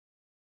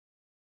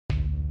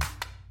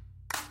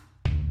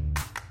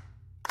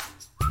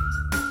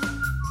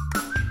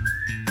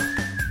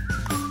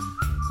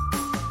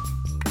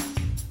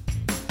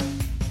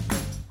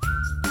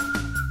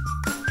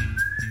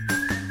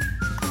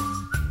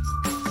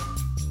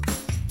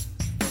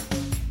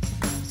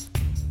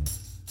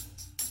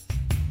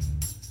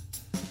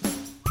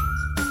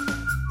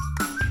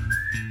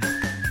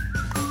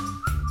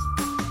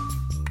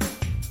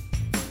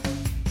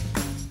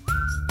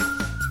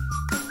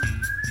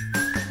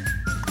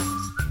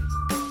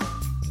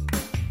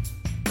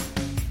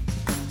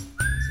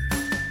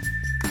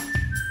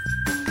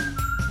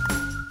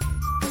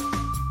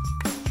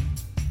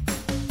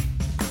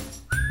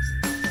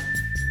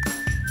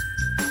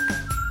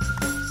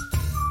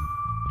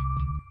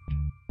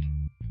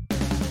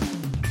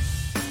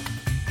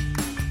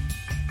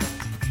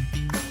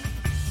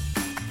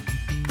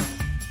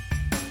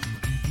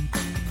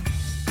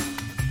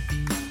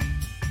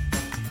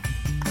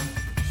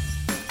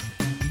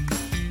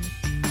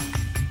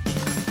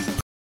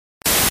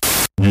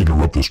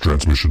this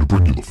transmission to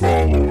bring you the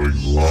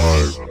following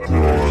live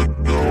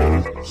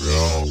broadcast.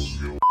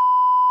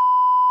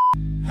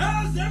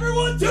 How's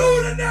everyone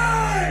doing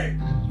tonight?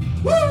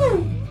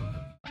 Woo!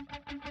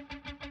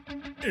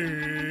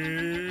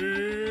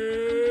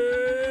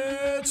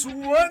 It's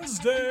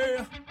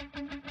Wednesday.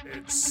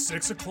 It's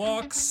 6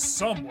 o'clock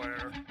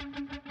somewhere.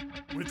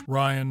 With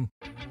Ryan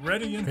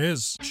ready in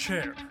his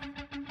chair.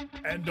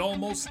 And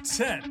almost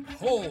 10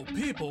 whole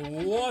people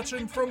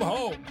watching from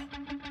home.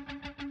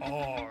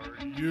 Are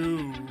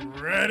you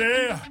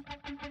ready?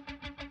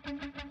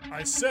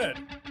 I said,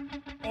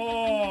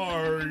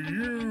 are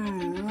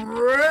you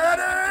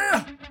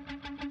ready?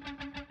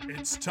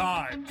 It's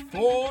time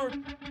for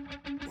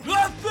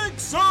the Think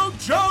So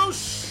Joe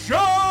Show!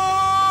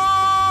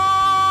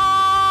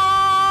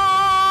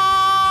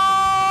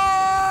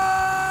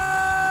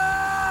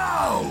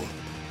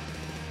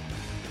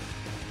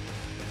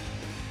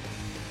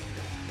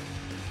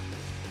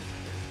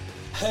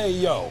 Hey,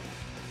 yo.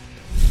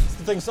 It's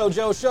the Think So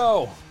Joe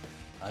Show.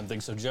 I'm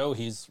Think So Joe.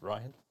 He's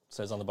Ryan.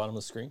 Says on the bottom of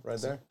the screen. Right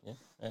there.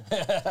 Yeah.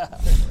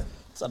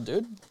 What's up,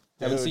 dude?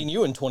 Haven't seen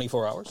you in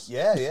 24 hours.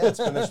 Yeah. It's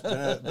been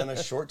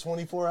a short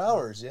 24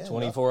 hours. Yeah.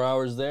 24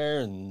 hours there,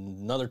 and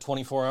another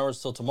 24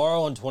 hours till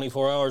tomorrow, and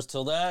 24 hours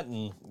till that,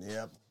 and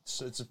Yep.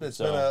 So it's been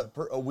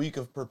a week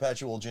of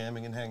perpetual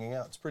jamming and hanging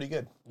out. It's pretty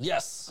good.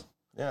 yes,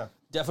 Yeah.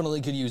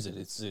 definitely could use it.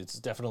 It's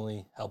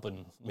definitely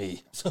helping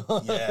me.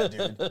 Yeah,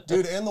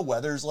 dude, and the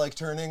weather's like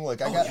turning.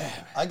 Like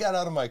I got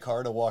out of my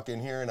car to walk in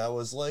here, and I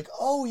was like,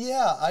 oh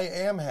yeah, I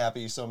am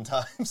happy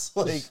sometimes.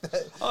 Like,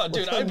 Oh,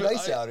 dude, look how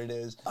nice out it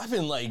is. I've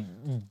been like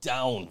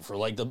down for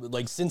like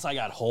since I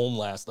got home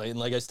last night, and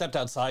like I stepped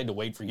outside to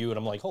wait for you, and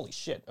I'm like, holy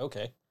shit,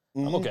 okay,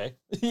 I'm okay,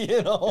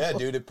 you know? Yeah,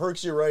 dude, it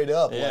perks you right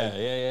up. Yeah, like,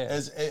 yeah.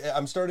 As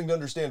I'm starting to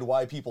understand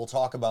why people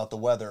talk about the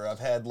weather. I've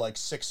had like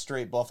 6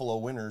 straight Buffalo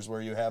winters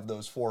where you have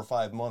those 4 or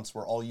 5 months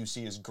where all you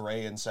see is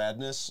gray and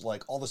sadness.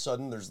 Like all of a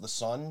sudden there's the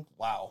sun.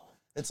 Wow.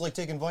 It's like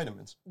taking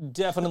vitamins.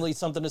 Definitely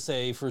something to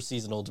say for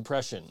seasonal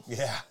depression.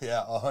 Yeah,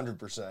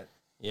 100%.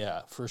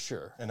 Yeah, for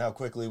sure. And how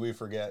quickly we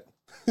forget.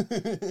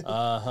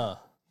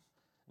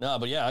 No,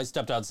 but yeah, I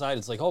stepped outside.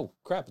 It's like, oh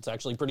crap, it's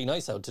actually pretty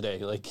nice out today.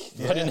 Like,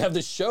 if I didn't have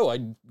this show,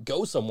 I'd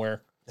go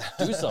somewhere,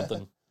 do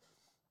something.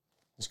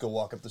 Just go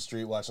walk up the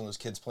street watching those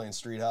kids playing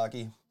street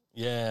hockey.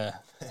 Yeah.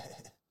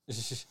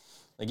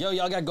 Like, yo,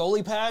 y'all got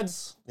goalie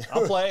pads?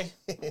 I'll play.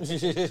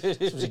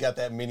 You got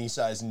that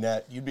mini-sized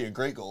net. You'd be a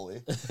great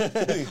goalie.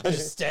 I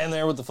just stand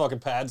there with the fucking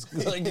pads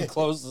like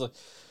closed. Like,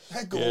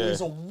 That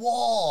goalie's a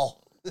wall.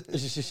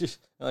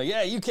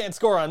 yeah, you can't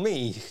score on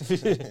me.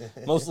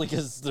 Mostly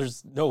because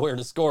there's nowhere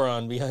to score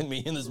on behind me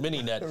in this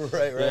mini net.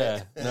 Right.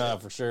 Yeah, no,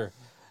 for sure.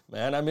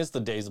 Man, I miss the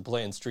days of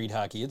playing street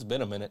hockey. It's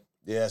been a minute.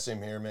 Yeah,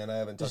 same here, man. I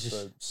haven't touched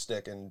a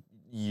stick in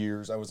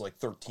years. I was like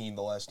 13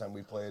 the last time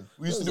we played.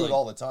 We used to do it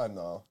all the time,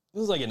 though. It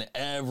was like an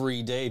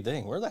everyday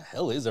thing. Where the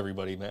hell is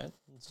everybody, man?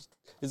 It's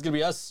going to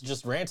be us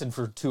just ranting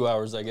for 2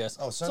 hours, I guess.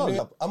 Oh, send me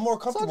up. I'm more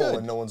comfortable good.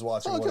 when no one's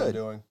watching what I'm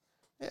doing.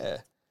 Yeah.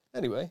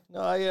 Anyway,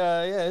 no,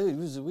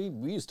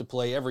 we used to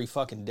play every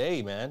fucking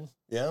day, man.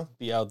 Yeah?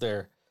 Be out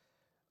there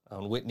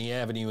on Whitney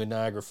Avenue in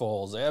Niagara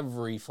Falls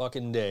every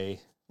fucking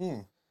day.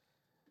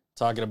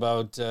 Talking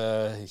about,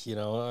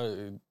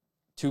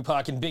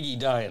 Tupac and Biggie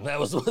dying. That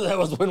was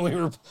when we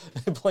were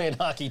playing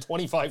hockey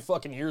 25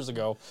 fucking years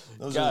ago.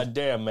 God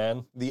damn,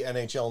 man. The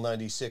NHL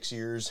 96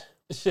 years.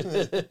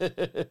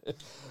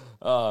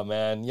 Oh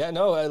man, yeah,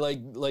 no, I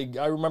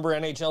I remember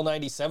NHL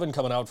 97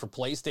 coming out for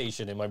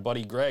PlayStation, and my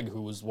buddy Greg,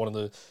 who was one of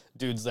the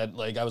dudes that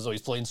like I was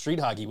always playing street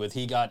hockey with,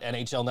 he got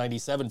NHL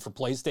 97 for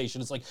PlayStation.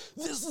 It's like,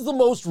 this is the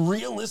most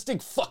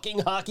realistic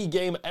fucking hockey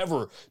game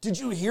ever. Did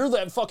you hear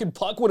that fucking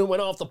puck when it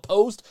went off the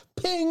post?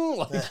 Ping!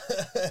 Like,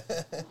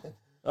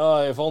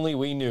 if only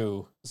we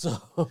knew. So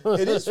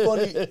It is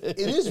funny. It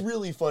is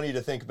really funny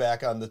to think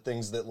back on the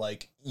things that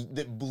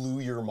that blew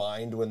your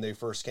mind when they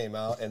first came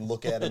out and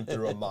look at them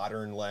through a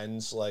modern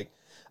lens. Like,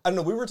 I don't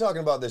know. We were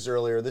talking about this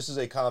earlier. This is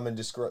a common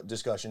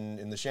discussion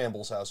in the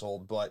Shambles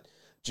household, but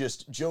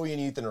just Joey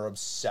and Ethan are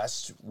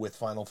obsessed with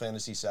Final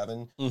Fantasy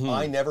VII.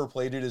 I never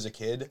played it as a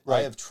kid. Right.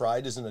 I have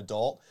tried as an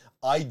adult.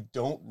 I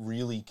don't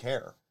really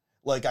care.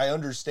 Like, I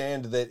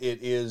understand that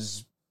it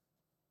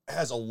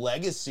has a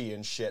legacy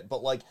and shit,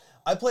 but like,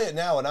 I play it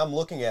now and I'm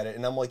looking at it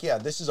and I'm like, yeah,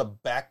 this is a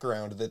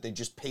background that they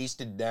just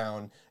pasted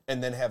down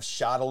and then have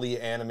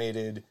shoddily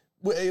animated.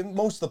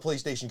 Most of the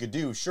PlayStation could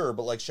do, sure,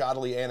 but like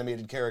shoddily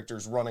animated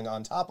characters running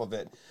on top of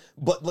it.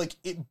 But like,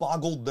 it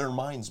boggled their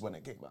minds when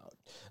it came out.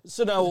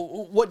 So now,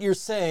 what you're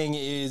saying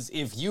is,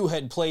 if you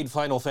had played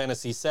Final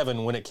Fantasy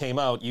VII when it came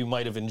out, you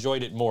might have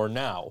enjoyed it more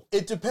now.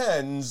 It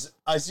depends.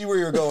 I see where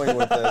you're going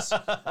with this.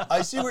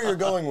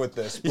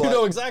 But You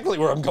know exactly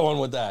where I'm going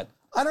with that.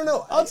 I don't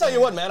know. I'll tell you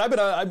what, man.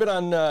 I've been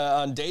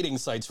on dating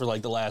sites for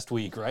like the last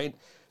week, right?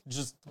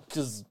 Just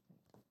because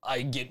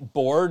I get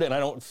bored and I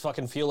don't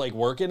fucking feel like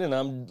working, and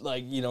I'm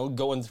like, you know,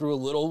 going through a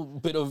little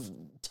bit of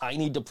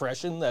tiny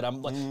depression that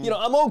I'm like, you know,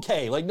 I'm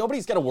okay. Like,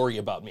 nobody's got to worry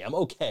about me. I'm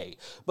okay.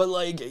 But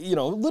like, you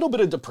know, a little bit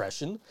of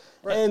depression.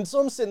 Right. And so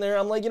I'm sitting there,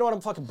 I'm like, you know what?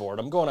 I'm fucking bored.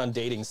 I'm going on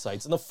dating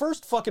sites. And the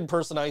first fucking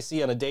person I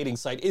see on a dating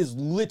site is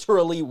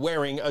literally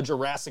wearing a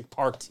Jurassic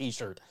Park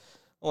t-shirt.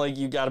 Like,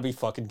 you gotta be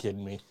fucking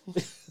kidding me.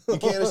 You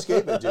can't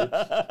escape it, dude.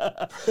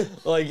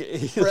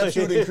 Perhaps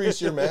you would increase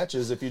your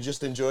matches if you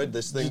just enjoyed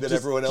this thing that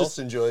everyone else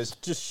enjoys.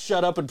 Just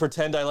shut up and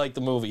pretend I like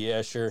the movie.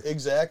 Yeah, sure.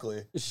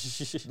 Exactly.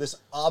 This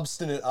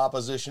obstinate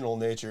oppositional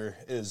nature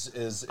is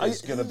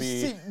going to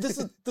be... See, this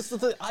is the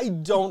thing. I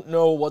don't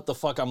know what the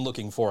fuck I'm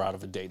looking for out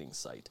of a dating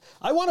site.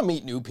 I want to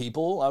meet new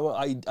people.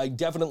 I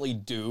definitely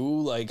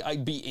do. Like,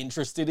 I'd be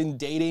interested in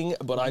dating,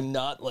 but I'm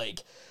not like...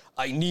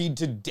 I need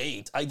to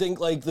date. I think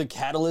like the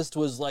catalyst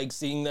was like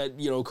seeing that,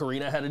 you know,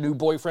 Karina had a new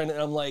boyfriend,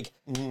 and I'm like,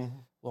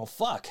 well,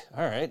 fuck.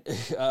 All right.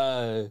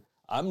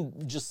 I'm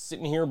just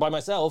sitting here by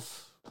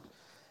myself.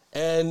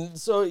 And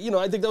so, you know,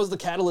 I think that was the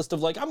catalyst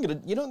of like, I'm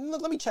going to, you know,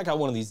 let me check out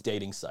one of these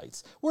dating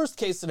sites. Worst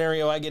case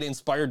scenario, I get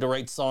inspired to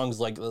write songs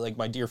like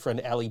my dear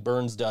friend Allie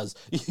Burns does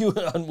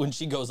when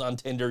she goes on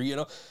Tinder, you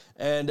know?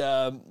 And,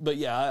 but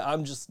yeah,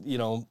 I'm just, you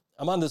know,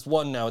 I'm on this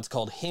one now. It's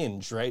called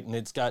Hinge, right? And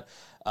it's got,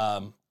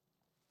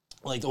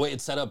 like the way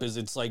it's set up is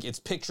it's like, it's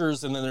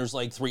pictures and then there's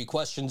like 3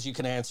 questions you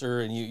can answer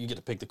and you get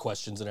to pick the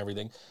questions and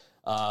everything.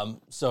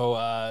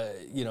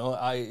 You know,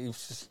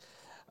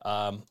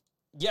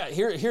 yeah,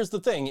 here's the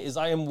thing is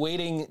I am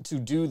waiting to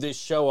do this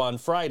show on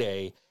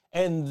Friday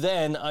and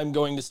then I'm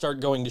going to start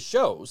going to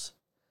shows.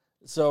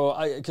 So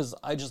because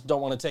I just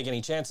don't want to take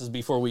any chances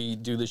before we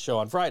do this show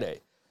on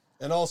Friday.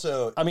 And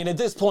also, I mean, at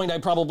this point I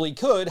probably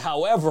could,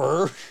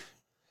 however...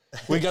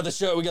 We got the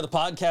show, we got the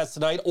podcast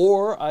tonight,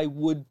 or I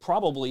would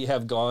probably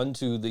have gone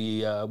to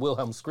the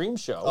Wilhelm Scream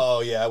show. Oh,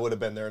 yeah, I would have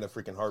been there in a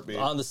freaking heartbeat.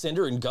 On the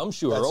Cinder and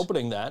Gumshoe are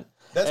opening that.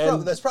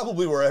 That's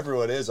probably where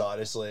everyone is,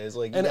 honestly. It's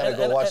like, you gotta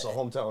go watch the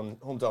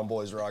hometown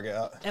boys rock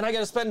out. And I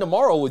gotta spend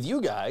tomorrow with you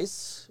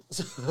guys.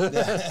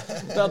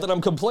 Not that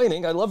I'm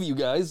complaining, I love you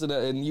guys,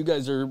 and you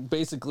guys are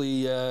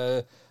basically...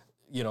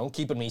 you know,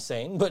 keeping me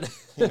sane, but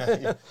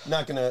you're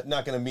not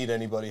gonna meet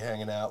anybody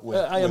hanging out with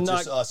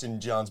just us in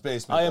John's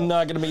basement. I am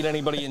not gonna meet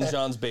anybody in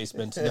John's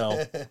basement.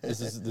 No,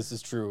 this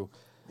is true.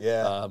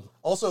 Yeah.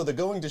 Also, the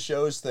going to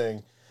shows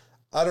thing,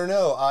 I don't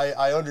know.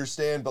 I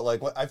understand, but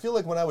like, I feel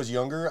like when I was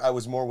younger, I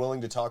was more willing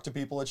to talk to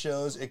people at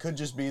shows. It could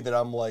just be that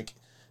I'm like,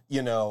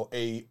 you know,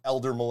 a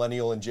elder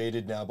millennial and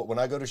jaded now. But when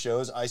I go to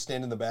shows, I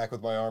stand in the back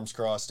with my arms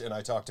crossed and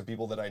I talk to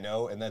people that I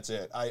know, and that's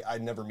it. I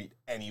never meet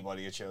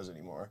anybody at shows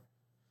anymore.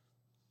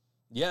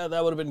 Yeah,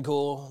 that would have been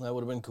cool. That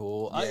would have been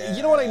cool. Yeah.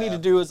 You know what I need to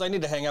do is I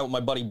need to hang out with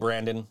my buddy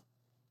Brandon.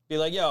 Be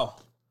like, yo,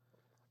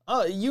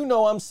 you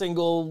know I'm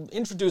single.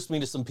 Introduce me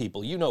to some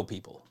people. You know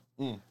people.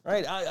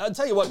 Right? I'll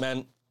tell you what,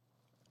 man.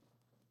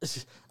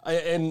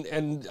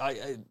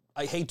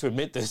 I hate to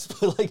admit this,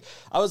 but like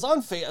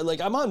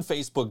I'm on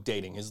Facebook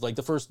Dating is like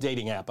the first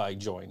dating app I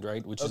joined,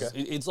 right? Which is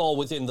it's all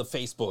within the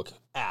Facebook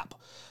app.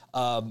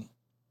 And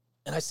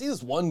I see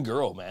this one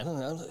girl, man,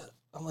 and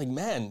I'm like,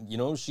 man, you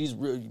know, she's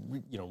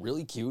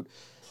really cute.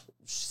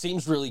 She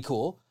seems really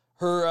cool.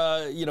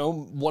 Her, you know,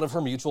 one of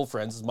her mutual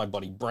friends is my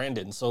buddy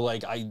Brandon. So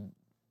like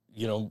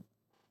you know,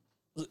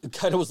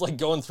 kind of was like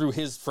going through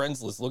his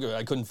friends list. Look at it,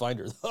 I couldn't find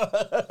her.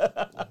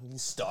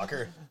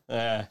 Stalker.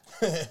 Like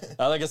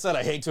I said,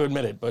 I hate to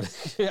admit it, but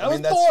I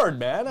was bored,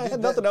 man. I had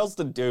nothing else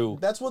to do.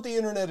 That's what the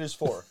internet is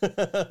for.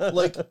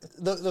 Like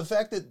the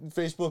fact that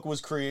Facebook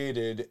was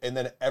created and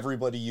then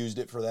everybody used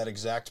it for that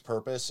exact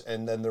purpose,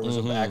 and then there was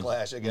a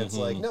backlash against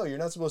like, no, you're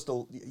not supposed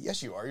to.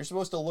 Yes, you are. You're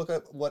supposed to look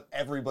at what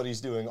everybody's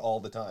doing all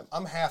the time.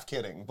 I'm half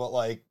kidding, but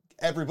like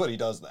everybody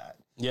does that.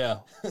 Yeah.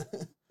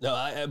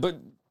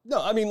 No,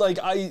 I mean, like,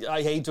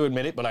 I hate to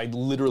admit it, but I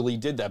literally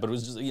did that. But it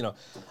was just, you know,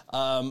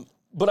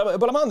 but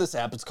I'm on this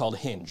app. It's called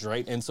Hinge,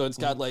 right? And so it's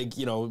got like,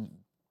 you know,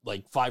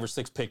 like 5 or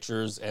 6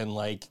 pictures and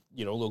like,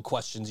 you know, little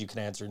questions you can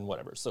answer and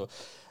whatever. So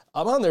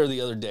I'm on there the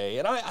other day,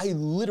 and I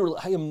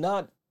am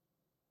not,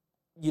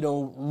 you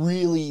know,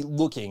 really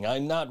looking.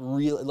 I'm not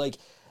really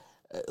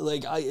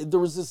there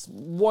was this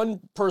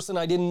one person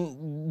I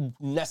didn't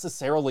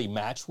necessarily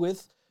match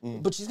with.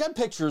 But she's got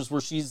pictures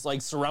where she's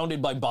like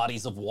surrounded by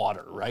bodies of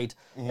water, right?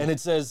 And it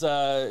says,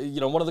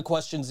 you know, one of the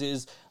questions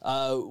is,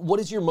 what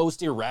is your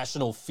most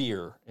irrational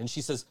fear? And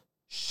she says,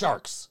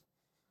 sharks.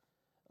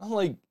 I'm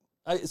like,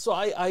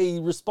 I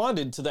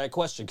responded to that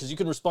question because you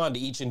can respond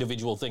to each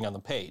individual thing on the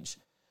page,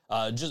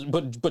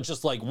 but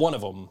just like one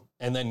of them,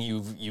 and then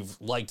you've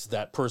liked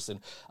that person.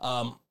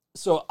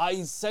 So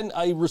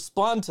I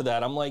respond to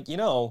that. I'm like, you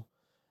know,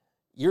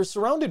 you're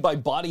surrounded by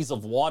bodies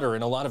of water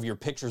in a lot of your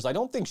pictures. I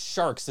don't think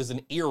sharks is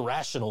an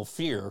irrational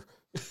fear.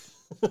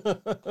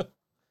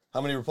 How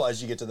many replies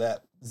did you get to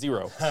that?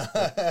 0.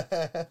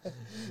 But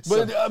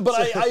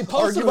I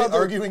posted about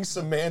arguing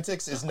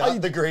semantics is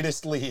not the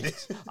greatest lead.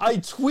 I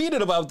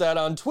tweeted about that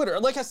on Twitter.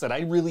 Like I said,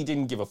 I really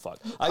didn't give a fuck.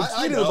 I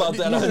tweeted know, about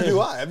that. Neither do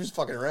I. I'm just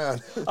fucking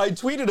around. I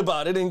tweeted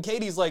about it, and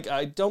Katie's like,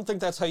 I don't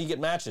think that's how you get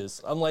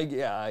matches. I'm like,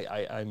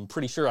 yeah, I'm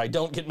pretty sure I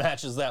don't get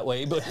matches that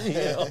way, but you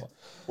know.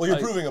 Well, you're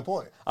proving a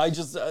point. I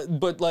just,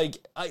 but like,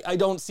 I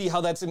don't see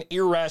how that's an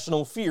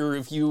irrational fear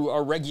if you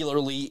are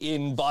regularly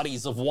in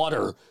bodies of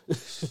water.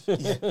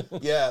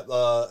 Yeah,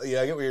 I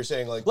get what you're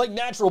saying. Like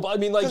natural, I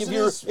mean, like if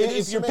your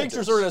semantics.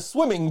 pictures are in a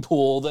swimming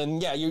pool,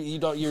 then yeah,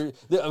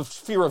 the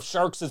fear of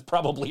sharks is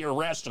probably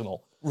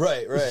irrational.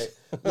 Right.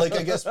 Like,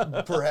 I guess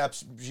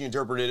perhaps she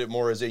interpreted it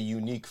more as a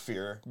unique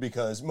fear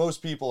because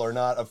most people are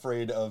not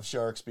afraid of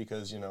sharks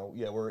because, you know,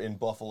 we're in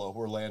Buffalo,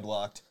 we're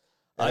landlocked.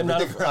 I'm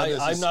not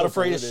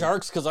afraid of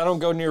sharks because I don't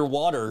go near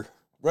water.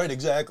 Right,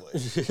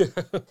 exactly.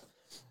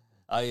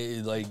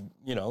 I like,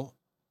 you know,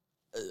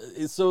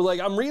 so like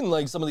I'm reading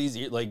like some of these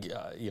like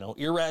you know,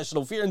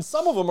 irrational fear, and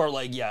some of them are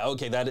like, yeah,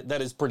 okay,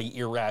 that is pretty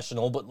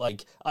irrational, but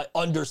like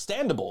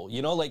understandable,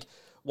 you know, like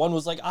one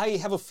was like, I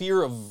have a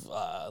fear of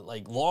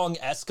like long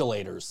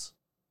escalators.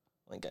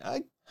 Like yeah,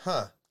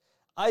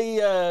 I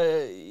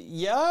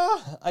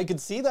could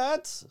see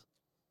that,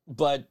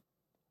 but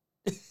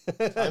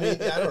I mean,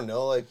 I don't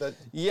know, like that.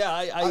 Yeah,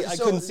 I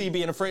couldn't see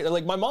being afraid.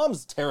 Like my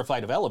mom's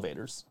terrified of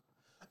elevators.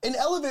 An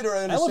elevator,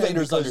 I understand.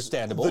 Elevator's because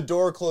understandable. The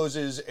door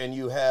closes and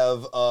you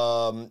have,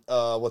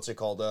 what's it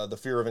called? The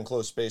fear of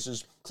enclosed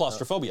spaces.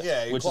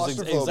 Claustrophobia. Which is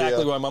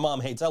exactly why my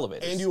mom hates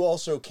elevators. And you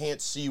also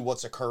can't see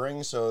what's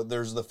occurring, so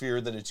there's the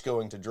fear that it's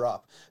going to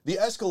drop. The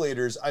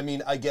escalators, I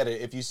mean, I get it.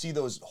 If you see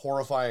those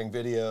horrifying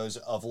videos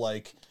of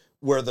like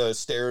where the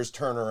stairs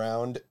turn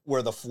around,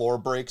 where the floor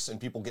breaks and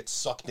people get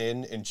sucked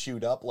in and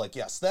chewed up, like,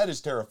 yes, that is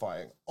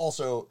terrifying.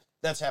 Also,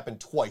 that's happened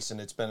twice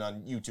and it's been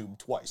on YouTube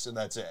twice and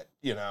that's it,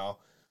 you know?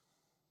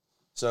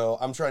 So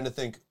I'm trying to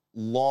think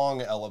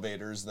long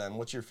elevators then.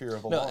 What's your fear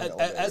of a long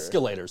elevator?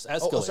 Escalators.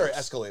 Oh, sorry,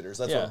 escalators.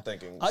 That's what I'm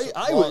thinking.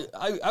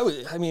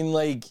 I mean,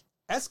 like,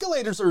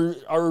 escalators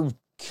are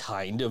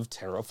kind of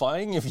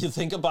terrifying if you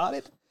think about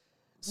it.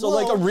 So,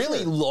 well, like, a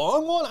really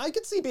long one, I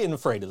could see being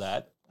afraid of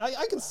that.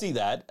 I can see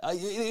that.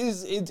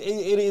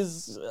 It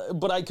is,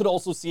 but I could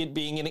also see it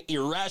being an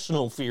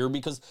irrational fear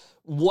because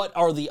what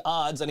are the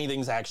odds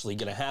anything's actually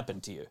going to happen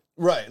to you?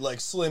 Right, like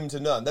slim to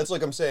none. That's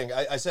like I'm saying.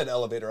 I said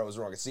elevator, I was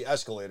wrong. It's the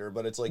escalator,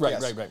 but it's like, right,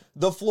 yes, right.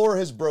 The floor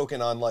has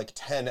broken on like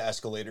 10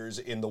 escalators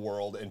in the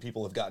world and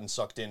people have gotten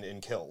sucked in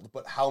and killed.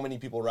 But how many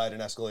people ride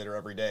an escalator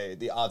every day?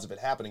 The odds of it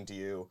happening to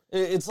you,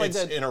 it's like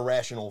that, an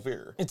irrational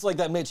fear. It's like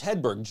that Mitch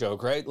Hedberg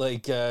joke, right?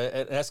 Like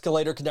an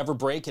escalator can never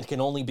break, it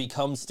can only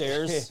become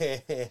stairs.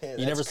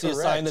 You never see a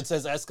sign that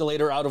says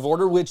escalator out of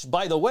order, which,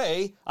 by the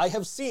way, I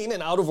have seen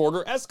an out of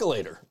order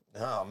escalator.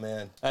 Oh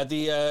man! At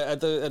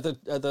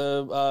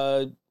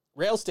the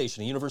rail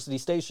station, University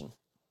Station.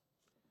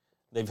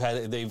 They've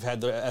had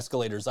the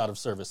escalators out of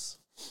service,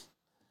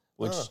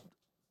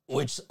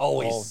 which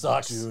always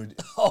sucks,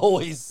 dude.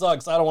 Always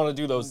sucks. I don't want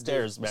to do those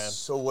stairs, man.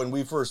 So when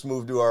we first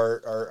moved to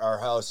our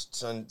house,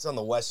 it's on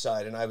the west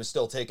side, and I was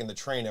still taking the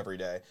train every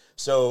day.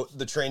 So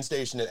the train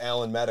station at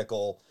Allen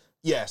Medical,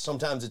 yeah,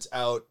 sometimes it's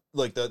out,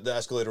 like the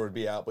escalator would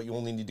be out, but you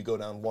only need to go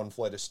down one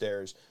flight of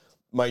stairs.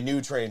 My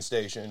new train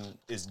station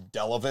is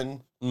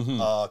Delavan,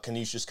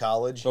 Canisius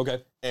College.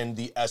 Okay. And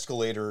the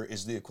escalator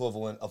is the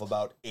equivalent of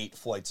about 8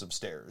 flights of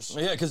stairs.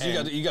 Yeah, because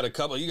you got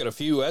a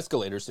few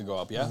escalators to go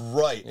up, yeah?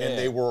 Right, and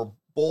they were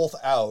both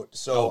out,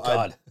 so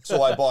I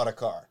bought a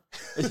car.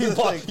 You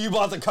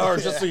bought the car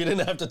just so you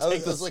didn't have to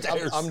take the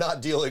stairs. I'm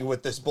not dealing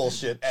with this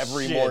bullshit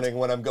every morning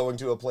when I'm going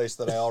to a place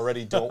that I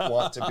already don't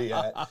want to be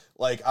at.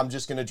 Like, I'm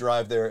just going to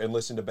drive there and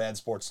listen to bad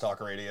sports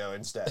talk radio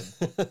instead.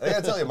 I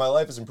gotta tell you, my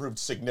life has improved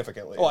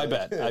significantly. Oh, I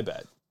bet.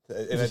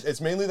 And it's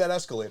mainly that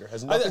escalator. It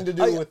has nothing to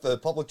do with the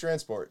public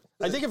transport.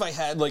 I think if I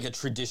had like a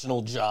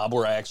traditional job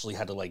where I actually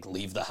had to like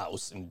leave the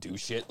house and do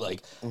shit,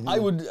 like I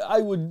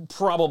would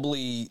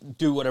probably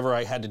do whatever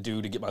I had to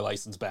do to get my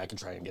license back and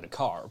try and get a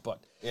car.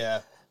 But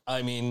yeah,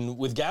 I mean,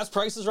 with gas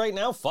prices right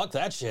now, fuck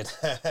that shit.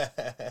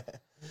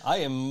 I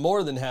am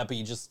more than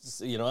happy. Just,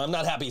 you know, I'm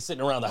not happy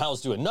sitting around the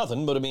house doing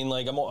nothing, but I mean,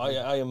 like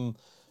I am,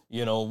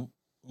 you know,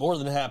 more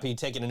than happy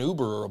taking an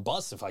Uber or a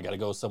bus if I got to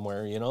go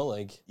somewhere, you know,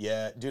 like.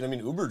 Yeah, dude, I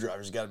mean, Uber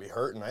drivers got to be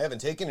hurting. I haven't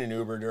taken an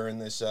Uber during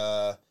this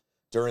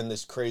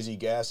crazy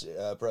gas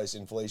price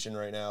inflation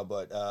right now,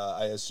 but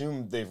I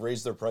assume they've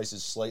raised their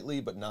prices slightly,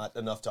 but not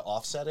enough to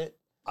offset it.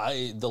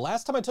 The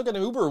last time I took an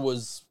Uber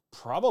was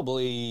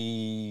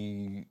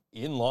probably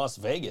in Las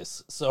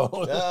Vegas,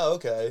 so. Yeah,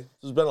 okay.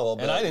 It's been a little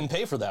bit. And I didn't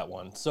pay for that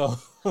one, so.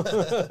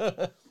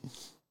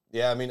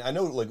 Yeah, I mean, I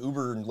know like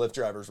Uber and Lyft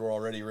drivers were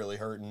already really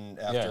hurting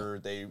after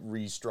they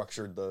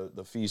restructured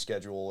the fee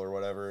schedule or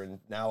whatever, and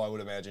now I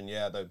would imagine,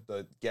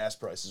 the gas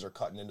prices are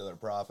cutting into their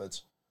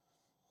profits.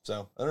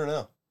 So, I don't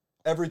know.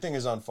 Everything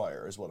is on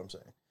fire is what I'm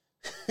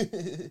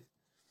saying.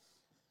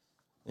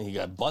 And you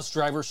got bus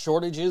driver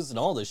shortages and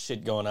all this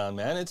shit going on,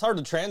 man. It's hard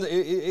to transit.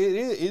 It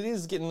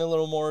is getting a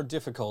little more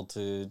difficult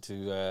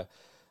to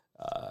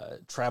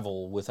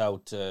travel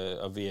without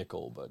a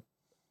vehicle. But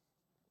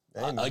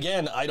Hey, man.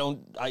 again, I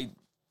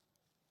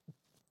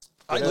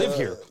live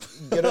here.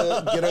 Get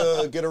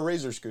a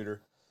Razor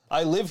scooter.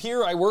 I live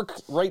here. I work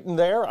right in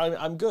there.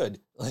 I'm good.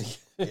 Like,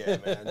 Yeah,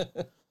 man.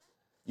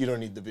 You don't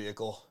need the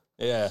vehicle.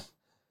 yeah.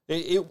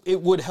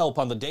 It would help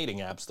on the dating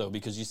apps though,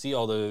 because you see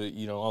all the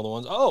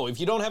ones. Oh, if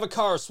you don't have a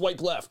car,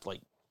 swipe left.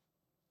 Like,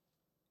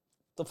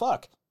 the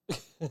fuck.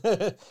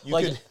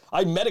 could-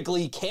 I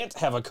medically can't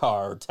have a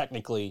car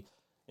technically,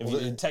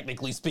 Well,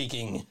 technically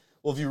speaking.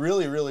 Well, if you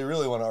really, really,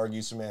 really want to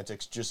argue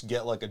semantics, just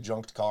get like a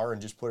junked car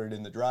and just put it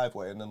in the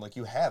driveway, and then like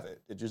you have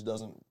it. It just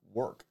doesn't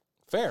work.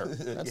 Fair.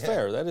 That's Yeah.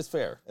 fair. That is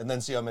fair. And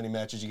then see how many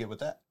matches you get with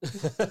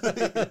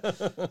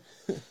that.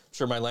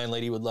 Sure, my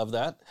landlady would love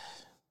that.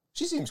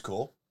 She seems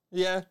cool.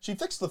 Yeah, She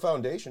fixed the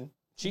foundation.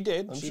 she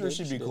did. I'm She sure did,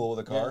 she'd she be did. cool with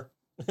a car.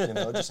 You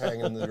know, just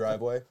hanging in the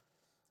driveway.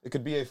 It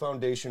could be a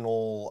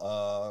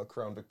foundational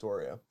Crown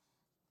Victoria.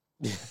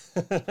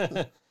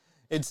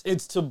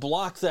 It's to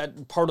block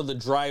that part of the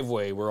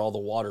driveway where all the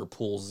water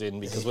pools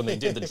in, because when they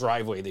did the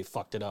driveway, they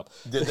fucked it up.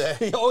 Did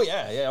they? Oh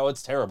yeah. Oh,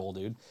 it's terrible,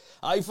 dude.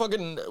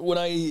 When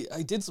I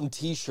did some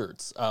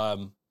t-shirts.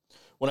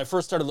 When I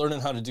first started learning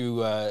how to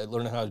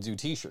do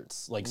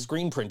t-shirts, like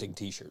screen printing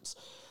t-shirts,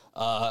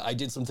 I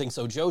did some Think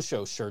So Joe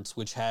Show shirts,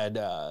 which had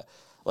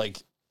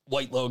like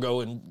white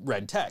logo and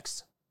red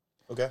text.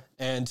 Okay.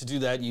 And to do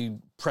that,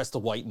 you press the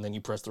white and then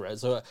you press the red.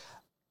 So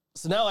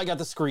now I got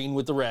the screen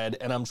with the red,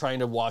 and I'm trying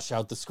to wash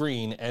out the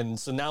screen, and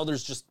so now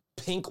there's just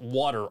pink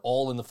water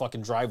all in the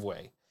fucking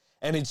driveway,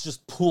 and it's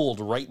just pooled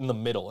right in the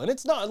middle. And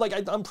it's not like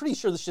I'm pretty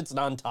sure the shit's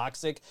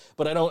non-toxic,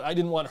 but I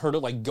didn't want her to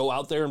like go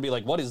out there and be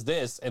like, "What is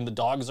this?" And the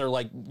dogs are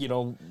like,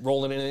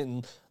 rolling in it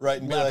and Right,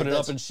 and be lapping like, it up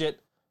 "That's- and shit.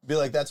 Be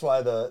like, that's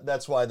why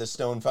the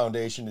stone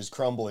foundation is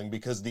crumbling,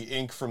 because the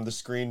ink from the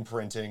screen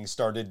printing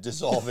started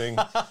dissolving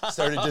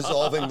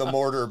the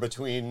mortar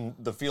between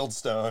the field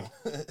stone.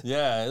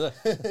 Yeah,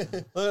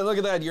 look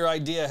at that. Your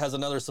idea has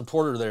another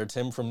supporter there,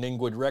 Tim, from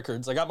Ningwood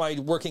Records. I got my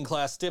Working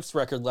Class Stiffs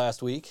record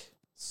last week.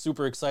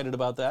 Super excited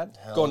about that.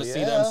 Hell Going to see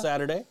them yeah.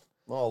 Saturday.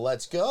 Oh,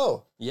 let's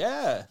go.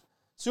 Yeah.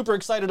 Super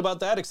excited about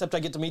that, except I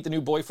get to meet the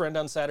new boyfriend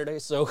on Saturday,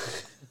 so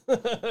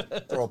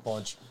Throw a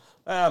punch.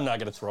 I'm not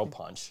going to throw a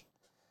punch.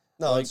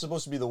 No, it's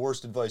supposed to be the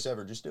worst advice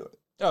ever. Just do it.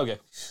 Okay.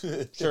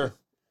 Sure.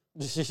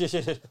 I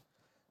don't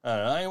know.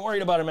 I ain't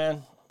worried about it,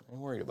 man. I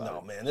ain't worried about No,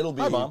 it. man, it'll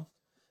be Hi, Mom.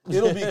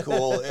 it'll be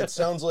cool. It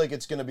sounds like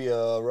it's going to be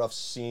a rough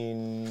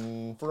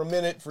scene for a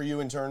minute for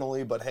you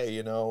internally, but hey,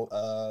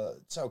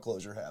 it's how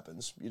closure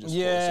happens. You just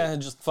Yeah,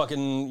 close just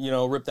fucking,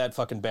 rip that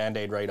fucking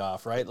Band-Aid right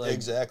off, right? it. Like,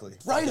 Exactly.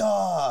 Right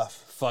off.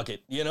 fuck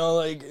it.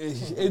 Like,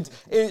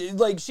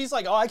 like, she's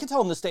like, oh, I can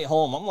tell him to stay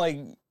home. I'm like,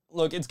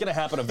 look, it's going to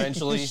happen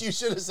eventually. You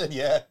should have said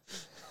yeah.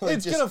 Like,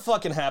 It's gonna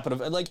fucking happen.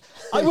 Like,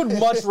 I would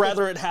much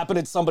rather it happen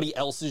at somebody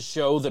else's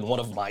show than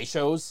one of my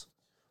shows.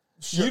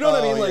 You know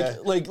what I mean?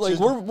 Like, Just-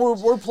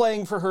 we're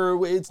playing for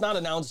her. It's not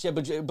announced yet,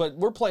 but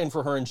we're playing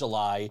for her in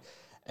July,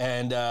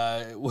 and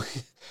and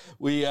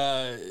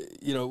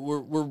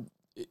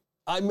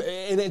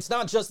it's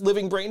not just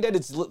Living Brain Dead.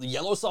 It's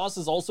Yellow Sauce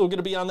is also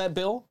gonna be on that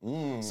bill.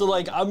 So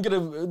like, I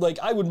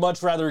would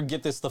much rather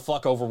get this the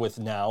fuck over with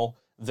now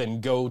than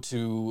go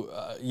to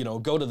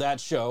that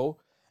show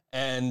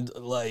and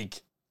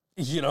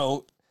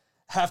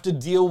have to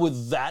deal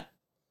with that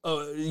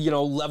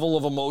level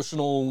of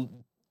emotional,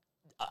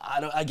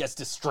 I guess,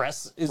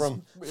 distress is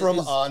from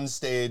on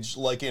stage,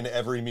 like in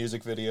every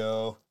music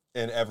video,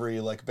 in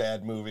every like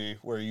bad movie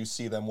where you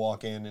see them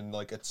walk in and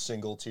like a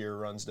single tear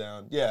runs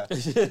down. Yeah,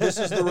 this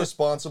is the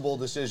responsible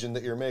decision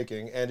that you're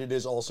making, and it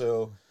is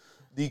also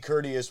the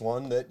courteous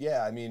one that,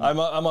 yeah, I mean, I'm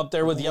up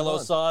there with Move Yellow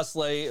on. Sauce,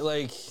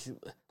 like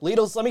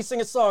Littles, let me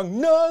sing a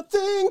song.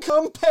 Nothing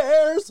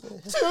compares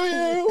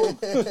to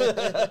you.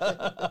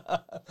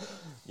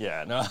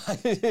 Yeah, no,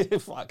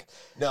 fuck.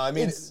 no, I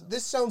mean,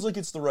 this sounds like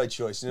it's the right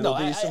choice. And it'll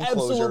No, be some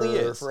absolutely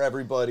closure is. for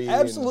everybody.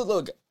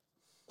 Absolutely.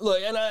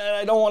 Look, and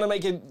I don't want to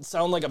make it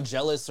sound like I'm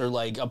jealous or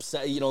like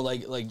upset,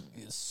 like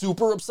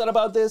super upset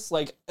about this.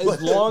 Like,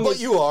 as long but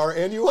as you are,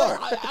 and you are.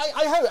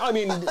 I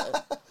mean.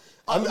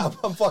 I'm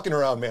fucking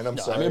around, man. I'm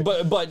sorry. I mean,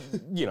 but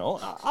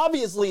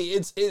obviously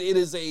it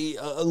is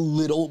a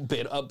little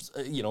bit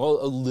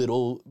a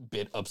little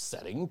bit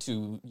upsetting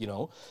to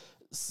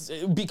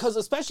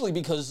especially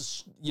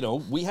because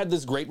we had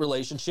this great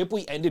relationship.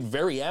 We ended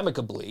very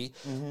amicably,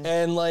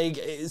 and like,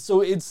 so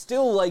it's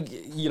still like,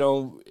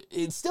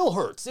 it still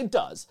hurts. It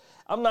does.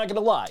 I'm not gonna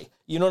lie.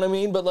 You know what I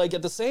mean? But like,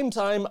 at the same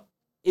time,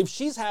 if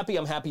she's happy,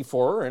 I'm happy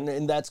for her,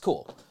 and that's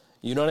cool.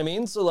 You know what I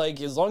mean? So like,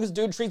 as long as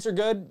dude treats her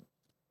good,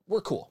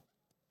 we're cool.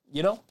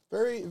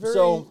 Very, very,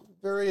 So-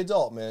 very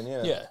adult, man.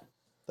 Yeah. Yeah.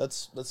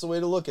 That's the way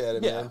to look at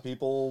it, Yeah. man.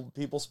 People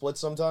split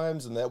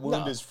sometimes, and that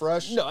wound is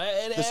fresh. No,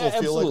 This will feel like a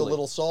absolutely.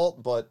 little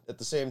salt, but at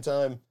the same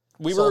time,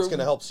 We salt's were- going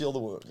to help seal the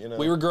wound.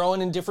 We were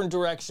growing in different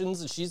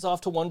directions, and she's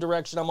off to one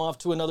direction, I'm off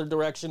to another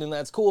direction, and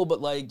that's cool. But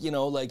like,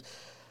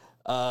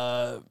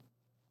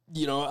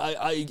 you know,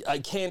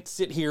 I can't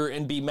sit here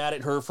and be mad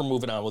at her for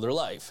moving on with her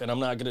life, and I'm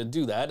not gonna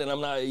do that, and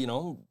I'm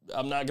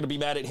not gonna be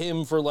mad at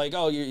him for like,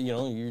 oh,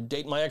 you're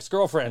dating my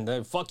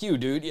ex-girlfriend, fuck you,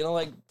 dude, you know,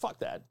 like, fuck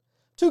that.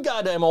 Too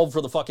goddamn old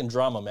for the fucking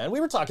drama, man. We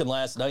were talking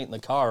last night in the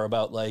car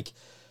about like,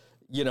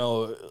 you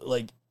know,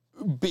 like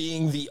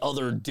being the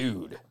other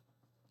dude.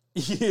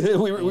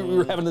 we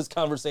were having this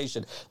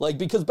conversation, like,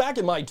 because back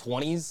in my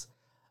 20s,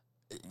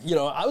 you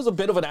know, I was a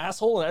bit of an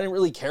asshole and I didn't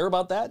really care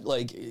about that.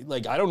 Like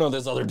I don't know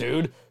this other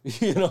dude,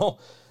 you know.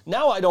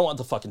 Now I don't want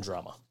the fucking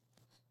drama.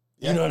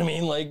 Yeah. You know what I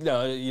mean? Like,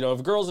 no, you know,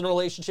 if a girl's in a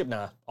relationship,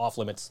 nah, off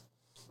limits.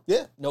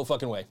 Yeah. No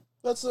fucking way.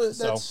 That's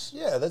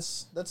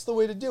the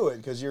way to do it,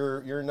 because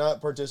you're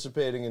not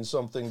participating in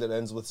something that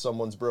ends with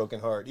someone's broken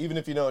heart. Even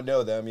if you don't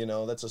know them, you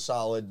know, that's a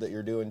solid that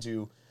you're doing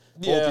to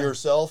both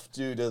yourself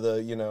due to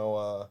the, you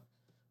know,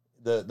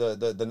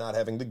 the not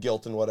having the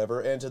guilt and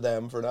whatever, and to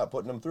them for not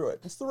putting them through it.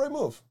 It's the right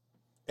move.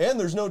 And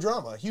there's no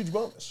drama. Huge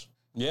bonus.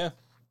 Yeah.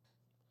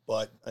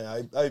 But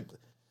I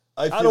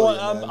I don't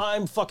want,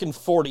 I'm fucking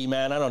 40,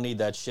 man. I don't need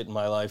that shit in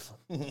my life.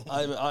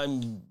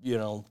 I'm you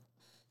know,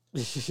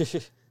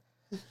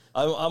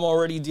 I'm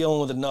already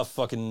dealing with enough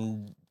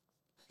fucking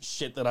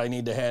shit that I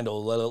need to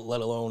handle,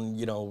 let alone,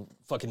 you know,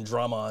 fucking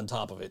drama on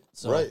top of it.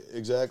 So, right,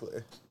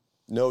 exactly.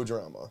 No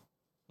drama.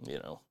 You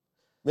know.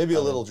 Maybe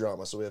a little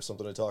drama, so we have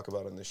something to talk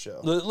about in this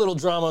show. The little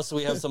drama, so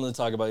we have something to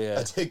talk about,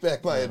 yeah. I take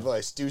back my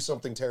advice. Do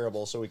something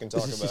terrible so we can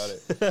talk about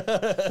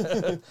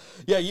it.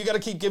 Yeah, you got to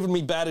keep giving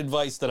me bad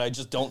advice that I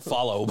just don't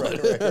follow. Right.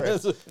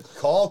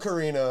 Call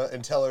Karina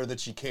and tell her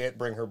that she can't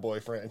bring her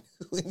boyfriend.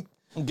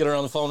 Get her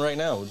on the phone right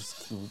now.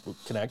 We'll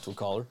connect. We'll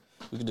call her.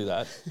 We can do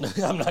that.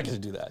 I'm not going to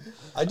do that.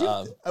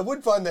 I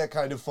would find that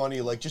kind of funny,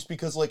 like, just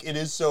because, like, it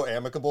is so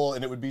amicable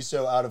and it would be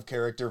so out of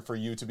character for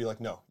you to be like,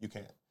 no, you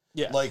can't.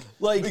 Yeah. Like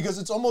because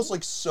it's almost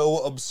like so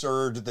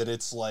absurd that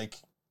it's like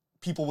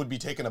people would be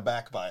taken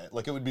aback by it.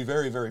 Like it would be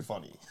very, very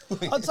funny.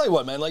 I'll tell you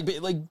what, man, like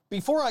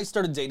before I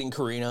started dating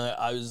Karina,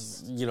 I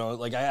was, you know,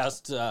 like I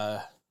asked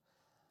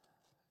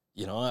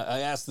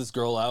this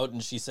girl out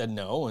and she said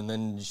no. And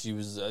then she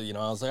was, you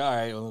know, I was like, all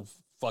right, well,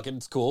 fuck it,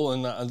 it's cool.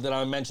 And then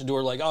I mentioned to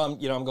her like, oh,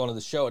 I'm going to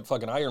the show at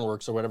fucking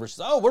Ironworks or whatever. She's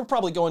like, oh, we're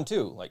probably going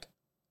too. Like,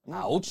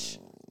 ouch.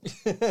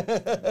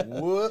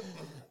 What?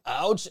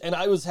 Ouch. And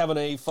I was having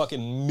a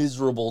fucking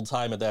miserable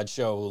time at that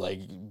show. Like,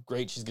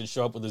 great, she's gonna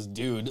show up with this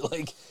dude.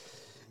 Like,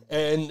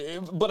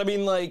 but I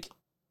mean, like,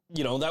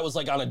 you know, that was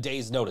like on a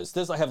day's notice.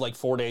 This, I have like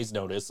 4 days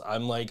notice.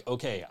 I'm like,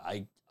 okay,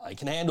 I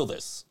can handle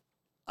this.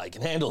 I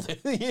can handle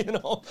it, you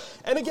know?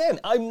 And again,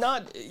 I'm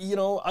not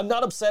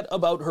upset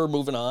about her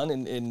moving on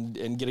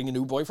and getting a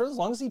new boyfriend as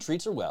long as he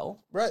treats her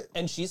well. Right.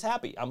 And she's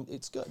happy.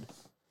 It's good.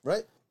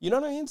 Right. You know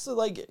what I mean? So,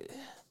 like,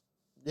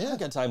 yeah. I don't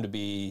got time to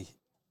be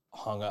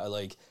hung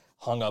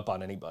up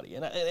on anybody.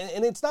 And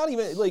it's not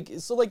even like,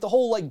 so like the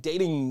whole like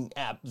dating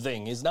app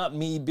thing is not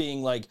me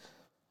being like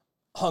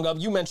hung up.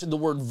 You mentioned the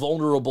word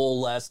vulnerable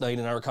last night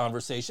in our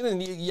conversation,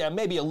 and yeah,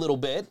 maybe a little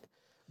bit,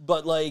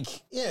 but like,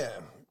 yeah,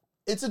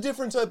 it's a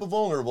different type of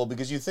vulnerable,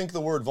 because you think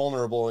the word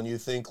vulnerable and you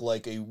think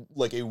like a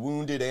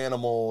wounded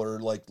animal, or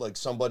like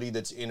somebody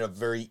that's in a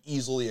very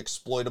easily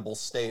exploitable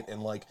state,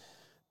 and like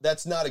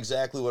that's not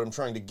exactly what I'm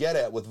trying to get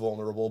at with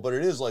vulnerable, but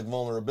it is like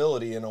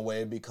vulnerability in a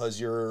way, because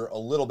you're a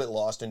little bit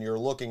lost and you're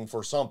looking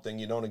for something,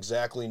 you don't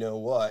exactly know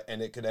what,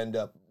 and it could end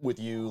up with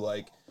you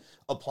like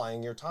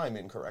applying your time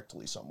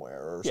incorrectly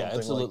somewhere or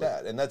something like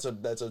that. And that's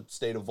a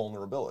state of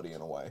vulnerability in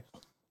a way.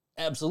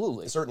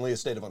 Absolutely. Certainly a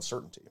state of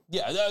uncertainty.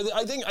 Yeah,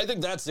 I think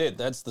that's it.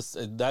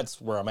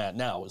 That's where I'm at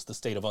now, is the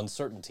state of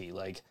uncertainty.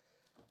 Like,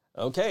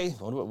 okay,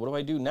 what do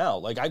I do now?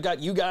 Like, I've got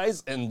you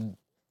guys and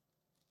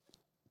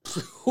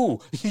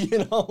who,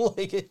 you know,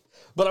 like,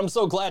 but I'm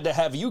so glad to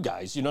have you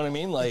guys, you know what I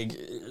mean? Like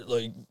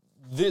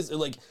this,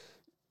 like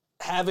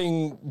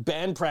having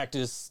band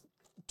practice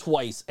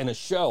twice and a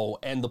show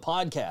and the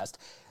podcast,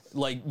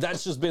 like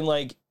that's just been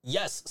like,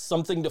 yes,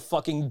 something to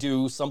fucking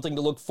do, something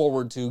to look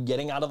forward to,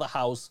 getting out of the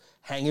house,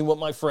 hanging with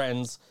my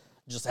friends,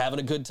 just having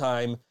a good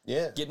time,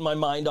 getting my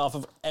mind off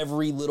of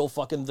every little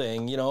fucking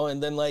thing, you know?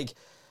 And then like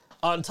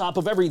on top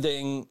of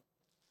everything,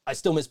 I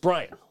still miss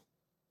Brian.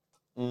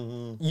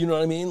 Mm-hmm. You know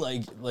what I mean?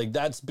 Like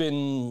that's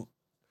been,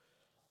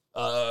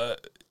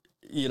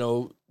 you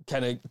know,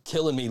 kind of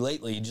killing me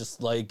lately.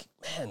 Just like,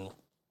 man,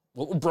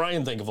 what would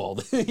Brian think of all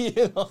this?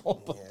 You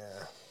know? But,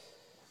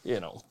 you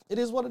know, it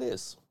is what it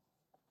is.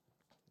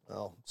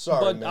 Well,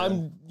 sorry, but man.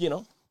 I'm, you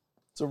know,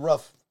 it's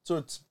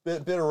a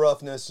bit of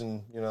roughness,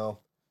 and you know,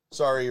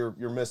 sorry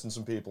you're missing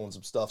some people and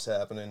some stuff's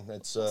happening.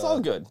 It's all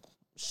good.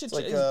 Shit, it's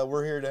like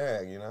we're here to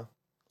hang, you know.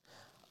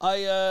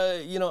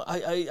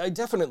 I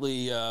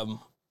definitely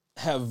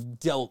have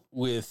dealt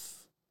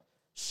with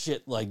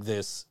shit like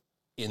this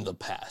in the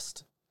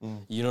past.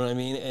 You know what I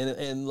mean?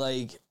 And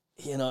like,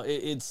 you know,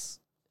 it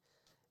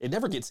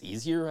never gets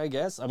easier, I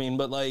guess. I mean,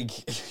 but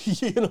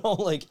like, you know,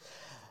 like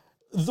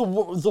the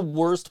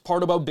worst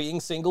part about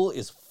being single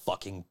is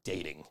fucking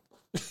dating.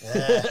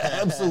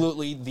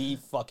 Absolutely the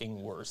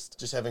fucking worst.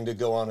 Just having to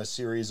go on a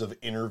series of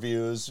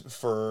interviews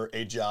for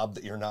a job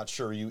that you're not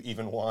sure you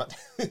even want.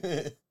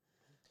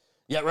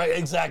 Yeah, right.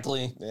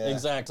 Exactly. Yeah.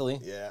 Exactly.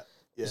 Yeah.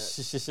 Yeah.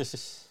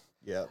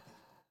 Yeah.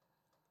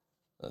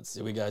 Let's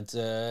see. We got,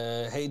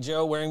 hey,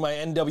 Joe, wearing my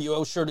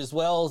NWO shirt as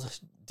well.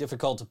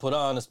 Difficult to put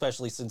on,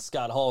 especially since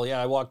Scott Hall.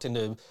 Yeah, I walked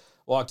into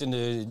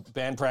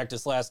band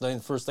practice last night.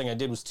 The first thing I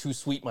did was too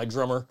sweet my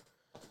drummer.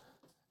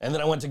 And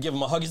then I went to give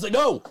him a hug. He's like,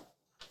 no.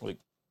 I'm like,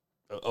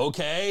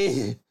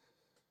 okay.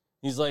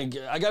 He's like,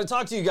 I got to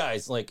talk to you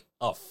guys. I'm like,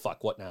 oh,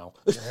 fuck, what now?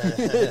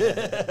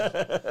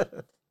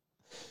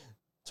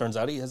 Turns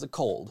out he has a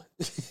cold.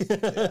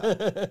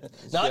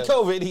 Not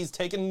COVID. He's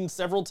taken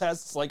several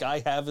tests like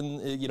I have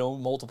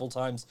multiple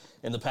times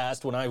in the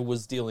past when I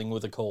was dealing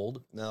with a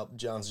cold. No,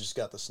 John's just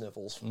got the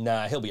sniffles.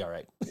 Nah, he'll be all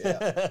right.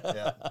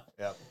 Yeah.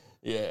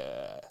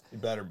 Yeah. You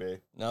better be.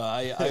 No,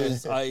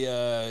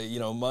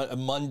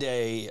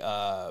 Monday,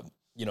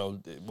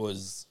 it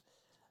was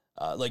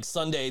like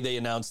Sunday they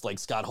announced like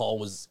Scott Hall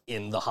was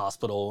in the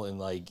hospital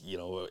and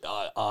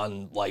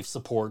on life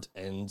support.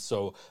 And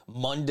so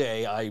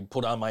Monday I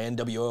put on my other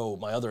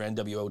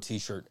NWO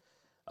t-shirt.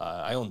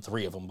 I own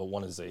 3 of them, but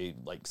one is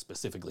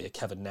specifically a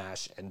Kevin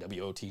Nash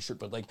NWO t-shirt.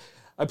 But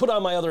I put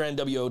on my other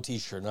NWO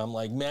t-shirt and I'm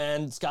like,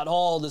 man, Scott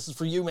Hall, this is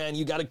for you, man.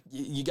 You gotta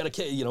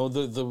kick,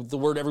 the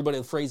word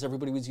the phrase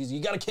everybody was using,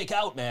 you gotta kick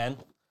out, man.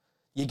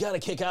 You gotta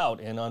kick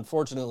out. And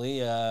unfortunately,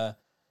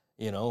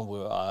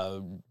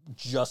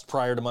 just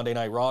prior to Monday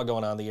Night Raw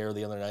going on the air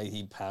the other night,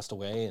 he passed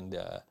away. And,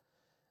 and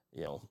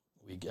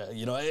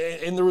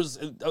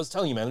I was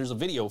telling you, man, there's a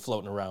video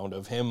floating around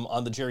of him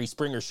on the Jerry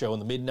Springer show in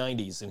the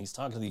mid-90s, and he's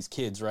talking to these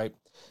kids, right?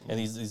 And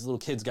these little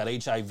kids got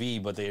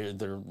HIV, but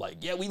they're like,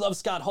 yeah, we love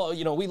Scott Hall,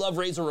 we love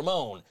Razor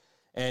Ramon.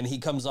 And he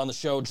comes on the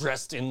show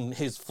dressed in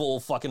his full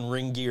fucking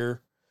ring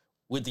gear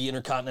with the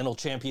Intercontinental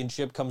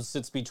Championship,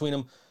 sits between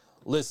them.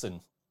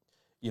 Listen,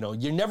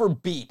 you're never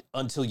beat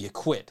until you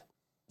quit.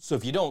 So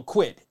if you don't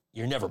quit,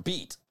 you're never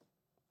beat.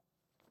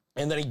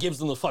 And then he gives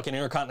them the fucking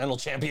Intercontinental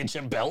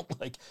Championship belt.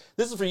 Like,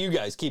 this is for you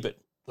guys. Keep it.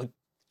 Like,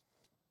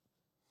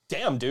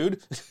 damn,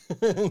 dude.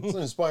 It's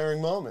an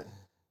inspiring moment.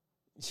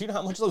 You know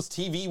how much those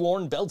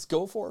TV-worn belts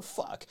go for?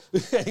 Fuck.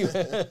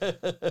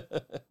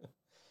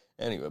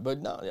 Anyway,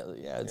 but no,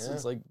 yeah,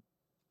 it's like,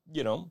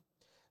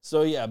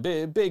 So, yeah,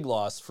 big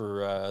loss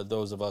for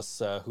those of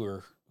us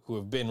who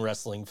have been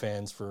wrestling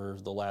fans for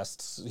the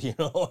last,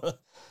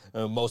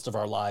 most of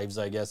our lives,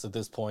 I guess, at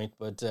this point.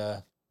 But,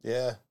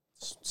 yeah,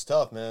 it's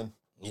tough, man.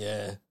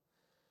 Yeah.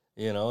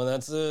 And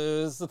that's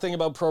the thing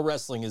about pro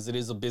wrestling is it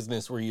is a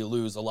business where you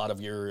lose a lot of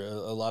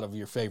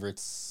your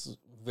favorites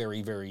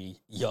very, very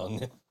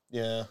young.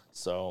 Yeah.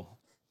 So,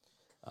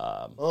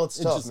 well, it's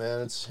tough,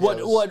 man. It's what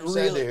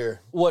sad to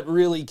hear. What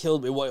really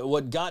killed me,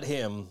 what got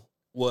him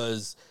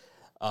was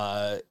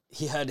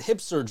he had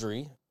hip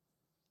surgery,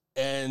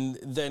 and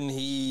then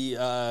he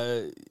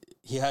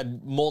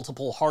had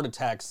multiple heart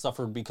attacks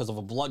suffered because of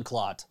a blood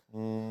clot,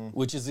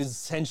 which is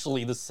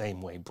essentially the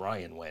same way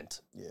Brian went.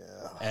 Yeah.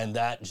 And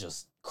that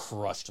just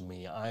crushed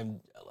me.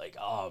 I'm like,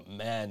 oh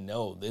man,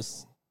 no,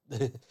 this,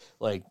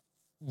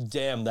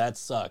 damn, that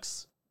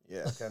sucks.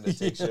 Yeah, kind of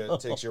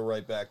takes you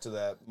right back to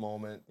that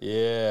moment.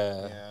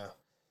 Yeah.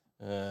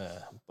 Yeah.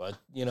 But,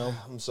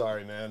 I'm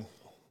sorry, man.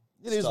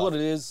 It is what it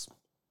is.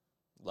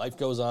 Life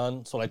goes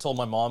on. So I told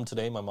my mom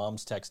today. My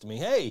mom's texting me,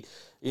 hey,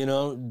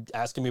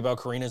 asking me about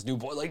Karina's new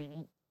boy. Like,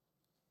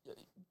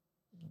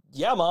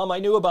 yeah, Mom, I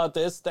knew about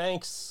this.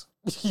 Thanks.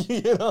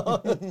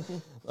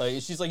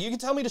 Like, she's like, you can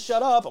tell me to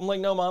shut up. I'm like,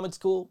 no, Mom, it's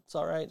cool. It's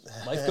all right.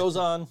 Life goes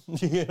on.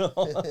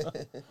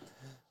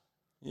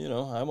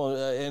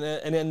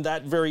 And in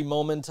that very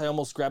moment, I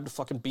almost grabbed a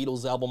fucking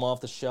Beatles album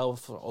off the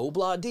shelf. Oh,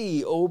 blah,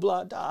 dee, oh,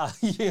 blah, da,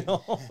 Yeah,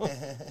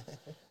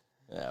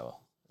 well,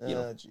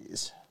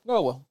 jeez.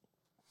 Oh, well.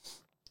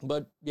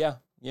 But, yeah,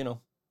 it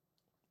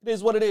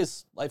is what it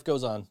is. Life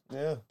goes on.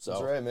 Yeah, so.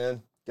 That's right,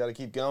 man. Got to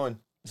keep going.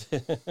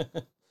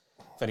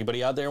 If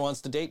anybody out there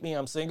wants to date me,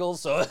 I'm single,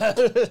 so...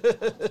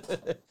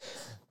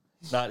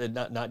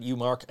 not you,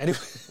 Mark. Anyway.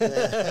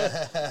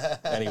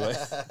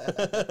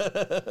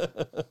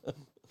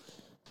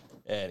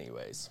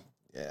 Anyways.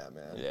 Yeah,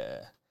 man.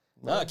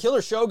 Yeah.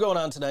 Killer show going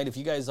on tonight. If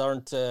you guys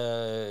aren't,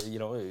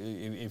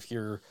 if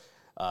you're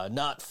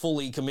not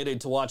fully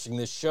committed to watching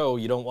this show,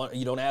 you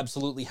don't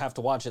absolutely have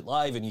to watch it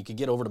live, and you could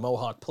get over to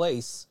Mohawk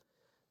Place.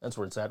 That's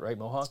where it's at, right,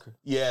 Mohawk?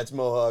 Yeah, it's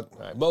Mohawk. All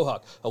right,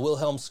 Mohawk. A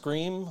Wilhelm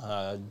Scream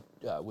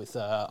with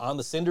On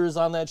the Cinders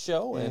on that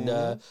show, and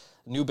a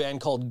new band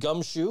called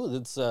Gumshoe.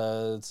 It's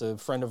a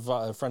friend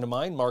of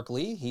mine, Mark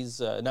Lee. He's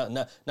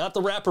not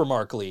the rapper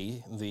Mark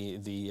Lee,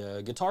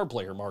 the guitar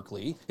player Mark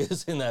Lee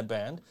is in that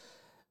band.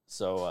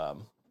 So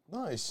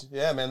nice,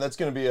 yeah, man. That's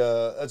gonna be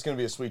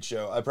a sweet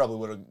show. I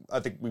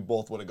think we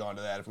both would have gone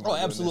to that if we. Oh,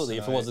 absolutely.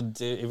 If it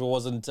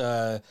wasn't.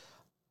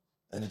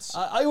 And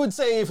I would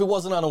say if it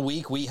wasn't on a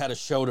week, we had a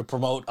show to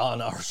promote on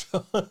our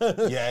show.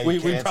 Yeah, we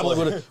probably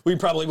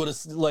would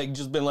have like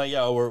just been like,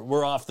 yo,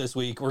 we're off this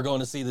week. We're going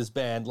to see this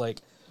band.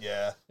 Like,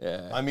 yeah.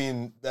 I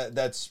mean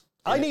that's.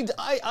 I need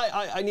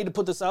to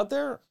put this out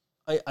there.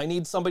 I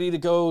need somebody to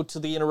go to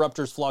the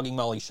Interrupters Flogging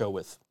Molly show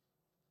with.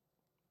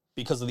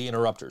 Because of the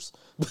Interrupters.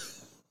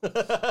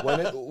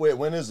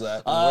 When is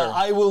that? And where?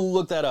 I will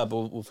look that up.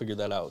 We'll figure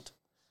that out.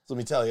 So let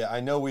me tell you,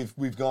 I know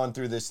we've gone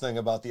through this thing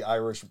about the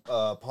Irish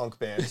punk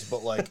bands,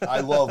 but like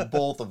I love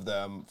both of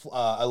them.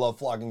 I love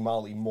Flogging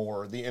Molly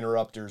more. The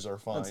Interrupters are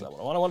fine. That's that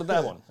one. I wanted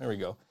that one. There we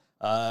go.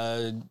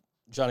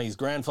 Johnny's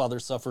grandfather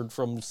suffered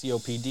from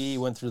COPD,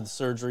 went through the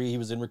surgery, he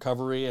was in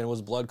recovery, and it was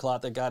a blood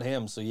clot that got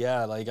him. So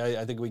yeah, like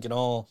I think we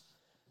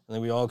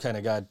all kind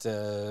of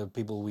got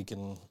people we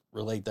can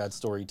relate that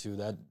story to.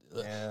 That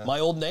my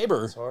old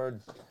neighbor, It's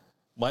hard.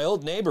 my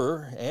old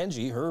neighbor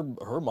Angie, her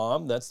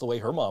mom. That's the way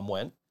her mom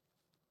went.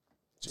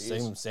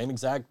 Jeez. Same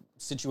exact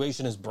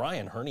situation as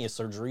Brian, hernia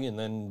surgery and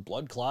then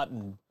blood clot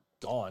and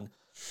gone.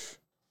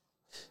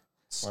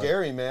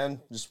 Scary, man.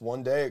 Just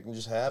one day it can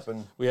just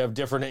happen. We have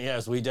different,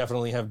 yes, we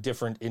definitely have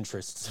different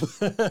interests.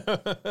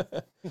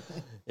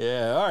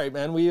 Yeah, all right,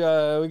 man. We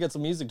got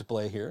some music to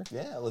play here.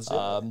 Yeah, let's do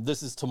it.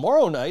 This is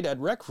tomorrow night at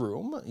Rec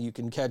Room. You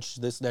can catch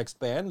this next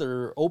band.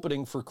 They're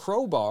opening for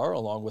Crowbar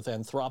along with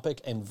Anthropic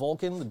and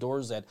Vulcan. The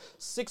door's at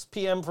 6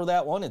 p.m. for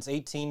that one. It's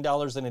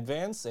 $18 in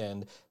advance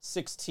and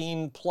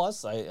 16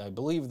 plus. I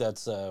believe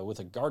that's with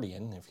a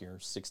Guardian if you're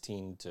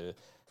 16 to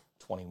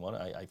 21,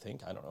 I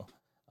think. I don't know.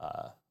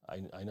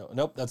 I know.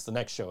 Nope, that's the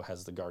next show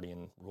has the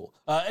Guardian rule.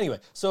 Anyway,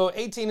 so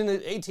 18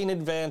 in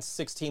advance,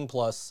 16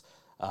 plus.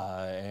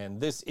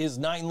 And this is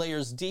 9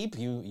 Layers Deep.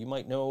 You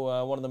might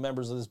know one of the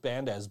members of this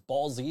band as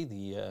Ballsy,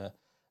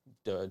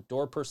 the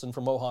door person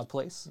from Mohawk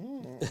Place.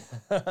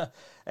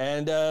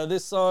 And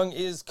this song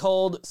is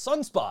called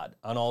Sunspot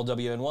on All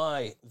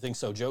WNY Think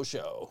So Joe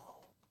Show.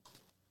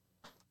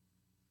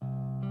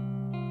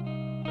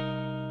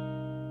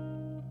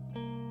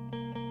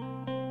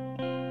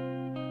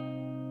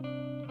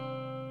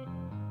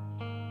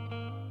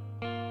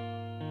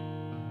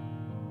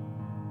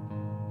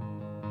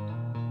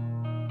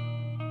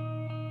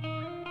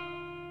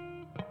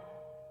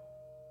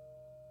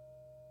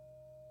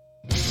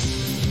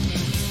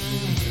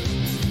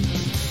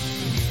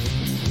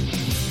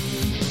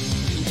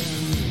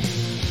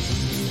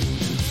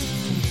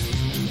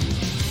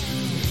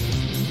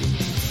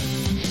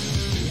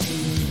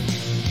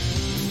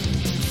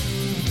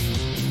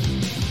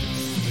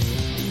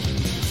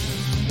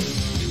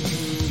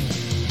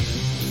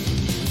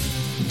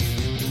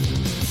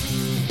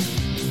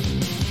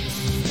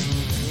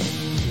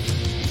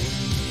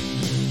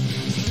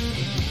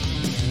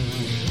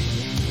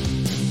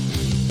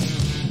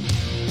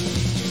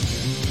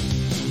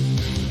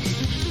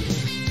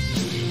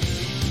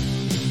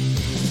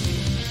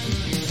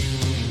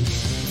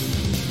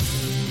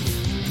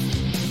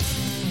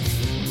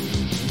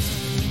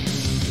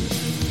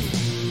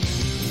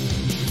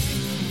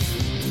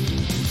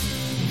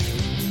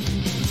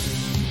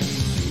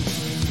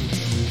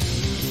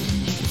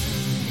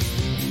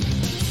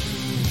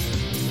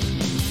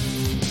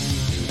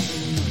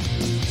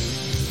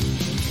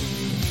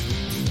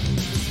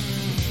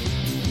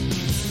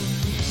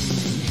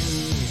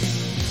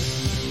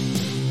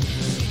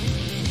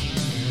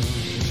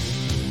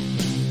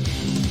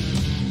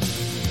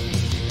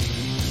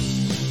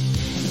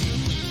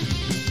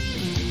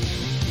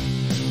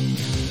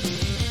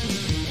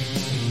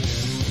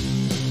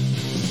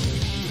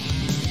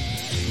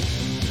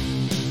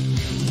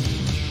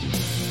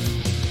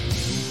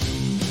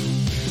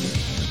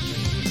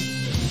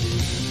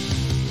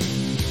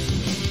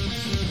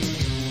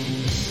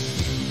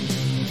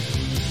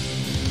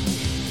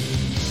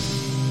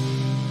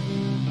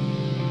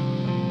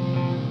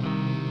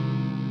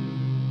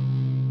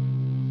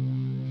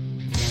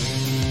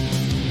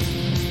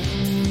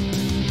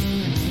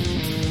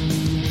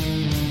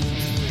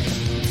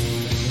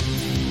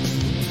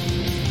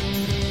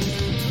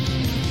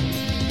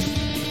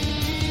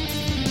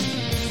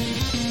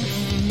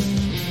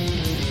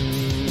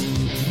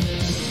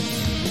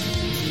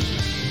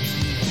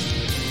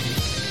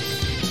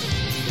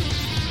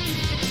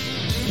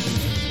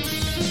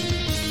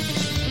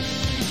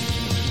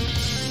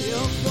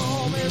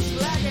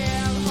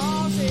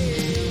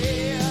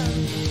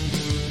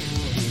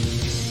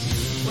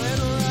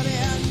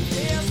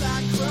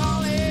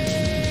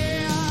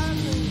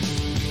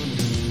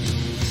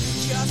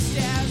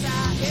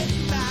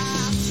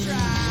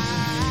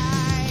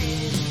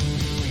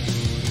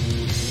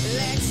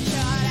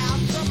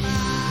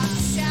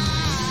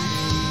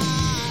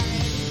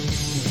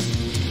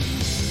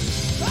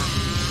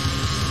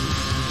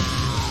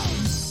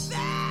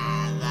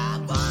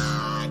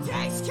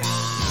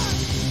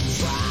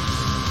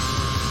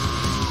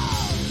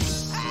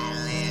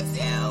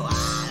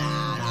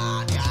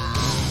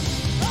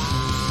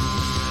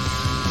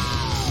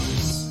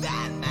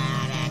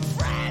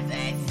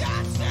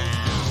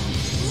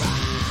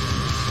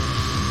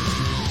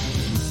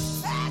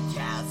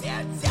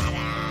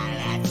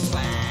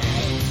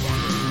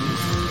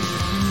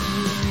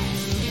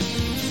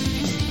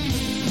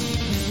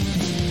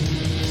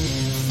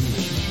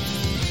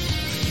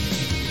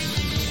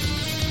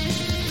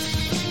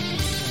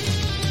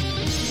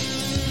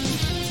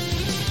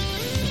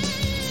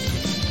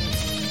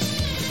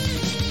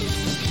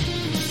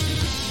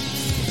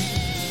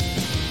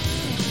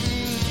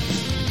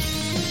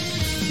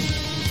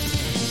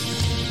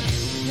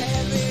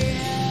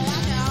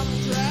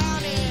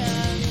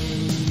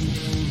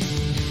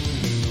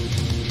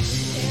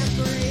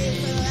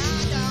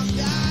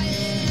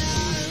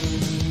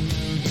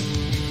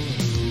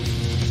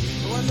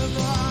 the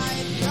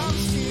blind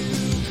comes to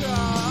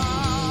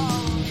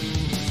call.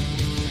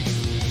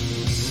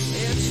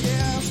 It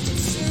just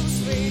assumes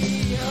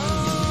me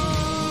on.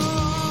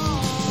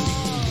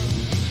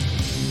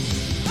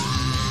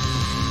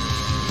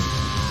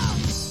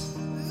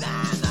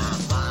 Then the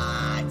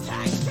blind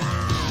takes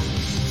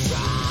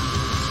control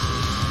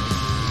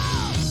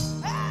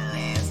and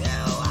leaves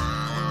you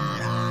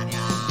out on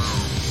your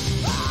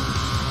own.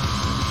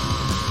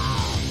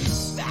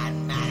 Then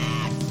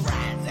manic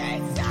frenzy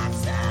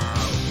starts to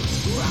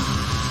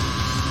run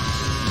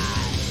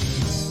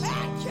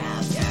and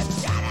kills you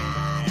dead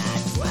in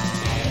its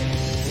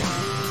sweet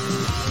time.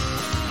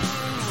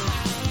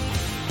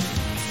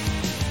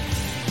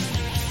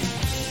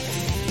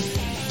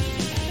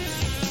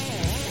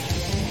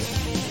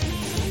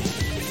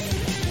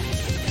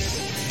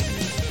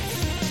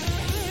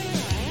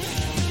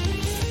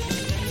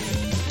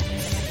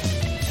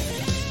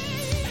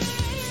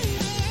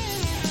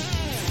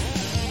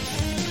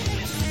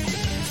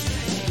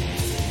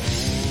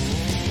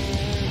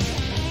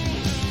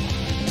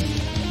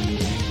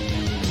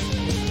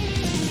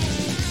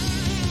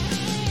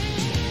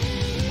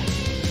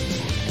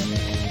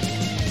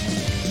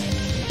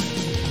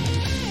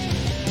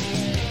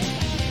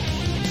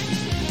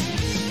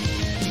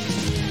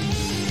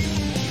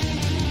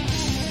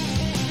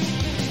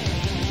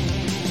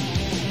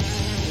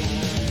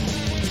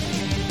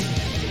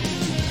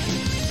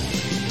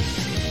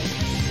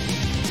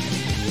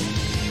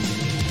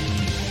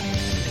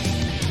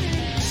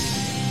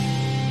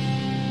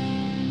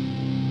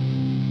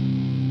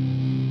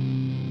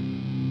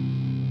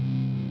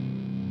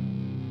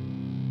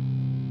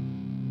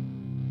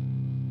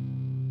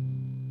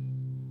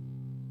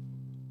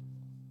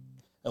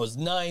 That was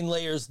 9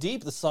 Layers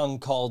Deep, the song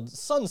called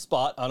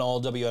Sunspot on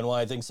all WNY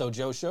I Think So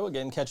Joe show.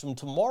 Again, catch them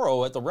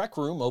tomorrow at the Rec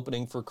Room,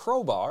 opening for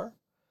Crowbar,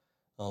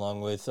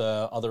 along with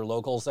other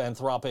locals,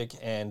 Anthropic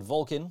and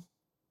Vulcan.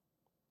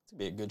 It's going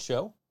to be a good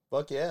show.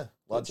 Fuck yeah.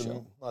 Lots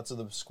show. of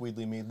the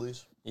Squeedly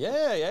Meadleys.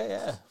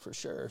 Yeah, for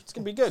sure. It's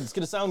going to be good. It's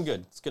going to sound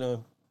good. It's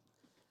going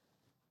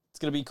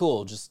to be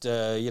cool. Just,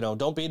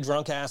 don't be a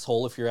drunk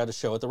asshole if you're at a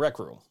show at the Rec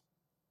Room.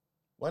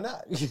 Why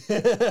not?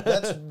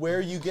 That's where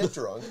you get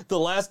drunk. The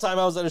last time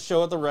I was at a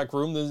show at the Rec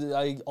Room,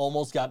 I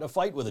almost got in a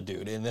fight with a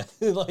dude, and I'm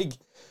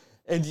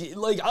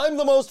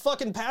the most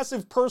fucking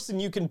passive person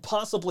you can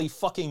possibly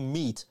fucking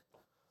meet.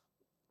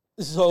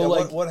 So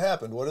Yeah, what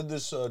happened? What did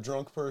this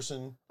drunk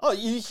person? oh,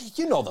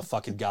 you know the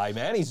fucking guy,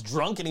 man. He's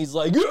drunk and he's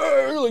like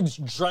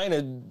trying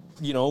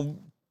to,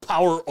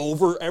 power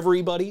over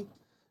everybody.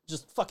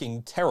 Just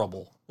fucking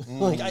terrible.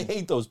 Like, I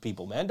hate those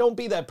people, man. Don't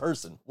be that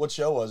person. What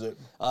show was it?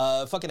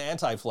 Fucking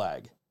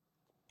Anti-Flag.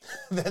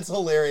 That's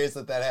hilarious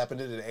that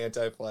happened at an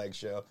Anti-Flag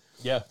show.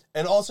 Yeah.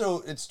 And also,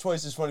 it's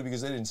twice as funny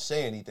because they didn't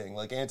say anything.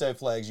 Like,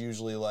 Anti-Flag's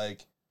usually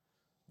like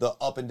the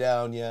up and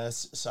down,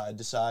 yes, side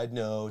to side,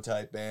 no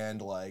type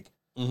band. Like,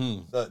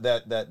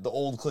 the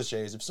old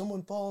cliches. If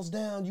someone falls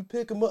down, you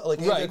pick them up.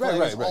 Like,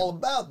 Anti-Flag is all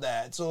about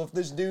that. So if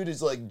this dude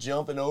is like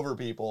jumping over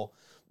people,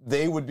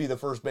 they would be the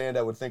first band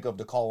I would think of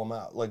to call them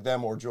out, like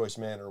them or Joyce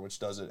Manor, which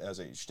does it as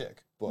a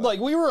shtick. But Like,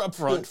 we were up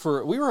front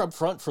for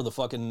the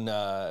fucking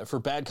for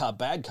Bad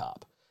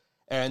Cop,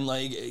 and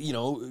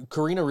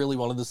Karina really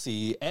wanted to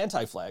see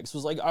Anti-Flag, so it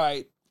was like, all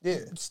right,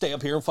 yeah, stay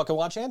up here and fucking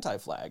watch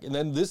Anti-Flag, and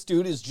then this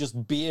dude is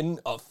just being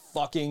a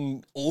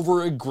fucking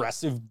over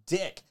aggressive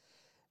dick,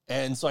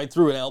 and so I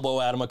threw an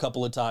elbow at him a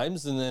couple of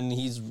times, and then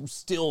he's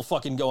still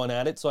fucking going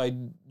at it, so I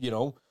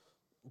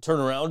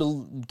turn around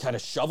and kind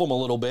of shove him a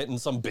little bit, and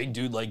some big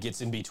dude gets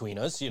in between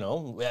us,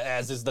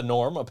 as is the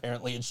norm.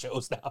 Apparently it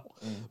shows now,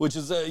 which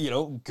is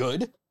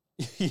good.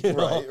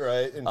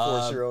 Right.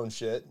 Enforce your own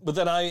shit. But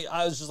then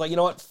I was just like, you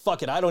know what?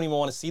 Fuck it. I don't even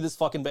want to see this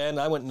fucking band.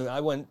 I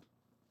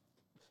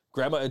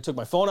took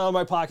my phone out of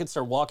my pocket,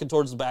 started walking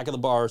towards the back of the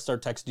bar,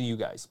 start texting you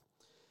guys.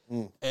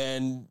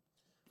 And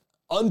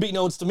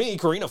unbeknownst to me,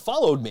 Karina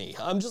followed me.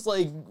 I'm just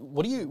like,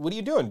 what are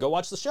you doing? Go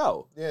watch the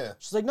show. Yeah.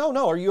 She's like,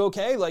 no, are you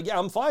okay? Like, yeah,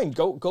 I'm fine.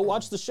 Go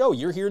watch the show.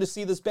 You're here to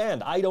see this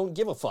band. I don't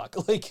give a fuck.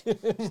 Like,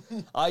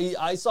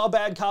 I saw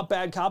Bad Cop.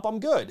 I'm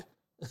good.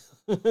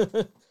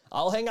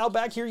 I'll hang out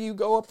back here. You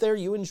go up there.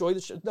 You enjoy the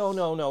show.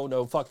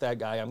 No. Fuck that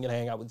guy. I'm going to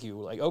hang out with you.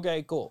 Like,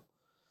 okay, cool.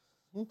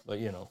 But,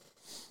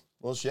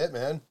 Well, shit,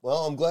 man.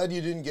 Well, I'm glad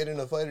you didn't get in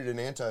a fight at an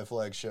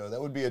Anti-Flag show.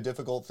 That would be a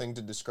difficult thing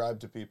to describe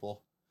to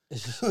people.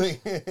 Could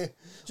you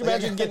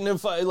imagine getting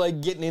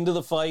into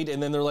the fight,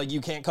 and then they're like, you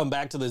can't come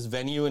back to this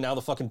venue, and now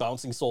the fucking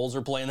Bouncing Souls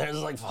are playing there. It's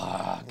like,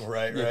 fuck.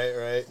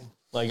 Right.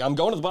 Like, I'm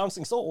going to the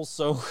Bouncing Souls,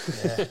 so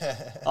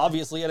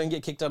obviously I didn't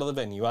get kicked out of the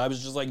venue. I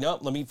was just like, no,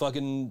 let me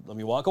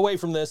walk away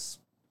from this.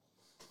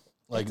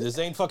 Like, this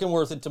ain't fucking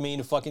worth it to me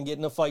to fucking get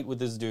in a fight with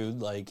this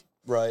dude. Like,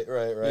 right.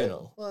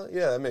 Well,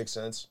 yeah, that makes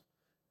sense.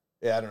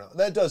 Yeah, I don't know.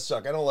 That does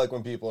suck. I don't like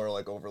when people are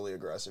overly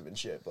aggressive and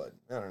shit, but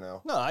I don't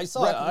know. No, I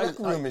saw it. Rec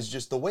Room is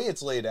just the way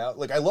it's laid out.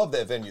 Like, I love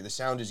that venue. The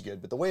sound is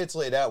good, but the way it's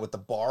laid out with the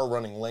bar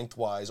running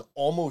lengthwise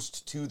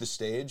almost to the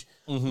stage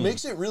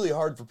makes it really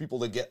hard for people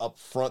to get up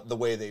front the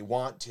way they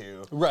want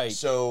to. Right.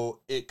 So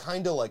it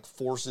kind of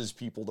forces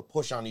people to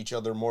push on each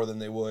other more than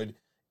they would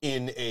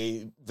in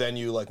a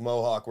venue like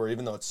Mohawk, where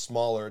even though it's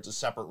smaller, it's a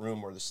separate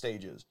room where the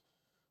stage is.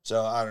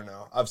 So I don't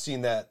know. I've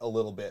seen that a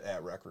little bit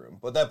at Rec Room,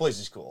 but that place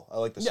is cool. I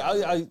like the Yeah,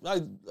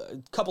 sound. a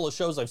couple of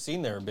shows I've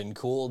seen there have been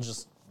cool.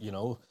 Just, you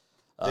know,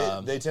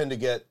 They tend to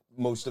get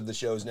most of the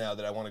shows now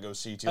that I want to go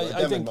see too. Like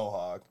I them in think-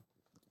 Mohawk.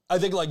 I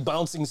think like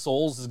Bouncing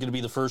Souls is going to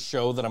be the first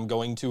show that I'm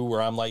going to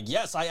where I'm like,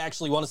 yes, I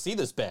actually want to see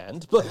this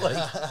band. But like,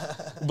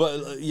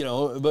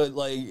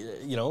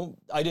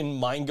 I didn't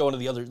mind going to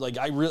the other. Like,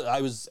 I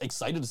was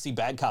excited to see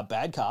Bad Cop,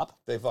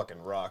 They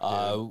fucking rock,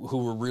 dude. who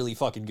were really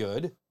fucking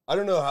good. I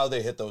don't know how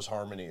they hit those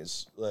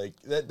harmonies. Like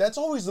that's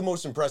always the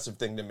most impressive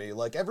thing to me.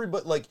 Like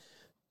everybody, like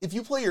if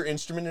you play your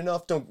instrument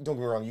enough, don't get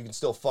me wrong, you can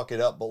still fuck it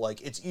up, but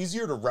like it's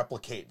easier to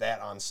replicate that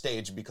on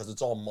stage because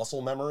it's all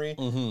muscle memory.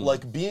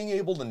 Like being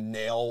able to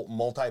nail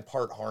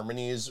multi-part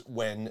harmonies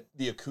when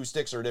the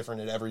acoustics are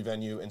different at every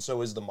venue and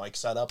so is the mic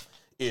setup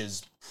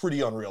is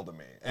pretty unreal to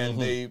me.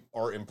 And they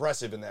are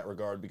impressive in that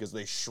regard because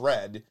they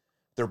shred.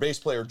 Their bass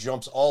player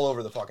jumps all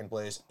over the fucking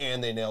place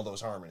and they nail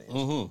those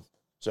harmonies.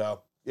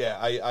 So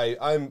yeah,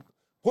 I'm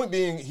point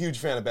being, huge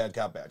fan of Bad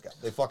Cop.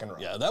 They fucking rock.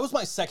 Yeah, that was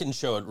my second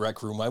show at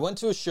Rec Room. I went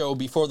to a show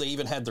before they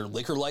even had their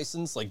liquor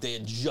license. Like they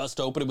had just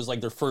opened. It was like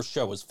their first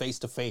show was Face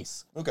to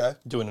Face, Okay.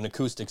 doing an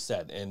acoustic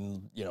set.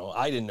 And, you know,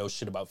 I didn't know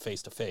shit about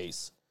Face to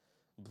Face,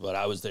 but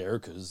I was there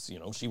because, you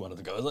know, she wanted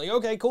to go. I was like,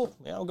 okay, cool.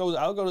 Yeah, I'll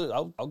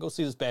go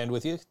see this band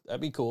with you.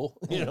 That'd be cool,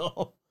 you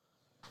know?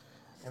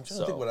 I'm trying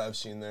to think what I've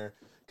seen there.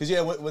 Because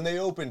yeah, when they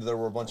opened, there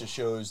were a bunch of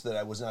shows that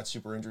I was not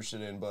super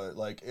interested in. But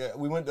like,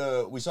 we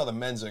saw the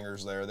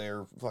Menzingers there.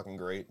 They're fucking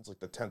great. It's like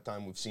the 10th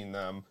time we've seen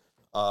them.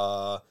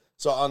 Saw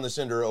On the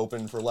Cinder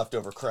open for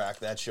Leftover Crack.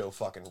 That show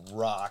fucking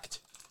rocked.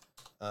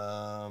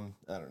 I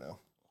don't know.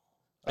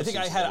 I think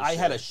seen I some had other I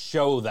had a shit.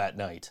 show that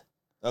night.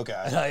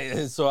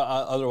 Okay. So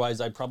otherwise,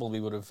 I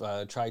probably would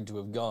have tried to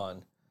have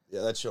gone.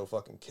 Yeah, that show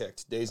fucking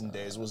kicked. Days and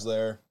Days was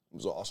there. It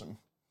was awesome.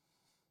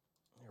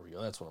 There we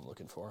go. That's what I'm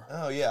looking for.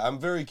 Oh yeah, I'm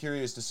very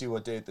curious to see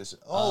what date this is.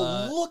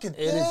 Oh, look at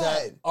It that! is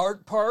at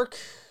Art Park,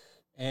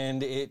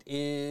 and it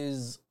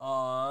is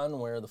on,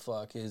 where the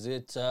fuck is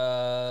it?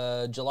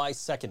 July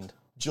 2nd.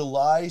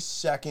 July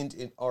 2nd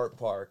in Art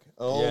Park.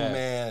 Oh Yeah.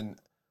 man,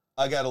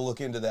 I got to look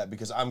into that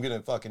because I'm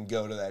gonna fucking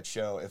go to that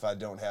show if I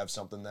don't have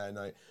something that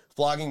night.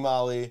 Flogging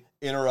Molly,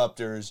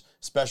 Interrupters,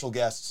 special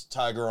guests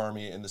Tiger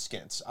Army, and the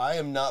Skints. I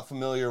am not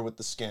familiar with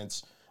the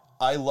Skints.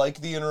 I like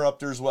the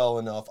Interrupters well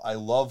enough. I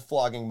love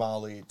Flogging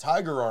Molly.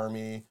 Tiger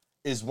Army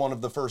is one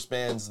of the first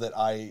bands that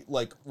I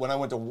like when I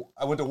went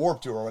to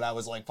Warped Tour when I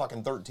was like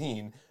fucking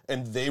 13,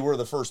 and they were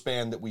the first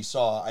band that we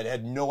saw. I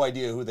had no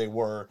idea who they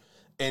were,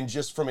 and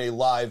just from a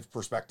live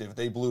perspective,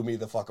 they blew me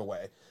the fuck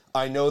away.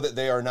 I know that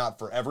they are not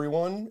for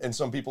everyone, and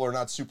some people are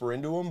not super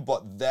into them,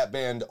 but that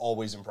band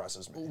always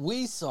impresses me.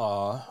 We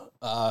saw,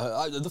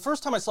 the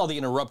first time I saw the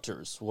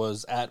Interrupters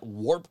was at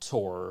Warped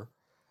Tour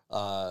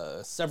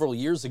several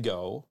years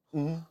ago.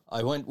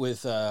 I went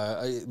with,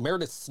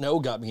 Meredith Snow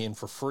got me in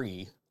for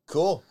free.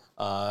 Cool.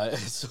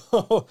 Thanks,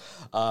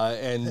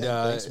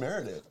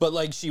 Meredith. But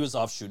like she was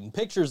off shooting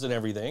pictures and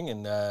everything,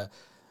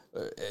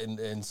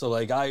 and so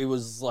like I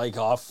was like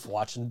off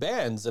watching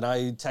bands, and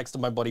I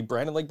texted my buddy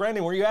Brandon, like,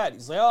 Brandon, where you at?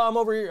 He's like, oh, I'm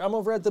over here. I'm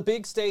over at the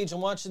big stage.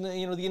 I'm watching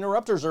the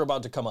Interrupters are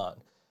about to come on.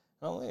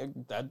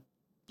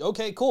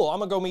 Okay, cool. I'm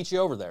gonna go meet you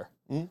over there.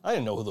 I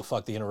didn't know who the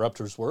fuck the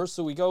Interrupters were,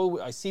 so we go.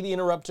 I see the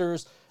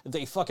Interrupters.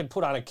 They fucking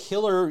put on a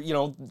killer,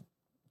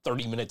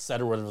 30-minute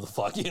set or whatever the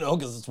fuck,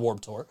 because it's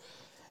Warped Tour.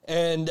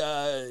 And,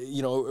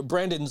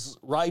 Brandon's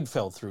ride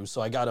fell through,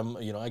 so I got him,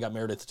 I got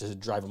Meredith to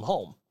drive him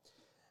home.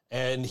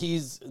 And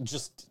he's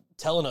just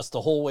telling us the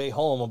whole way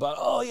home about,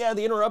 oh yeah,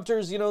 the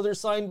Interrupters, they're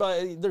signed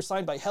by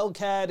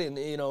Hellcat, and,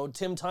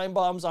 Tim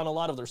Timebomb's on a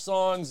lot of their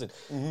songs, and,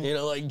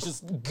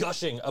 just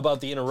gushing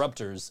about the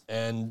Interrupters.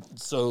 And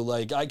so,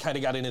 like, I kind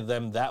of got into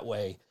them that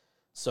way.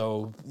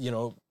 So,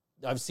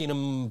 I've seen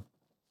them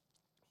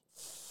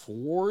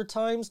 4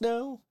 times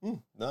now.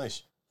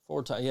 Nice.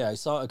 4 times, yeah. I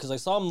saw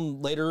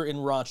them later in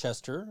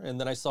Rochester, and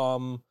then I saw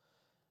them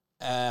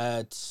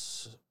at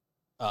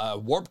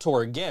Warped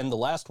Tour again, the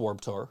last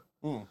Warped Tour.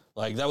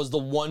 Like that was the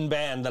one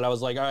band that I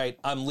was like, all right,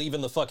 I'm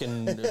leaving the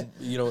fucking,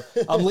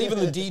 I'm leaving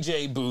the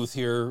DJ booth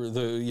here.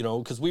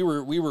 Because we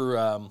were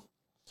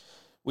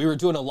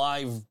doing a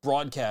live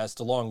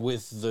broadcast along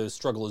with the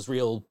Struggle Is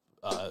Real,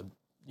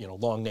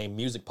 long name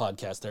music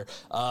podcast there.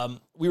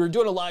 We were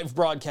doing a live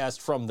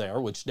broadcast from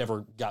there, which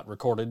never got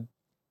recorded.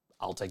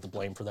 I'll take the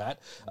blame for that.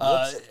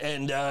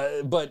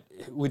 But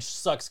which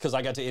sucks because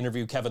I got to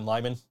interview Kevin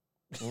Lyman.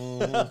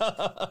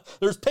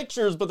 There's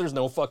pictures, but there's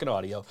no fucking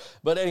audio.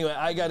 But anyway,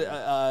 I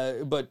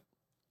got but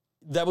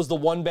that was the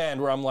one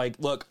band where I'm like,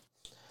 look,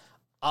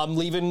 I'm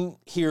leaving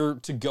here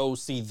to go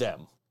see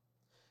them.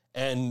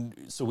 And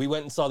so we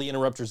went and saw the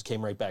Interrupters,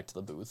 came right back to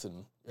the booth,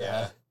 and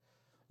I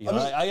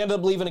ended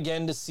up leaving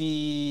again to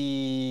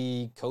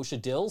see Kosha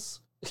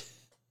Dills.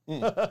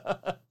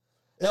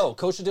 No,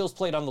 Kosha Dills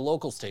played on the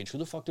local stage. Who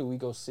the fuck did we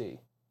go see?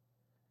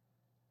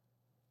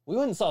 We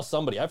went and saw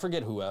somebody. I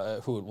forget who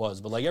it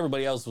was, but like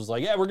everybody else was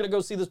like, yeah, we're gonna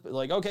go see this.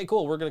 Like, okay,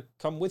 cool, we're gonna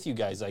come with you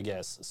guys, I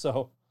guess.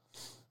 So,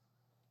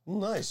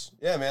 Nice.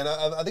 Yeah, man.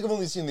 I think I've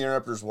only seen the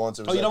Interrupters once.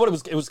 It was Oh, you know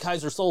what? It was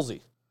Kaiser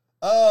Solzy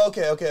Oh,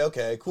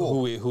 okay.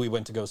 Cool. who we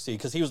went to go see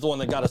because he was the one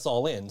that got us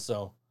all in.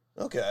 So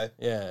Okay.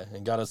 yeah,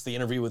 and got us the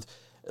interview with,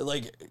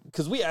 like,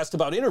 because we asked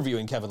about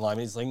interviewing Kevin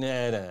Lyman. He's like,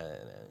 nah,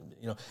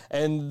 you know.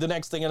 And the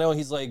next thing I know,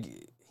 he's like,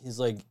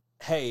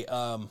 hey,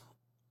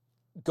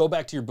 go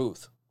back to your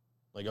booth.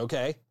 Like,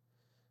 okay.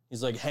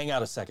 He's like, hang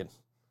out a second.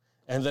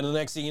 And then the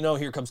next thing you know,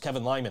 here comes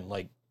Kevin Lyman.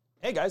 Like,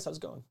 hey guys, how's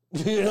it going?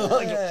 You know,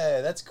 like,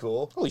 Yeah, that's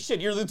cool. holy shit,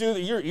 you're the dude.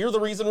 You're the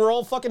reason we're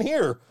all fucking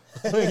here.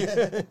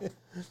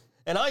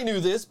 And I knew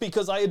this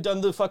because I had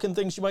done the fucking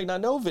things you might not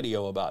know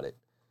video about it.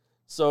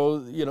 So,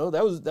 you know,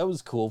 that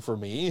was cool for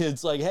me.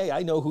 It's like, hey,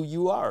 I know who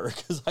you are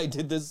because I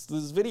did this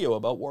video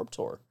about Warped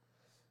Tour.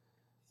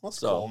 That's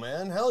So- cool,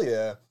 man. Hell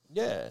yeah.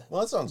 Yeah.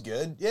 Well, that sounds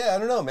good. Yeah, I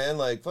don't know, man.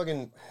 Like,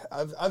 fucking,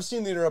 I've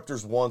seen the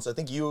Interrupters once. I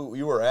think you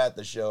were at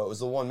the show. It was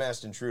the one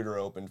Masked Intruder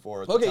opened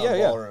for at the Okay, Town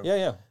Ballroom.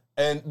 yeah.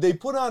 And they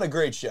put on a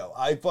great show.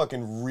 I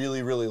fucking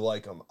really, really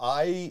like them.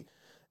 I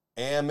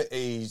am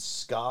a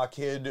ska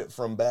kid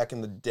from back in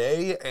the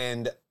day,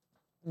 and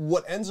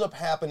what ends up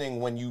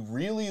happening when you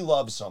really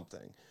love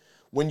something,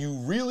 when you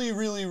really,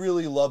 really,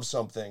 really love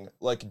something,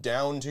 like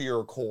down to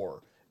your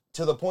core,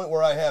 to the point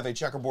where I have a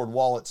checkerboard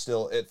wallet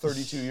still at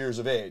 32 years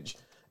of age,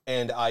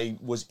 and I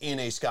was in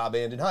a ska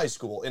band in high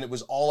school, and it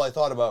was all I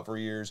thought about for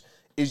years,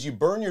 is you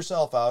burn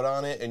yourself out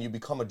on it and you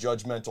become a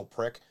judgmental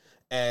prick.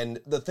 And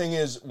the thing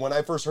is, when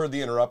I first heard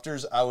the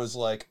Interrupters, I was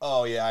like,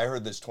 oh yeah, I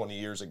heard this 20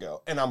 years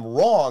ago. And I'm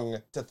wrong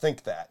to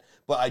think that,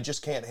 but I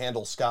just can't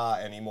handle ska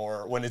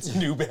anymore when it's a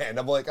new band.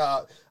 I'm like,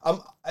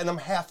 I'm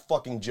half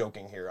fucking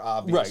joking here,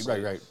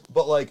 obviously. Right.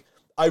 But like,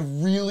 I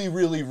really,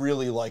 really,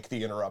 really like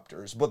the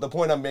Interrupters. But the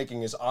point I'm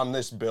making is on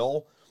this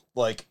bill,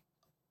 like,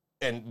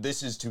 and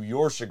this is to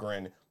your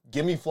chagrin,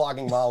 give me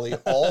Flogging Molly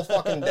all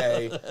fucking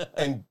day,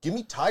 and give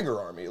me Tiger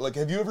Army. Like,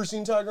 have you ever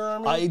seen Tiger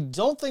Army? I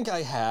don't think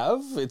I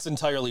have. It's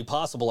entirely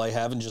possible I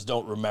have and just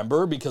don't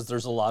remember because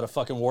there's a lot of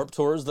fucking Warped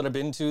Tours that I've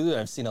been to. And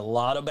I've seen a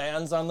lot of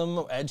bands on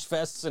them, Edge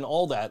Fests and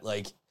all that.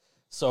 Like,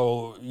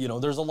 so, you know,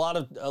 there's a lot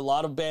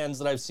of bands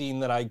that I've seen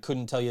that I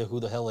couldn't tell you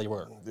who the hell they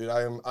were. Dude,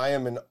 I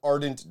am an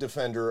ardent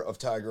defender of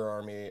Tiger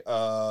Army.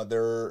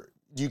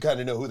 You kind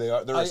of know who they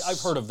are. I've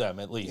heard of them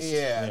at least.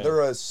 Yeah, they're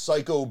a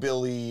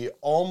psychobilly,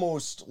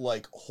 almost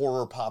like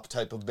horror pop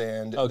type of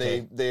band.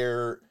 Okay.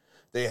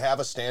 They have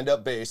a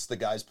stand-up bass. The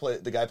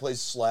guy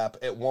plays slap.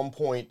 At one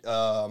point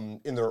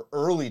in their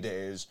early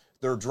days,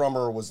 their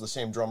drummer was the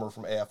same drummer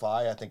from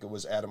AFI. I think it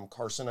was Adam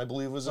Carson, I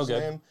believe was his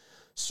name.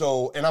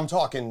 So, and I'm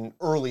talking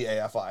early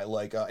AFI,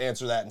 like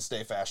Answer That and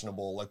Stay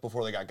Fashionable, like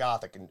before they got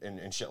gothic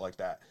and shit like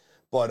that.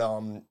 But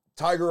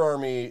Tiger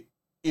Army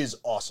is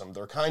awesome.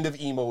 They're kind of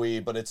emo-y,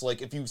 but it's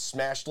like if you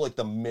smashed like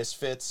the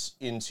Misfits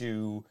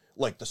into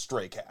like the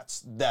Stray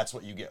Cats, that's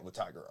what you get with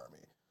Tiger Army.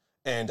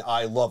 And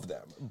I love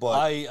them. But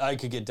I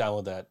could get down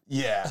with that.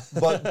 yeah,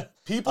 but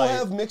people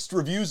have mixed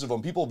reviews of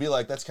them. People will be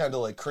like, that's kind of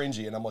like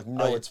cringy. And I'm like,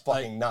 no, it's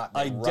fucking not.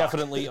 I They rock.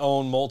 definitely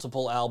own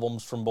multiple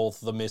albums from both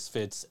the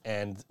Misfits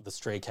and the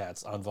Stray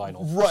Cats on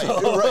vinyl.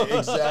 Right,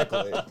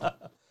 exactly.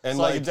 And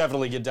So I like, could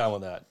definitely get down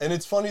with that. and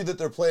it's funny that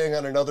they're playing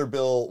on another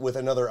bill with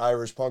another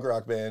Irish punk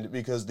rock band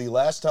because the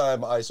last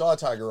time I saw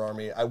Tiger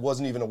Army, I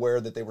wasn't even aware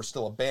that they were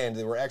still a band.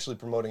 They were actually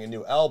promoting a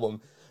new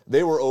album.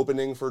 They were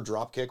opening for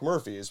Dropkick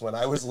Murphys when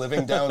I was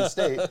living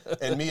downstate,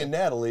 and me and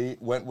Natalie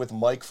went with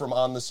Mike from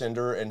On the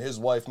Cinder and his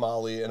wife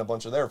Molly and a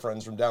bunch of their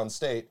friends from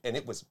downstate, and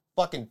it was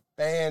fucking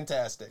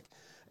fantastic.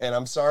 And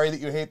I'm sorry that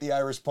you hate the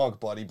Irish punk,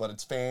 buddy, but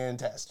it's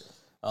fantastic.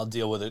 I'll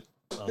deal with it.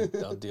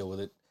 I'll deal with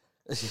it.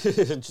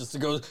 just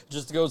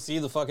to go see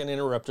the fucking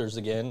Interrupters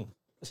again.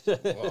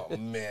 Oh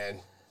man.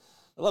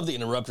 I love the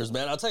Interrupters,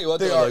 man. I'll tell you what,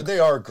 They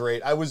are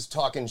great. I was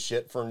talking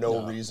shit for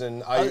no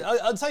reason.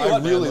 I'll tell you I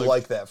what, man, really like-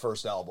 like that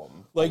first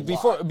album. like a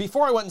lot.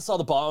 before I went and saw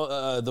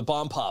the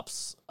Bomb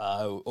Pops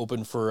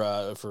open for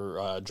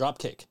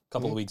Dropkick a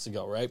couple of weeks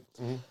ago, right?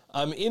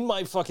 I'm in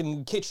my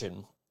fucking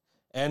kitchen,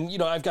 and you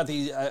know I've got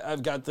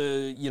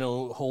the you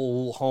know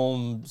whole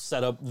home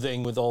setup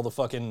thing with all the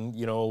fucking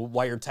you know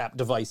wiretap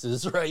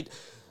devices, right?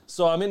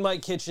 So I'm in my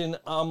kitchen.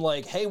 I'm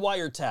like, hey,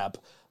 wiretap,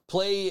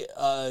 play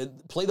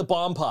the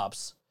Bomb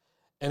Pops.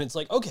 And it's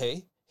like,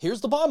 okay, here's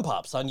the Bomb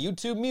Pops on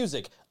YouTube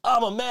Music.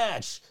 I'm a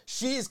match.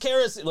 She's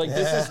kerosene. Like,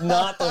 this is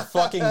not the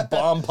fucking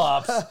Bomb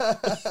Pops.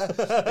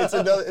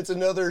 It's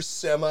another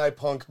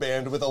semi-punk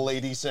band with a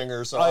lady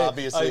singer, so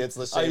obviously it's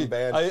the same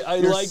band.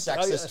 You're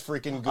sexist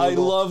freaking Google. I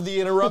love the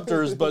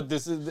Interrupters, but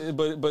this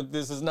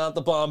is not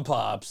the Bomb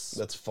Pops.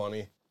 That's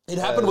funny. It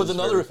happened That with is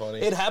another. very funny.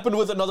 It happened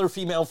with another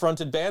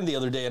female-fronted band the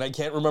other day, and I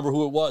can't remember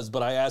who it was.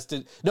 But I asked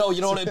it. No,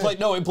 you know what I played?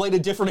 No, I played a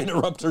different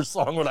Interrupters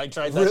song when I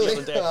tried that Really?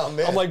 the other day. Oh,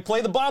 man. I'm like,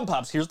 play the Bomb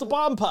Pops. Here's the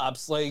Bomb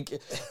Pops.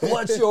 Like,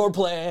 what's your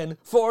plan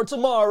for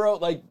tomorrow?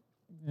 Like,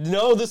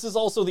 no, this is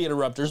also the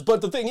Interrupters.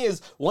 But the thing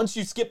is, once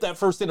you skip that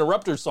first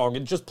Interrupters song,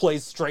 it just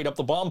plays straight up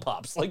the Bomb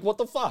Pops. Like, what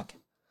the fuck?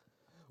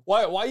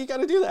 Why you got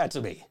to do that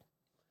to me?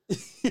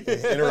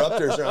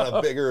 Interrupters are on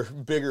a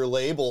bigger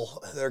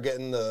label. They're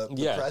getting the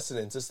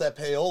precedence. It's that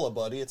payola,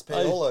 buddy. It's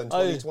payola in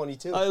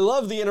 2022. I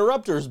love the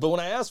Interrupters, but when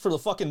I ask for the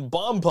fucking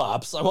bomb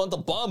pops, I want the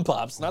bomb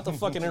pops, not the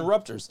fucking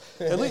Interrupters.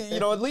 At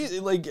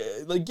least, like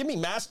give me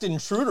Masked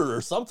Intruder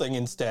or something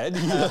instead.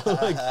 You know,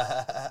 like,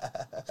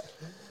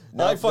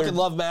 No, I fucking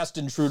love Masked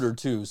Intruder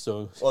too.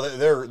 So well,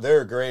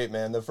 they're great,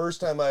 man. The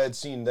first time I had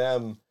seen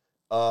them,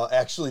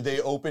 actually they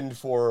opened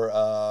for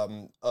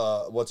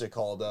what's it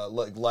called,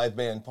 like live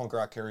band punk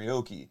rock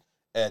karaoke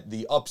at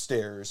the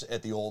upstairs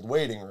at the old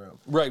waiting room.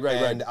 Right.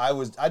 And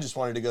I just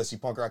wanted to go see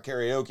punk rock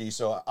karaoke,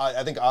 so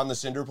I think On the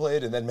Cinder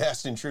played, and then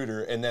Masked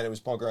Intruder, and then it was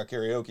punk rock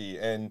karaoke,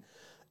 and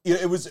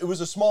it was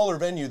a smaller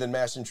venue than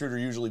Masked Intruder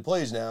usually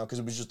plays now because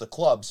it was just a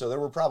club, so there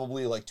were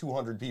probably like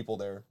 200 people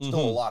there. Still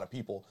a lot of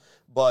people,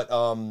 but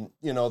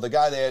the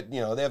guy they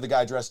have the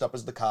guy dressed up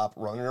as the cop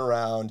running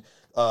around,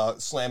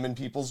 slamming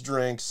people's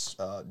drinks,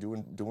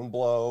 doing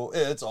blow.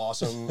 It's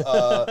awesome.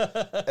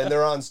 And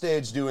they're on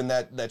stage doing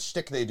that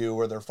shtick they do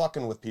where they're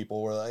fucking with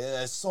people. Where like,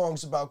 this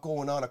song's about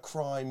going on a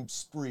crime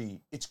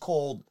spree. It's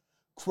called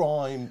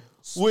Crime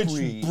Spree.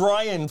 which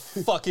Brian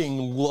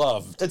fucking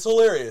loved. It's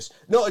hilarious.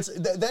 No, it's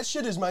that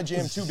shit is my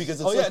jam too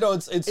because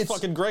it's it's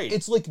fucking great.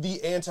 It's like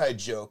the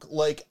anti-joke.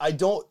 Like I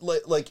don't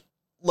like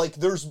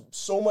there's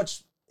so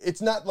much.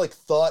 It's not like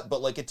thought,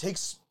 but like it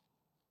takes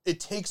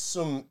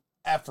some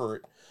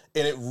effort.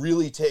 And it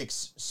really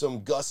takes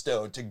some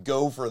gusto to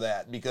go for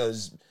that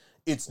because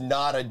it's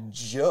not a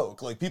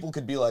joke. Like people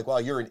could be like, "Wow,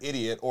 you're an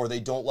idiot," or they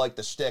don't like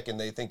the shtick and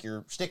they think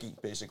you're sticky,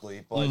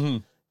 basically.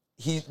 But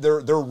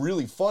they're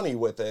really funny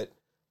with it,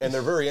 and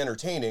they're very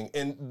entertaining.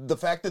 And the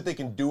fact that they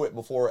can do it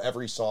before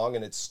every song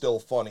and it's still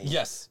funny,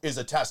 is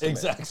a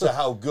testament to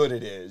how good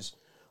it is.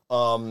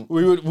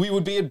 We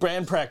would be at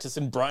band practice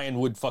and Brian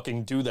would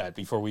fucking do that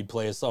before we'd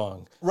play a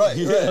song. Right.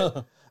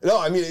 No,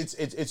 I mean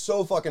it's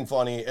so fucking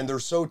funny, and they're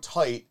so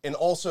tight, and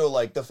also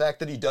like the fact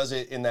that he does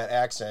it in that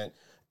accent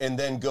and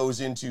then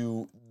goes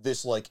into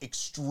this like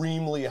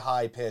extremely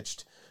high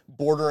pitched,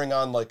 bordering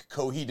on like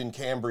Coheed and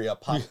Cambria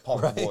pop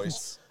punk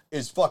voice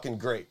is fucking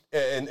great,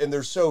 and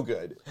they're so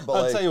good. But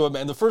I'll tell you what,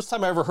 man. The first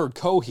time I ever heard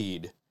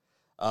Coheed,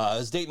 I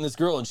was dating this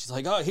girl, and she's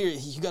like, "Oh, here,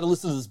 you got to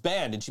listen to this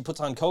band," and she puts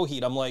on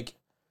Coheed. I'm like,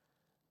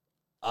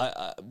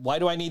 why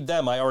do I need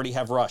them? I already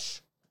have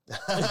Rush.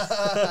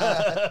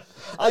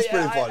 That's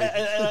pretty funny.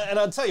 And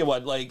I'll tell you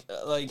what, like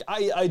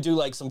I do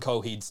like some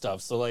Coheed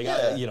stuff. So like,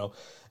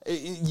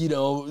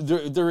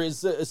 there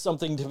is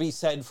something to be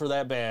said for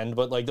that band.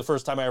 But like the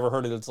first time I ever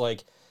heard it, it's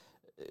like,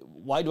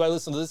 why do I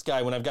listen to this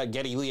guy when I've got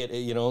Geddy Lee at,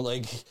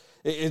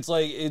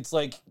 it's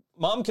like,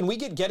 Mom, can we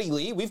get Geddy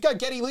Lee? We've got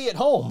Geddy Lee at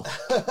home.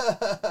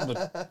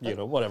 But,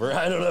 whatever.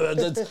 I don't know.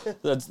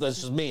 That's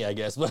just me, I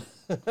guess. But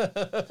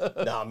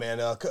nah, man,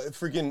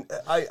 freaking,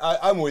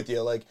 I'm with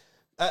you. Like,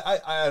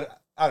 I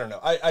don't know.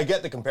 I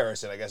get the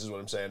comparison, I guess is what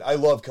I'm saying. I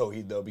love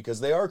Coheed though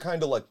because they are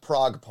kind of like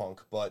prog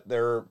punk, but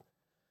they're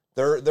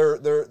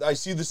I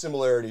see the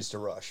similarities to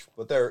Rush,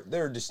 but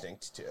they're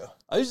distinct too.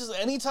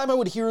 Anytime I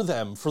would hear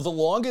them for the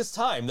longest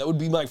time, that would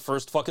be my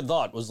first fucking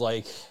thought was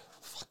like,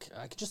 fuck,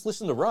 I could just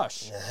listen to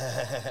Rush.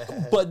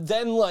 But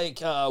then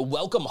like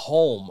Welcome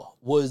Home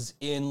was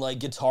in like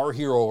Guitar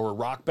Hero or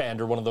Rock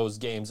Band or one of those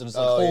games, and it's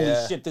like,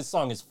 holy shit, this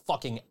song is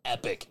fucking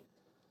epic.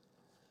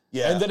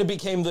 Yeah. And then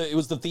it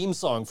was the theme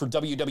song for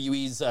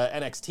WWE's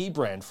NXT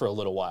brand for a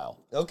little while.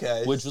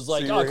 Okay. Which was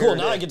like, oh, cool,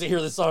 now I get to hear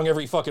this song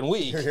every fucking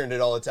week. You're hearing it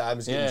all the time.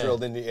 It's getting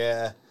drilled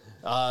into,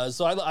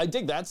 so I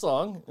dig that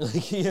song.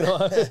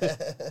 I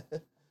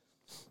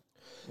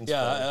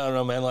don't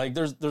know, man. Like,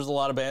 there's a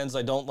lot of bands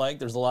I don't like.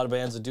 There's a lot of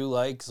bands I do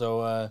like.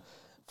 So,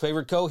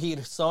 favorite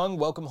Coheed song,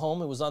 Welcome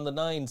Home. It was on the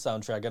 9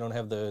 soundtrack. I don't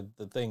have the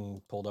thing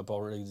pulled up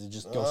already.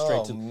 Just go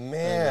straight to...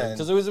 man.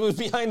 Because it was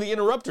behind the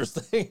Interrupters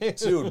thing.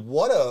 Dude,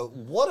 what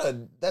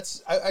a...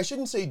 That's... I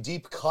shouldn't say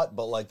deep cut,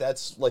 but, like,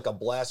 that's like a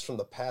blast from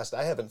the past.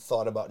 I haven't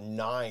thought about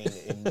 9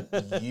 in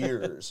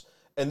years.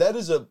 And that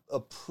is a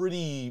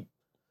pretty...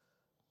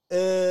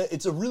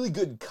 it's a really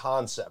good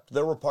concept.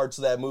 There were parts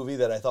of that movie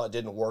that I thought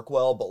didn't work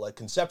well, but, like,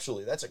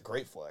 conceptually, that's a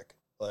great flick.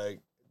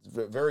 Like,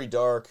 very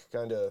dark,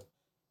 kind of...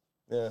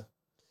 Yeah.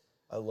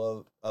 I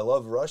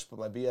love Rush, but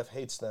my BF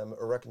hates them.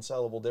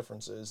 Irreconcilable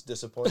differences,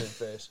 disappointed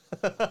face.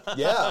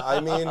 Yeah,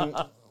 I mean,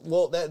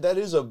 well, that's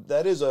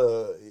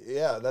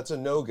a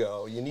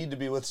no-go. You need to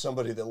be with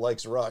somebody that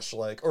likes Rush,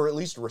 or at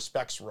least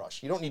respects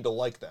Rush. You don't need to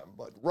like them,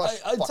 but Rush.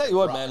 I tell you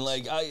what, man.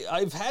 Like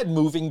I've had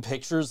moving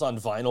pictures on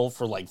vinyl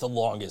for like the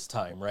longest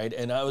time, right?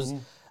 And I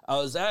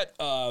was at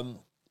the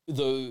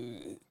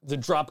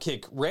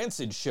Dropkick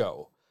Rancid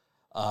show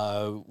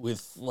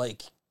with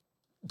like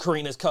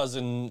Karina's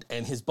cousin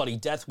and his buddy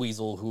Death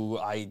Weasel, who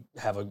I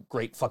have a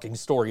great fucking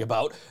story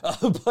about.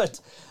 But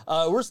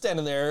we're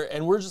standing there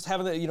and we're just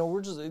having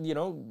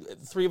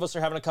three of us are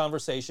having a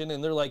conversation,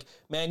 and they're like,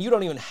 man, you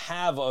don't even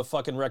have a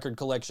fucking record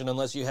collection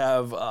unless you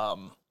have,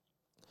 oh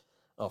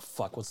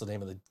fuck, what's the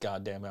name of the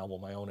goddamn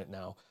album? I own it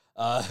now.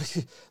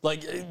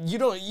 Like you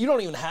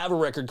don't even have a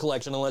record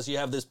collection unless you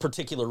have this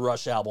particular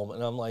Rush album,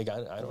 and I'm like,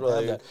 I don't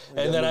have that.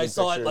 And then I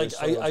saw it like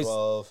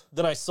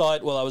then I saw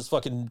it while I was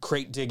fucking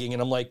crate digging,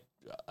 and I'm like,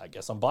 I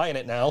guess I'm buying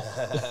it now.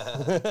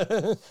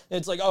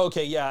 It's like, oh,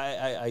 okay,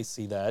 yeah, I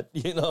see that.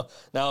 You know,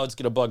 now it's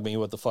gonna bug me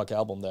what the fuck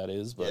album that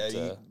is. But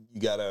you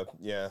gotta,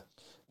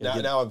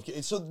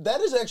 so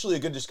that is actually a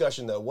good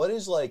discussion though. What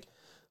is like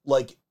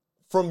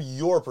from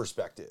your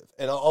perspective,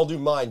 and I'll do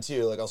mine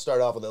too. Like I'll start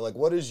off with it. Like,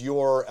 what is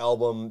your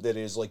album that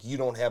is like you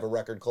don't have a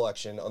record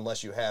collection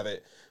unless you have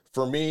it?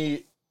 For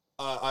me,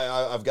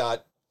 I've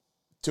got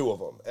two of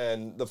them,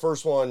 and the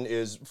first one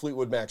is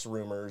Fleetwood Mac's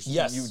Rumors.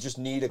 Yes, you just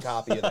need a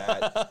copy of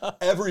that.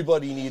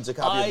 Everybody needs a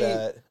copy of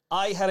that.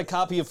 I had a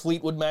copy of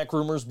Fleetwood Mac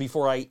Rumors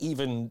before I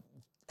even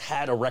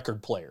had a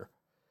record player.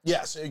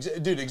 Yes,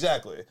 dude,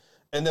 exactly.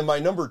 And then my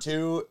number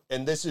two,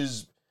 and this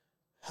is,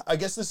 I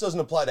guess this doesn't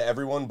apply to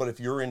everyone, but if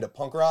you're into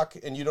punk rock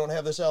and you don't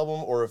have this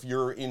album, or if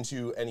you're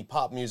into any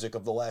pop music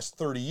of the last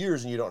 30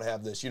 years and you don't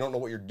have this, you don't know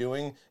what you're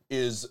doing,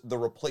 is The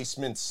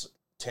Replacements'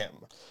 Tim.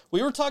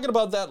 We were talking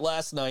about that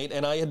last night,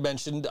 and I had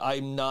mentioned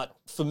I'm not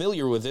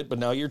familiar with it, but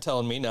now you're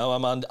telling me. Now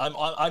I'm on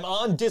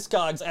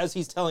Discogs as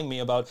he's telling me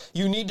about.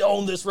 You need to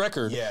own this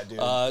record. Yeah, dude.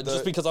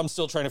 Just because I'm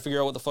still trying to figure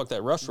out what the fuck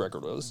that Rush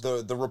record was.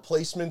 The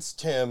Replacements'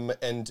 Tim,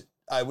 and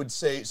I would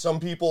say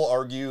some people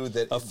argue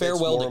that A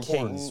Farewell to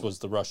Kings was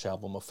the Rush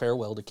album. A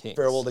Farewell to Kings.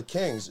 Farewell to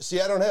Kings. See,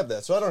 I don't have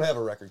that, so I don't have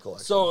a record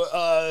collection. So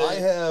I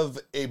have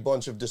a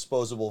bunch of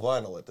disposable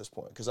vinyl at this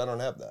point because I don't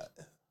have that.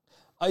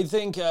 I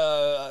think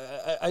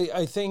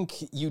I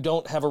think you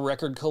don't have a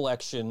record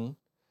collection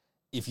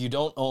if you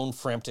don't own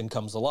Frampton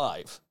Comes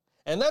Alive.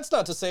 And that's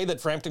not to say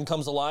that Frampton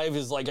Comes Alive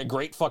is like a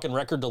great fucking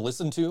record to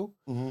listen to,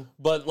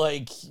 but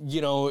like,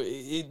 you know,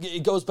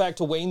 it goes back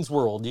to Wayne's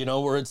World, you know,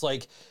 where it's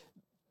like,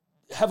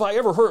 have I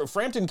ever heard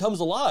Frampton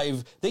Comes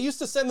Alive? They used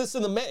to send this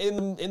in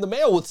the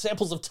mail with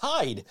samples of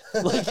Tide,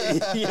 like,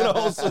 you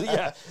know. So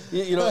yeah,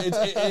 you know,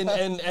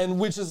 and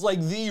which is like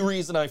the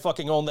reason I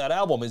fucking own that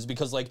album is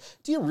because like,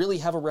 do you really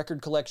have a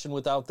record collection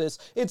without this?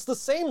 It's the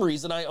same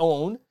reason I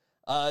own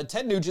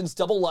Ted Nugent's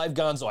Double Live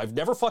Gonzo. I've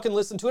never fucking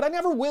listened to it. I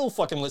never will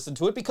fucking listen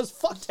to it because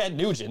fuck Ted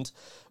Nugent.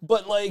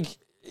 But like,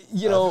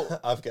 you know,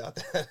 I've got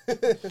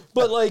that.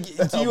 But like,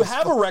 do you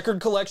have a record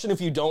collection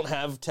if you don't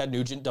have Ted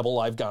Nugent Double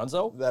Live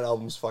Gonzo? That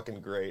album's fucking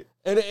great.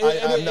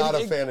 I'm not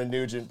a fan of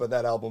Nugent, but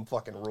that album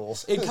fucking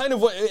rules. It kind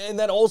of, and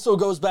that also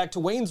goes back to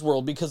Wayne's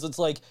World because it's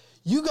like,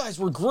 you guys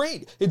were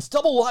great. It's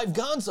Double Live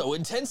Gonzo,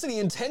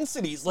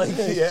 intensities, like,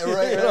 yeah,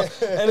 right, you know?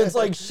 right. And it's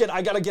like, shit,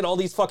 I gotta get all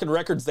these fucking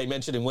records they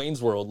mentioned in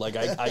Wayne's World. Like,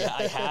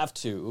 I have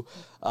to.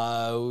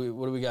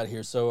 What do we got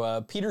here?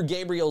 So, Peter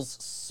Gabriel's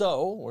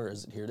So, where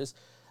is it? Here it is.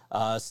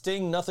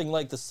 Sting, Nothing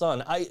Like the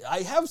Sun.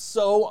 I have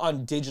So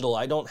on digital.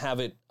 I don't have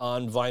it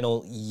on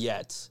vinyl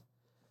yet.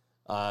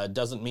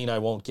 Doesn't mean I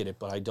won't get it,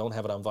 but I don't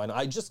have it on vinyl.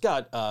 I just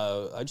got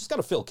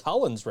a Phil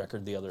Collins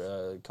record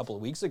a couple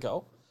of weeks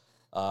ago.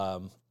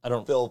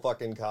 Phil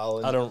fucking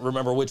Collins. I don't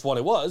remember which one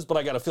it was, but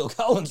I got a Phil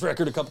Collins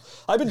record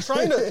I've been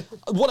trying to.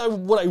 What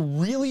I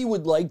really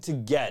would like to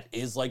get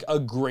is like a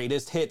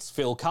greatest hits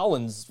Phil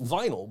Collins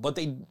vinyl, but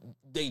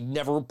they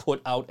never put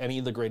out any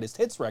of the greatest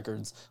hits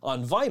records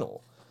on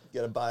vinyl. You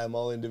gotta buy them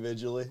all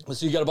individually.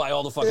 So you gotta buy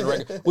all the fucking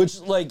records.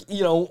 Which, like,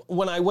 you know,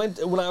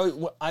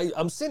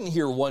 I'm sitting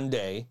here one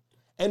day,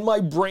 and my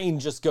brain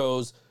just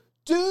goes,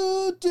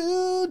 do,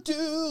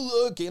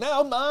 looking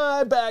out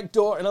my back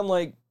door. And I'm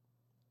like,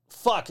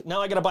 fuck, now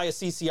I gotta buy a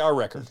CCR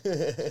record.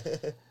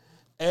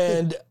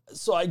 And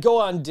so I go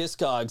on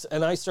Discogs,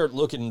 and I start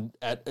looking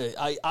at,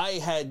 I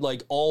had,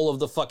 like, all of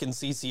the fucking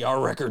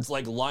CCR records,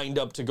 like, lined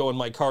up to go in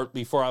my cart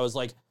before I was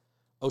like,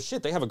 oh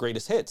shit, they have a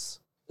greatest hits.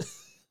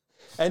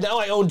 And now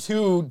I own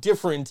two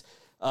different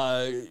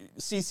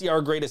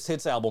CCR greatest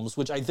hits albums,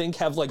 which I think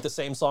have like the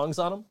same songs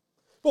on them.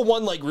 But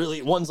one's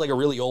like a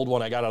really old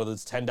one I got out of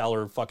this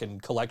 $10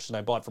 fucking collection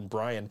I bought from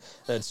Brian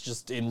that's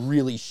just in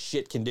really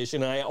shit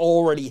condition. And I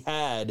already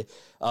had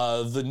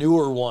the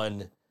newer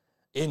one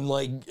in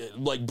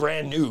like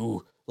brand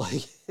new.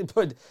 Like,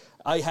 but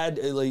I had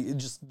like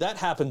just that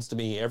happens to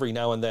me every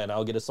now and then.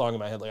 I'll get a song in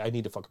my head like I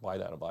need to fucking buy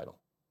that on vinyl.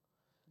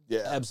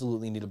 Yeah,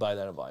 absolutely need to buy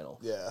that on vinyl.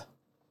 Yeah.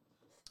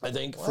 I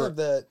think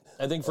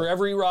for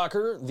every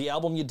rocker, the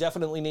album you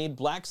definitely need,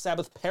 Black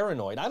Sabbath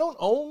Paranoid. I don't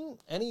own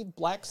any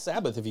Black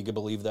Sabbath, if you could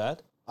believe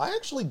that. I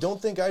actually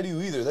don't think I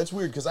do either. That's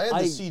weird, because I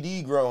had the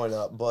CD growing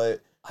up, but...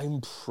 I'm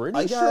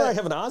pretty sure I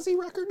have an Ozzy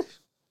record.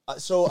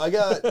 So I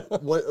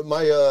got...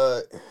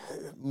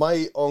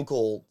 my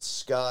uncle,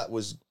 Scott,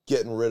 was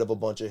getting rid of a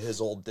bunch of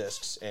his old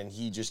discs, and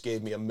he just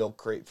gave me a milk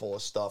crate full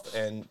of stuff,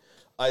 and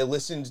I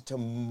listened to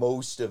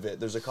most of it.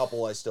 There's a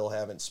couple I still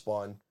haven't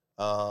spun.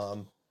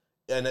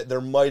 And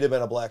there might have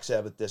been a Black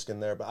Sabbath disc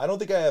in there, but I don't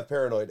think I have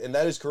Paranoid. And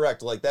that is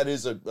correct. Like, that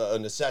is a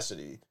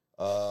necessity.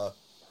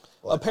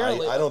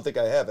 Apparently, I don't think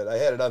I have it. I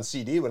had it on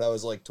CD when I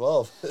was like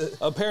 12.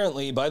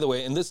 Apparently, by the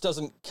way, and this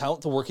doesn't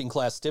count the Working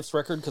Class Stiffs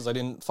record because I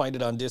didn't find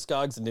it on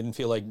Discogs and didn't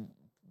feel like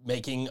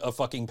making a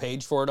fucking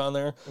page for it on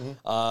there.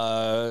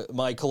 Mm-hmm.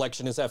 My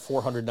collection is at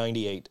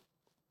 498.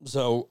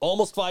 So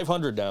almost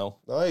 500 now.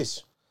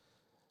 Nice.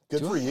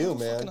 Good for you,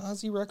 man. Fucking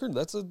Ozzy record?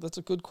 That's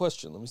a good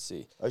question. Let me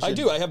see. I I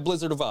do. I have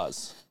Blizzard of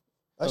Oz.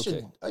 I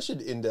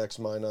should index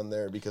mine on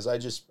there because I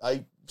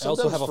sometimes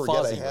also have a forget I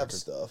Fozzy have record.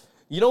 stuff.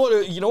 You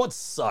know what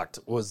sucked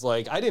was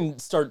like I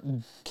didn't start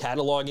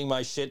cataloging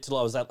my shit till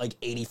I was at like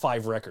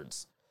 85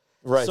 records.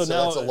 Right, So so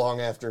now- that's a long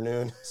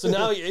afternoon. So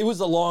now it was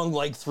a long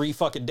like 3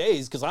 fucking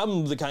days because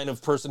I'm the kind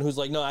of person who's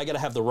like, no, I gotta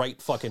have the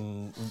right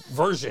fucking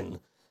version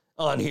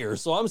on here.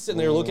 So I'm sitting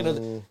there looking at,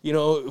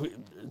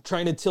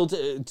 trying to tilt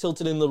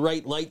it in the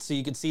right light so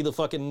you can see the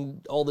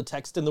fucking all the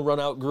text in the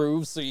run out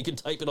grooves so you can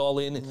type it all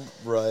in.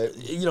 Right.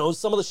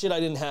 Some of the shit I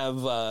didn't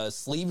have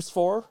sleeves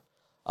for,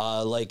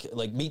 like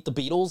Meet the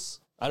Beatles.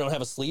 I don't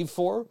have a sleeve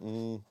for.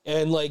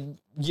 And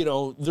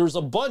there's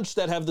a bunch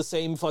that have the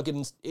same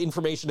fucking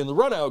information in the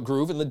run out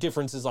groove and the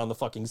difference is on the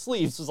fucking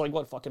sleeves. So it's like,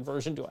 what fucking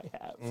version do I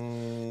have?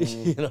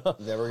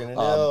 Never gonna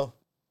know.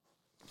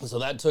 So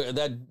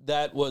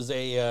that was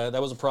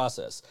a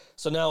process.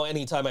 So now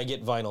anytime I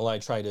get vinyl, I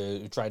try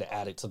to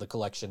add it to the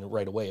collection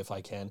right away if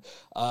I can.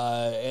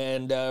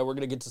 And we're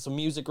gonna get to some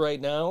music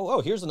right now. Oh,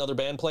 here's another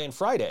band playing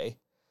Friday.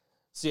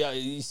 See,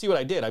 you see what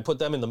I did? I put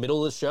them in the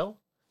middle of the show,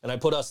 and I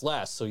put us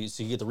last, so you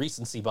get the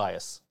recency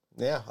bias.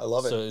 Yeah, I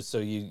love it. So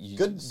you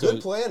Good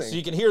planning. So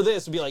you can hear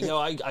this and be like, no,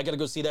 I got to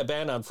go see that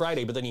band on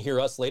Friday. But then you hear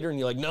us later and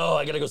you're like, no,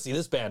 I got to go see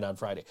this band on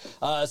Friday.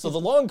 So the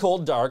Long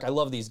Cold Dark, I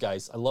love these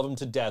guys. I love them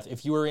to death.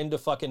 If you are into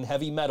fucking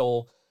heavy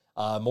metal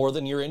more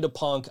than you're into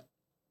punk,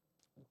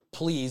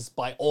 please,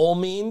 by all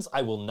means,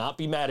 I will not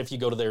be mad if you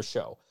go to their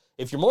show.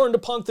 If you're more into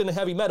punk than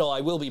heavy metal,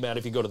 I will be mad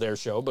if you go to their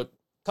show. But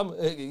come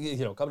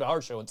to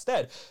our show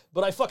instead.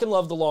 But I fucking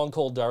love the Long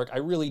Cold Dark. I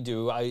really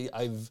do.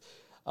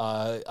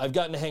 I've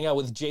gotten to hang out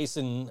with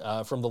Jason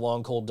from the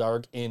Long Cold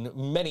Dark in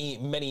many,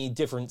 many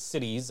different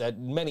cities at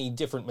many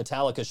different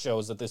Metallica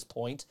shows at this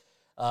point.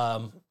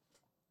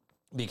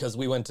 Because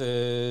we went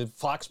to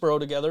Foxborough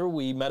together.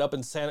 We met up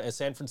in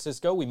San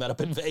Francisco. We met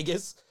up in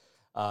Vegas.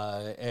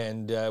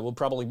 And we'll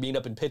probably meet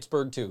up in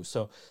Pittsburgh too.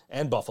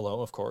 And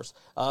Buffalo, of course.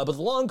 But the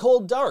Long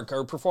Cold Dark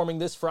are performing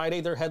this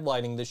Friday. They're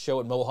headlining this show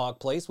at Mohawk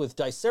Place with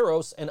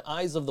Diceros and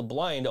Eyes of the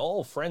Blind,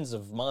 all friends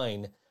of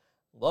mine.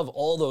 Love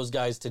all those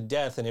guys to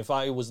death, and if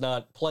I was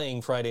not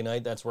playing Friday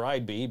night, that's where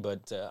I'd be,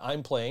 but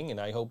I'm playing, and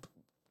I hope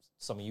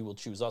some of you will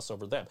choose us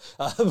over them.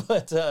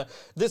 But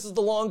this is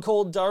the Long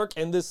Cold Dark,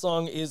 and this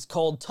song is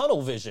called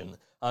Tunnel Vision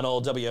on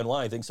all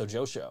WNY Think So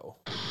Joe show.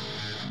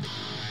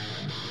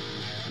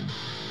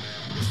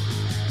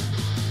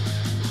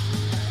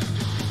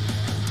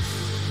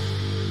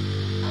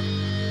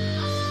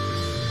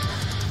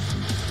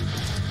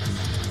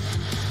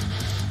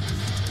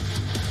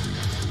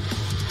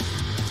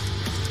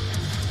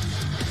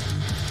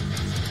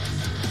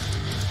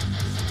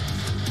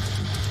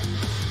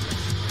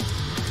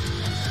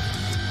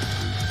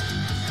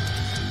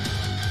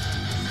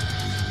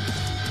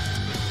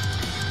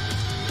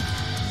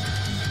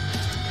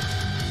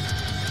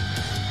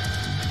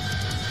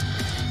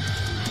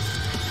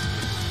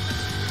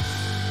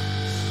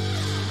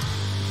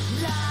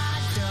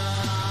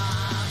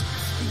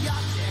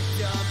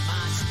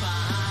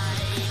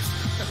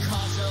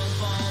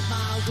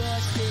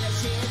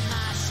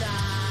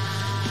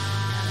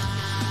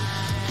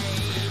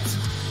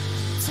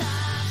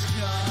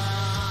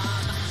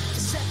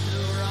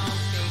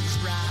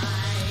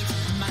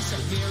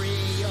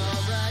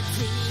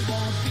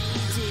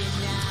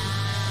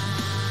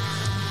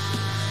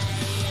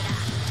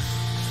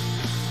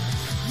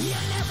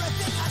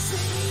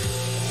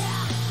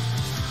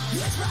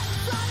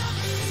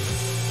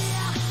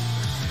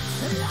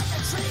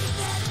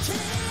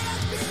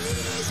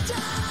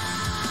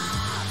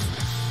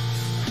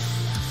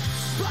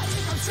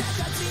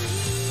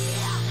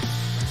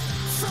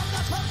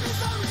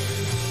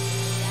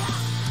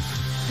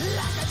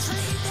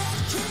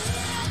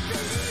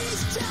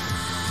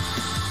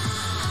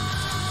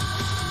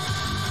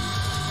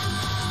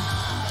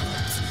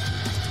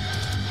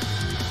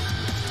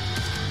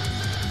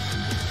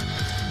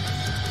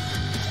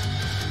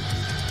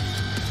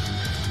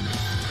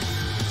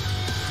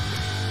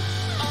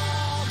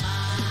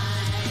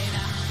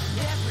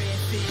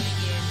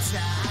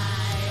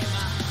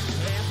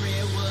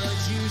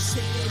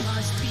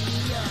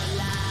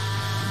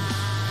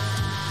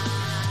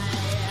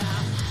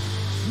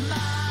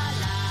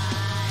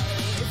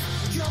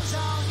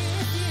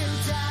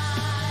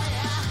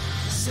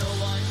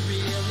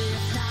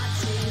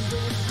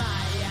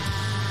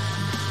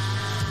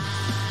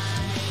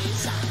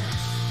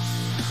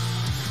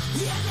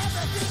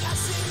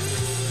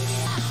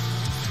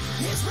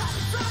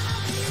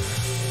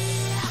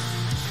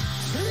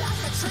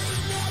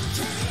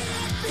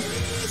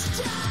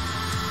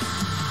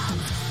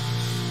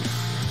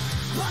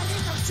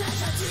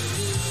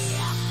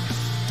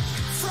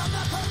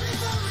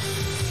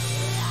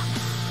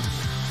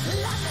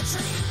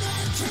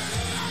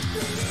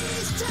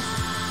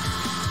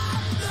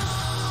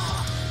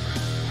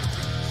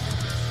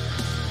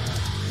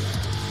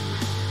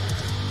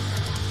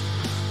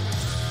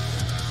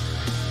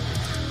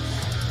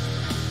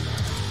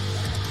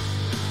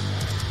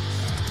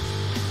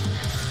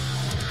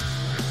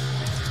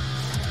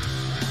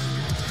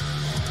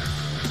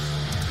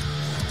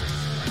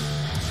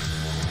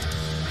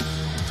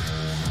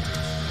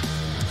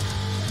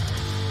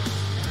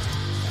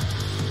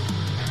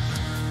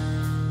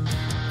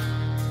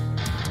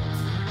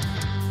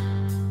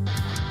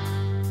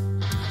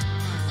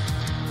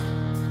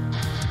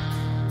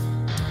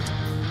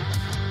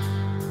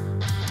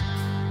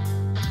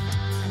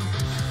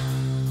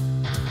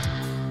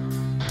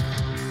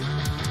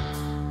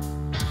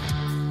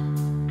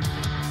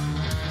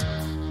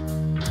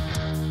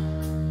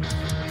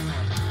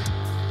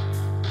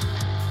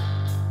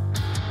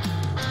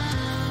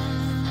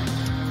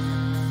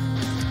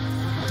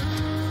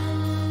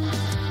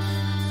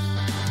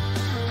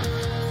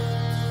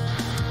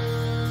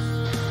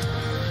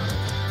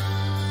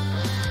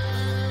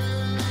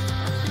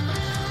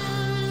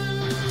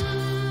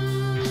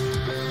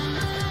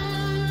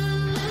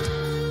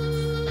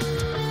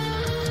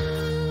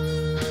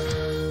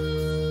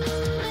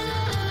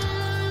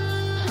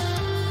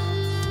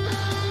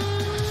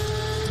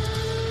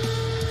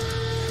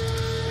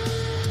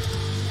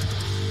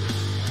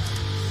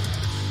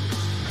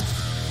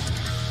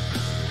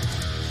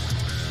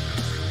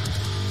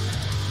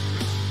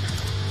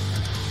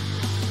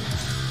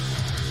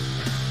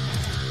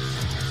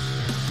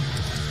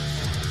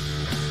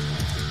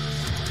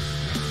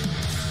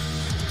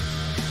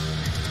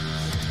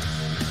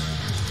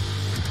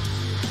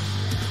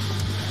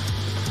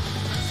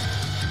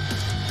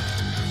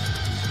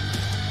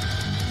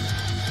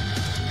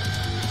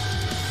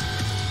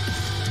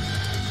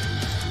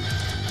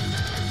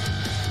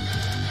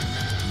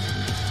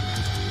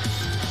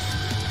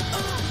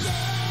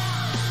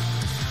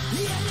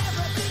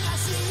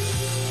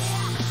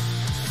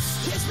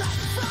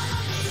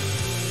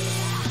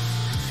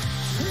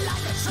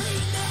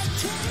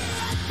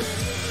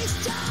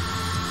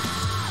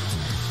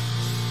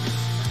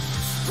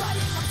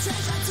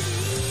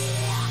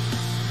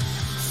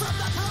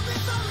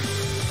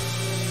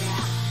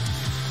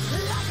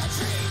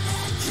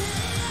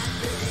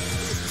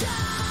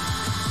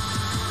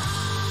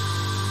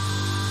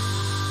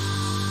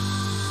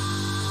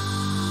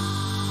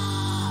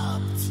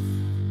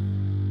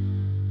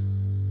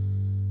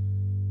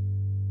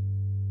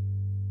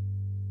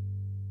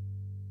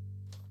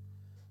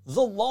 The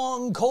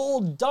Long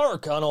Cold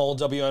Dark on old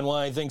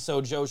WNY Think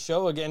So Joe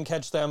show. Again,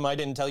 catch them. I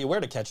didn't tell you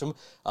where to catch them.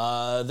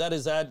 That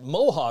is at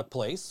Mohawk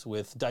Place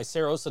with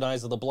Diceros and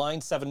Eyes of the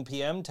Blind, 7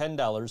 p.m.,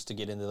 $10 to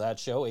get into that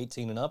show,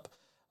 18 and up.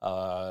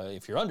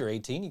 If you're under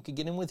 18, you could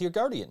get in with your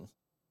guardian.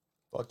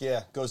 Fuck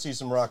yeah, go see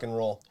some rock and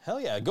roll. Hell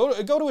yeah, go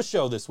to a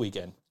show this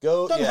weekend.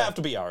 Doesn't have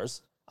to be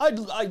ours.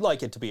 I'd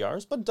like it to be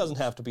ours, but it doesn't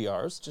have to be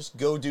ours. Just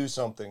go do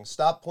something.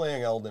 Stop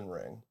playing Elden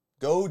Ring.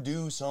 Go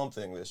do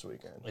something this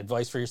weekend.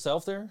 Advice for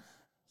yourself there?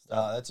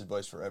 That's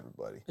advice for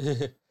everybody.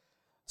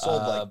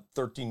 Sold like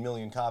 13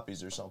 million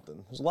copies or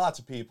something. There's lots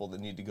of people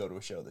that need to go to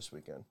a show this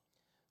weekend.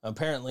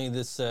 Apparently,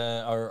 this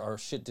our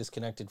shit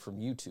disconnected from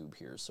YouTube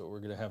here, so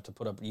we're gonna have to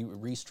put up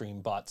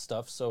Restream bot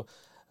stuff. So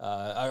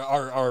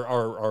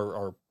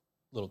our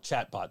little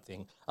chat bot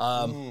thing.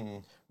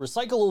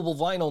 Recyclable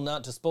vinyl,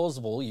 not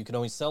disposable. You can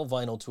only sell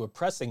vinyl to a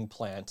pressing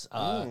plant.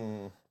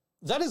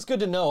 That is good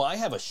to know. I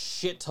have a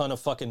shit ton of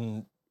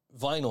fucking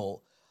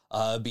vinyl.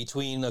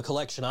 Between a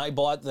collection I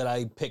bought that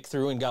I picked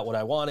through and got what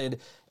I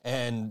wanted,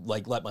 and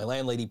like let my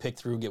landlady pick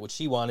through, get what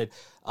she wanted.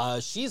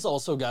 She's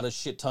also got a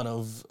shit ton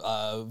of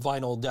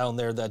vinyl down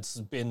there that's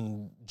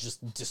been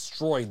just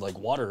destroyed, like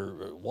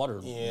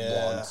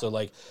waterlogged. So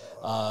like,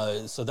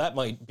 so that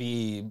might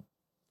be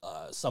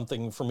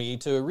something for me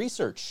to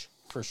research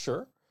for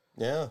sure.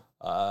 Yeah.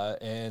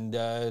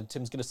 And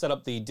Tim's gonna set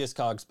up the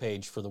Discogs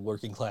page for the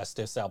Working Class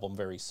Discs album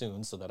very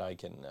soon, so that I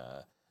can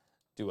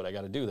do what I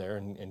got to do there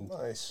and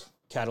Nice.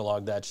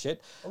 Catalog that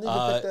shit. I need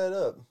to pick that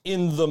up.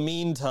 In the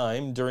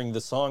meantime, during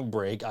the song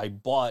break, I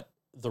bought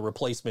the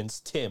Replacements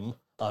Tim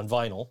on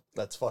vinyl.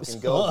 Let's fucking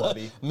go,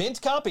 buddy. Mint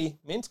copy.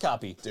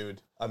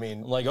 Dude, I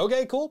mean, I'm like,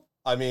 okay, cool.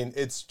 I mean,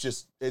 it's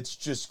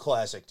just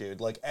classic, dude.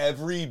 Like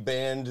every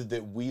band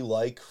that we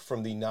like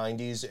from the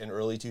 90s and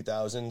early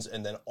 2000s,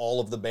 and then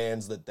all of the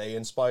bands that they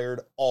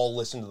inspired, all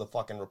listen to the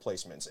fucking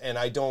Replacements. And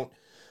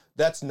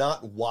that's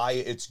not why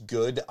it's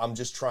good. I'm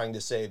just trying to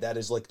say that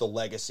is like the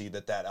legacy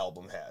that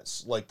album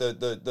has. Like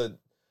the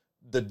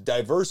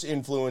diverse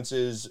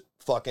influences,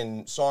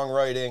 fucking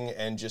songwriting,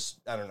 and just,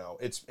 I don't know.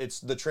 It's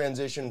the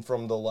transition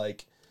from the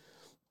like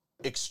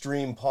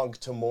extreme punk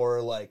to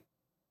more like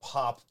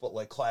pop, but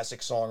like classic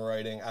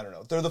songwriting. I don't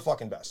know. They're the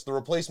fucking best. The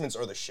Replacements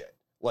are the shit.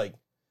 Like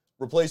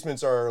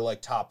Replacements are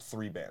like top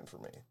 3 band for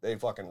me. They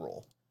fucking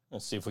rule.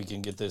 Let's see if we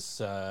can get this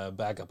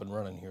back up and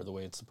running here the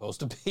way it's supposed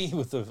to be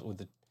with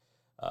the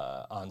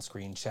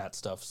on-screen chat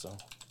stuff.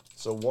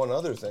 So one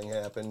other thing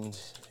happened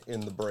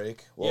in the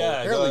break. Well,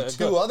 yeah, apparently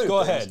two other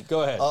things.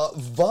 Go ahead.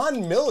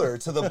 Von Miller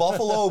to the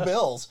Buffalo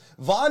Bills.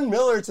 Von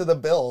Miller to the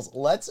Bills.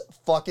 Let's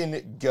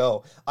fucking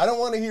go. I don't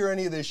want to hear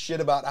any of this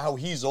shit about how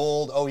he's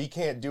old. Oh, he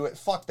can't do it.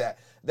 Fuck that.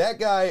 That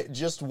guy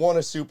just won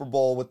a Super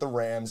Bowl with the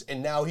Rams,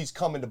 and now he's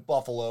coming to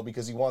Buffalo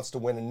because he wants to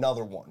win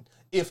another one,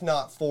 if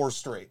not 4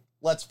 straight.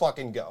 Let's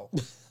fucking go.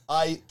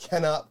 I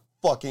cannot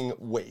fucking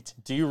wait.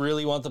 Do you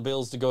really want the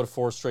Bills to go to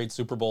 4 straight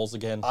Super Bowls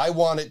again? I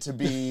want it to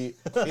be,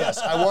 yes,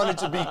 I want it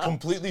to be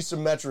completely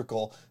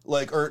symmetrical,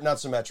 or not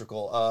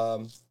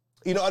symmetrical.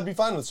 I'd be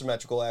fine with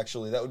symmetrical,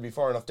 actually. That would be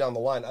far enough down the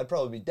line. I'd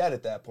probably be dead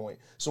at that point.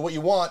 So what you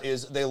want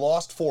is they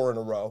lost 4 in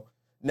a row.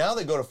 Now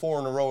they go to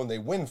 4 in a row and they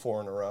win 4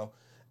 in a row.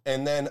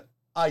 And then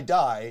I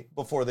die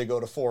before they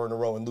go to 4 in a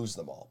row and lose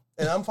them all.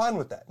 And I'm fine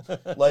with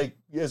that. Like,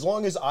 as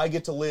long as I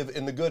get to live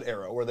in the good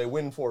era where they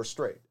win 4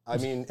 straight. I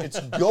mean,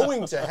 it's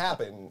going to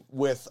happen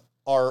with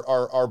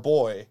our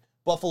boy,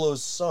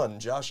 Buffalo's son,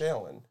 Josh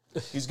Allen.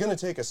 He's going to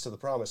take us to the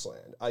promised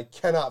land. I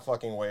cannot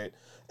fucking wait.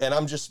 And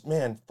I'm just,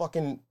 man,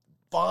 fucking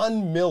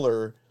Von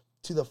Miller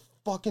to the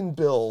fucking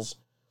Bills.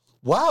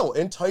 Wow,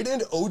 and tight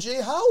end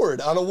O.J.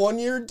 Howard on a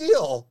 1-year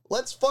deal.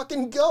 Let's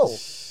fucking go.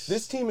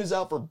 This team is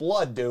out for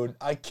blood, dude.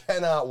 I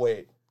cannot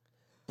wait.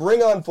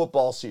 Bring on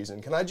football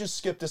season. Can I just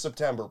skip to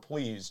September,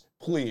 please?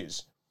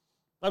 Please.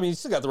 I mean, you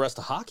still got the rest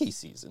of hockey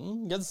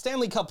season. You got the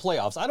Stanley Cup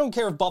playoffs. I don't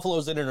care if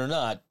Buffalo's in it or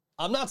not.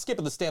 I'm not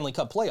skipping the Stanley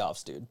Cup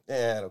playoffs, dude.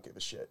 I don't give a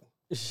shit.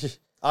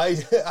 I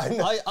give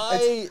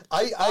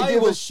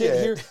will a sit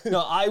shit. here.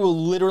 No, I will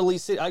literally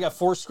sit. I got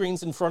 4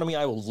 screens in front of me.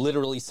 I will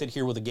literally sit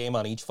here with a game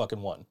on each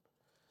fucking one,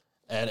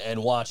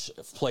 and watch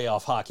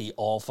playoff hockey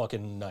all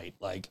fucking night.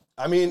 Like,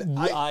 I mean,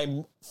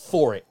 I'm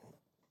for it.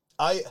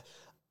 I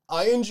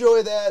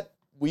enjoy that.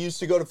 We used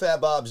to go to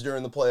Fat Bob's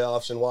during the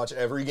playoffs and watch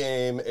every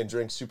game and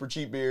drink super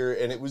cheap beer,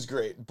 and it was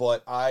great.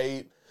 But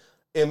I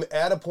am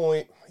at a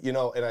point, and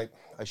I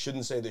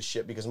shouldn't say this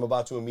shit because I'm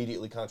about to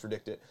immediately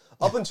contradict it.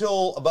 Up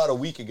until about a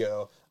week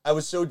ago, I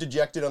was so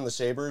dejected on the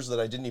Sabres that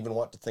I didn't even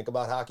want to think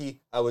about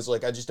hockey. I was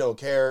like, I just don't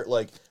care.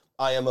 Like,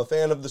 I am a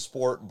fan of the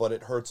sport, but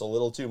it hurts a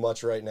little too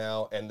much right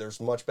now, and there's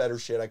much better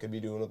shit I could be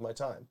doing with my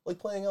time, like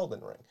playing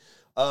Elden Ring.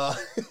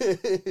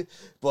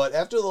 But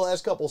after the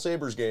last couple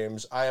Sabres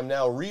games, I am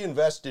now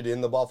reinvested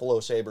in the Buffalo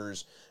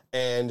Sabres,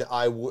 and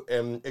I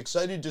am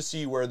excited to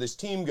see where this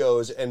team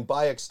goes, and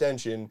by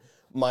extension,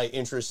 my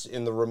interest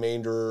in the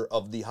remainder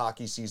of the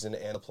hockey season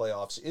and the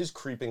playoffs is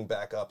creeping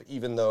back up,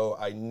 even though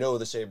I know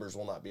the Sabres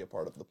will not be a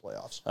part of the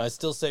playoffs. I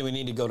still say we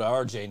need to go to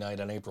RJ night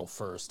on April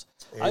 1st.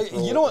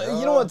 April, You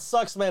know what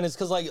sucks, man, is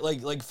because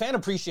like fan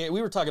appreciation.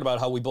 We were talking about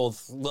how we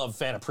both love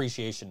fan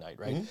appreciation night,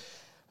 right?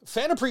 Mm-hmm.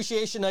 Fan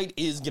appreciation night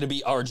is going to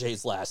be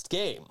RJ's last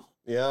game.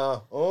 Yeah.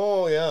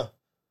 Oh, yeah.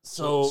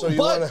 So you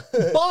but,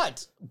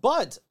 wanna-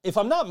 but if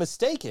I'm not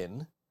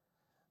mistaken,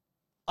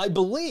 I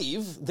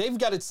believe they've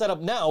got it set up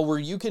now where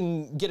you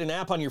can get an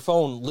app on your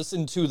phone,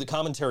 listen to the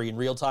commentary in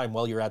real time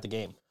while you're at the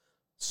game.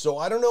 So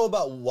I don't know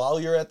about while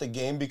you're at the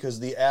game because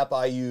the app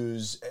I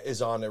use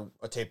is on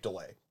a tape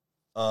delay.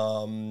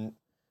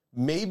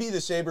 Maybe the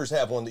Sabres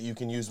have one that you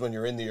can use when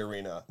you're in the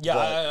arena. Yeah,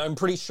 but- I'm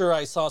pretty sure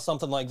I saw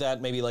something like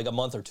that maybe like a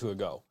month or two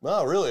ago.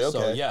 Oh, really? Okay.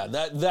 So yeah,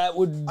 that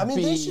would I mean,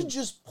 be... they should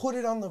just put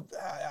it on the.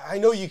 I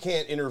know you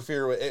can't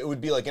interfere with it. Would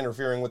be like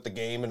interfering with the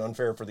game and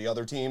unfair for the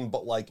other team,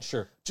 but like,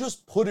 Sure.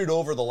 just put it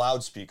over the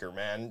loudspeaker,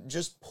 man.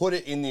 Just put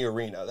it in the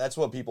arena. That's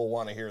what people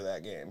want to hear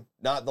that game,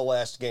 not the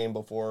last game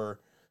before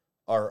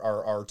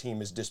our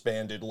team is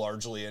disbanded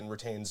largely and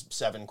retains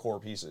 7 core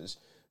pieces.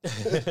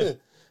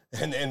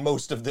 And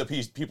most of the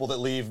people that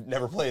leave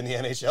never play in the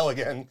NHL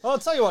again. Well, I'll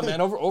tell you what, man.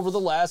 Over the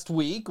last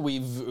week,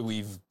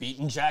 we've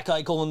beaten Jack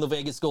Eichel and the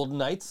Vegas Golden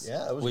Knights.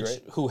 Yeah, that was which,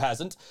 great. Who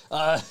hasn't?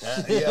 Yeah,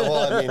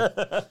 well, I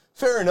mean,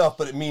 fair enough,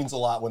 but it means a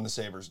lot when the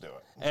Sabres do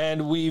it.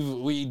 And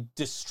we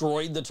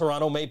destroyed the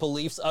Toronto Maple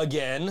Leafs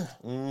again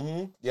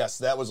Yes,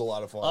 that was a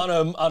lot of fun.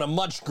 on a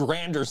much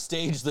grander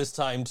stage this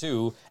time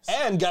too,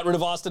 and got rid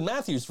of Austin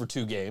Matthews for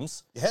 2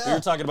 games. Yeah. We were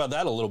talking about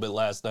that a little bit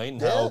last night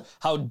and Yeah.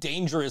 how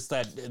dangerous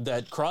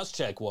that cross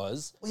check was.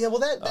 Yeah,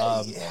 well,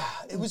 yeah,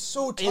 it was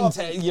so tough.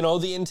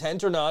 The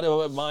intent or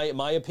not,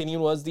 my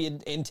opinion was the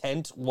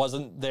intent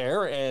wasn't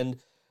there, and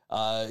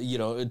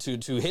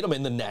to hit him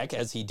in the neck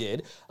as he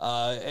did,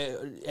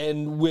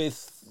 and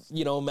with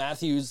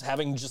Matthews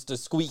having just a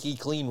squeaky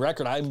clean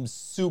record, I'm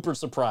super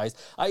surprised.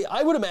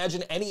 I would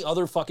imagine any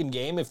other fucking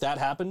game, if that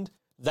happened,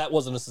 that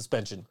wasn't a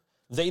suspension.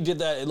 They did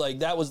that, like,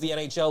 that was the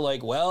NHL,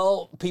 like,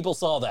 well, people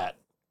saw that.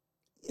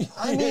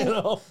 I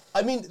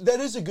mean, that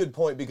is a good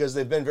point because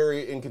they've been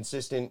very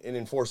inconsistent in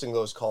enforcing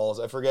those calls.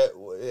 I forget.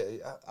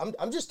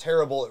 I'm just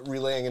terrible at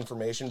relaying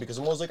information because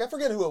I'm always like, I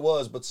forget who it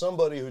was, but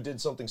somebody who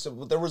did something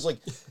simple. There was like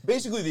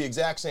basically the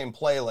exact same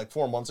play like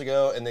 4 months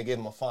ago, and they gave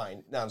him a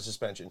fine, not a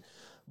suspension.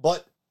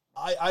 But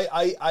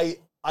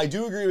I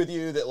do agree with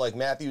you that like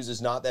Matthews is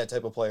not that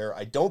type of player.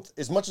 I don't,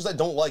 as much as I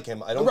don't like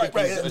him, I don't think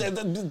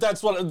he's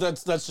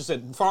That's just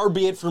it. Far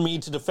be it for me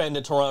to defend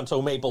a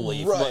Toronto Maple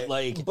Leaf,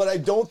 but I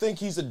don't think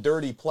he's a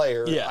dirty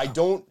player. Yeah. I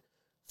don't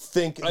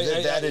think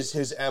that is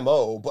his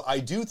MO, but I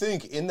do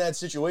think in that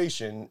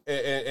situation,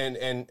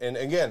 and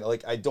again,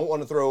 like I don't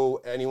want to throw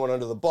anyone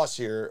under the bus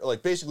here.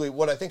 Like basically,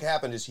 what I think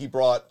happened is he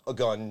brought a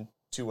gun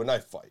to a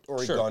knife fight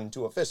or a gun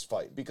to a fist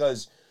fight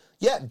because.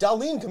 Yeah,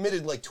 Dahlin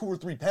committed like 2 or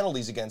 3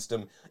 penalties against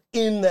him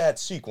in that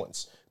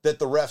sequence that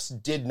the refs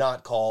did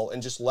not call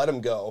and just let him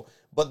go.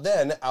 But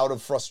then, out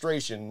of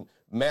frustration,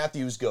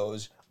 Matthews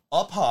goes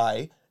up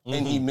high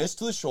and he missed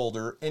the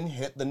shoulder and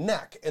hit the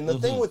neck. And the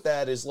thing with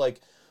that is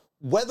like,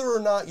 whether or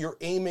not you're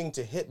aiming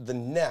to hit the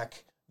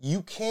neck,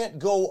 you can't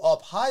go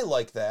up high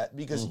like that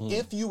because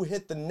if you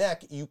hit the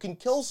neck, you can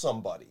kill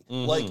somebody.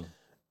 Like,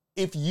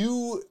 if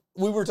you...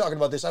 We were talking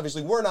about this.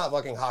 Obviously, we're not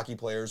fucking hockey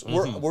players.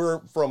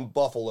 We're from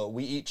Buffalo.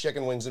 We eat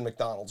chicken wings and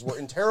McDonald's. We're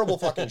in terrible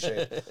fucking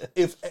shape.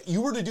 If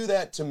you were to do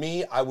that to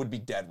me, I would be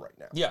dead right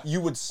now. Yeah. You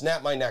would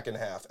snap my neck in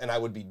half, and I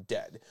would be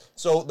dead.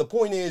 So the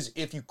point is,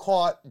 if you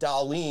caught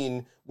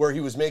Dahlin where he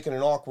was making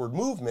an awkward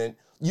movement,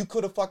 you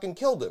could have fucking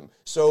killed him.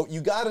 So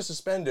you got to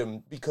suspend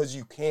him because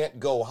you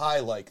can't go high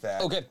like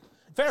that. Okay,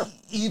 fair.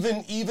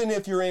 Even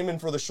if you're aiming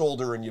for the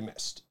shoulder and you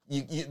missed,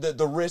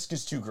 the risk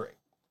is too great.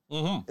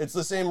 It's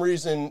the same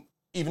reason.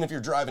 Even if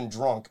you're driving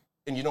drunk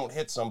and you don't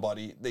hit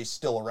somebody, they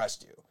still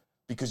arrest you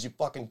because you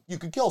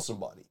could kill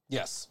somebody.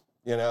 Yes.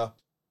 You know?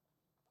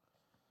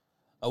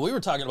 We were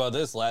talking about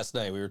this last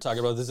night. We were talking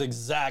about this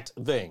exact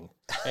thing.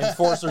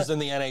 Enforcers in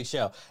the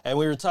NHL. And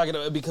we were talking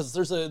about, because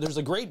there's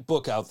a great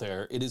book out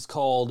there. It is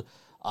called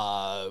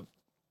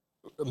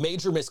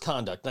Major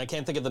Misconduct. And I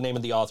can't think of the name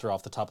of the author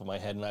off the top of my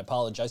head, and I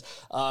apologize.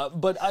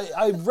 But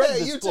I've read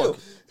this book.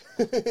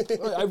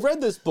 I've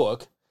read this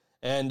book.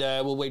 And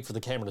we'll wait for the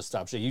camera to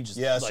stop. So you just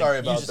sorry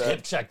about you just that.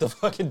 hip check the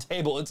fucking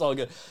table. It's all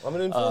good. I'm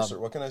an enforcer.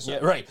 What can I say? Yeah,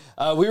 right.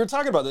 We were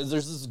talking about this.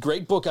 There's this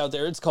great book out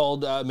there. It's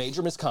called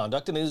Major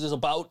Misconduct, and it is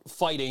about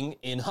fighting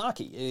in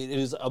hockey. It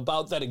is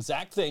about that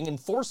exact thing.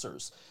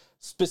 Enforcers,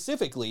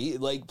 specifically,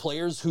 like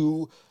players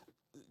who,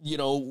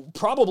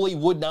 probably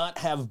would not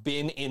have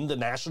been in the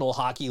National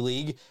Hockey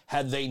League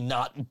had they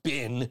not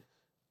been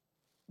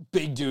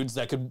big dudes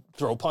that could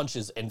throw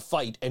punches and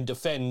fight and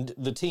defend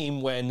the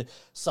team when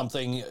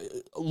something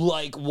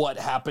like what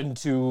happened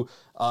to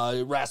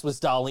Rasmus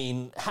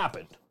Dahlin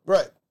happened.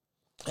 Right.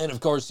 And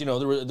of course, there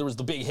was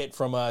the big hit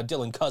from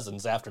Dylan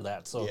Cousins after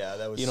that. So Yeah,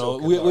 that was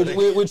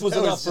which was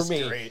That enough was for just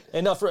me. great.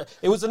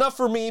 It was enough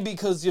for me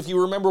because if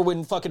you remember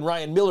when fucking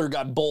Ryan Miller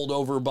got bowled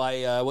over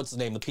by what's his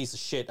name, the piece of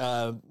shit,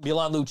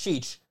 Milan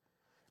Lucic,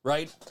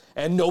 right?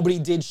 And nobody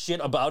did shit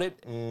about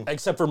it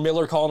except for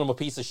Miller calling him a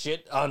piece of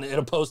shit in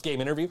a post game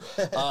interview.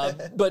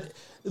 But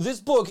this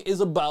book is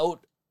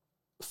about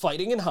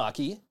fighting in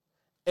hockey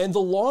and the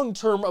long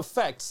term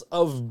effects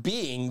of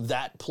being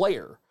that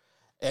player.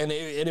 And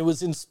it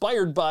was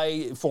inspired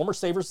by former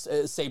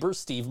Sabre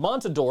Steve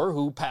Montador,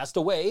 who passed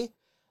away,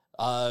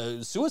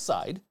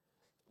 suicide,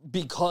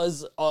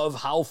 because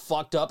of how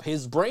fucked up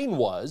his brain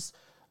was.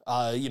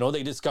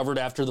 They discovered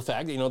after the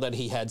fact, that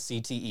he had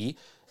CTE,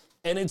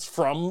 and it's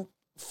from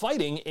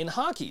fighting in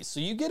hockey. So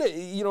you get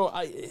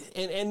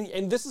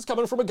and this is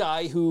coming from a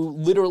guy who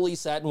literally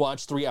sat and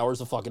watched 3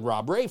 hours of fucking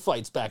Rob Ray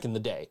fights back in the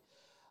day.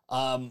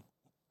 I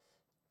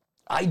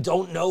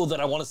don't know that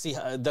I want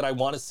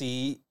to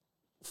see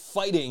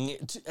fighting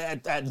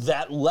at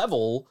that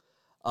level,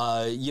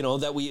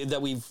 that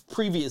we've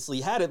previously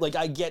had it. Like,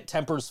 I get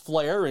tempers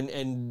flare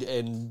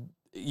and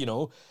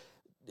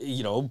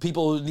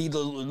people need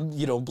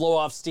to, blow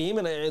off steam,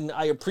 and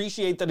I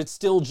appreciate that it's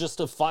still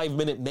just a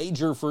 5-minute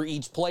major for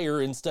each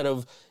player instead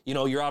of,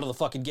 you're out of the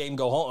fucking game,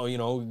 go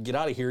home, get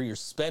out of here, you're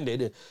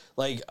suspended.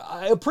 Like,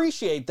 I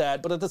appreciate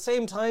that, but at the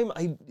same time,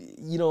 I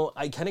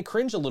kind of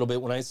cringe a little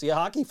bit when I see a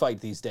hockey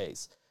fight these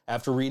days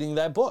after reading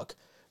that book.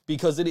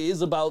 Because it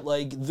is about,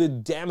 like, the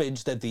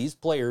damage that these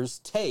players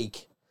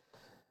take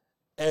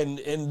and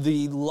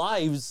the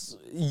lives,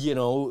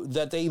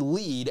 that they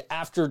lead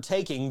after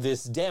taking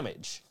this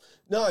damage.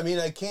 No, I mean,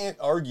 I can't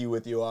argue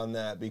with you on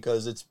that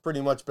because it's pretty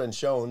much been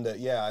shown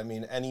that,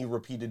 any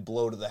repeated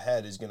blow to the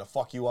head is going to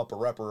fuck you up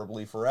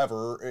irreparably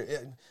forever.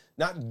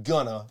 Not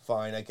gonna,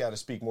 fine, I got to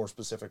speak more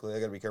specifically. I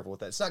got to be careful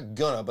with that. It's not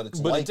gonna, but it's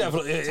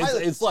likely.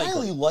 It's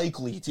highly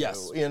likely to,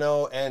 yes. And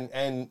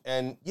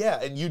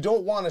you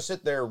don't want to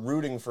sit there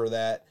rooting for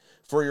that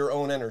for your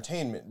own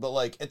entertainment. But,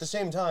 like, at the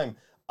same time,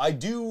 I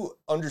do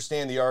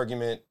understand the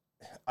argument.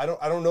 I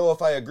don't know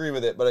if I agree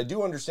with it, but I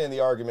do understand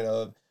the argument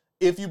of,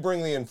 if you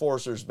bring the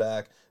enforcers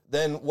back,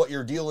 then what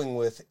you're dealing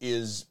with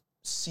is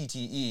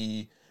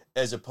CTE,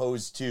 as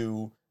opposed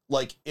to,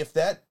 like, if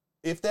that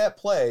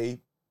play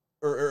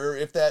or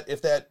if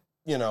that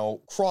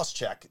cross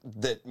check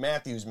that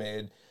Matthews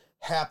made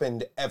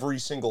happened every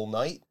single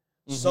night,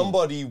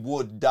 somebody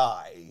would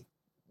die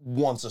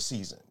once a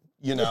season.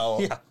 So,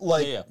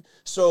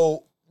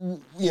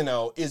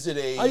 is it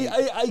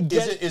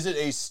is it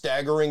a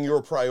staggering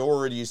your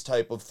priorities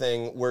type of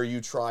thing where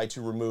you try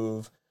to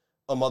remove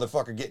a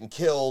motherfucker getting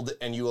killed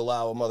and you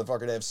allow a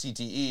motherfucker to have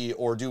CTE,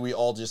 or do we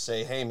all just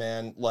say, hey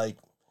man, like,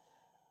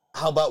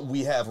 how about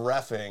we have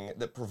reffing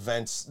that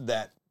prevents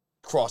that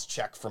cross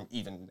check from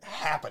even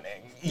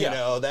happening?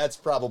 That's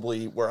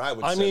probably where I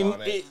would sit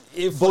on it.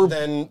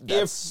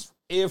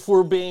 If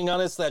we're being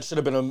honest, that should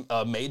have been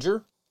a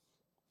major.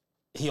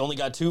 He only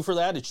got 2 for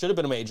that. It should have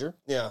been a major.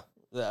 Yeah.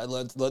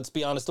 Let's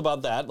be honest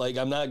about that. Like,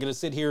 I'm not gonna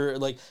sit here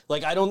like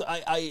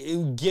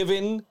I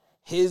given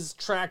his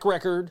track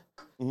record,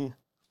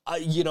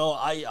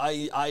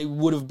 I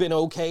would have been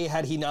okay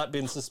had he not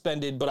been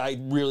suspended, but I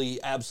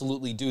really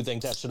absolutely do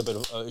think that should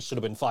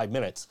have been 5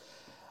 minutes.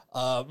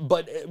 I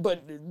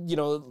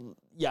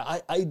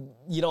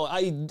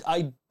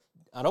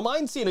don't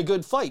mind seeing a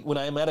good fight when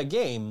I'm at a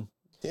game.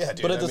 Yeah,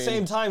 dude. But at the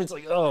same time, it's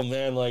like, oh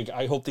man, like,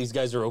 I hope these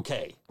guys are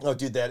okay. Oh,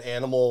 dude, that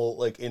animal,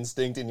 like,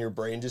 instinct in your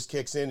brain just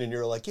kicks in, and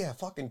you're like, yeah,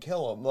 fucking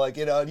kill him. Like,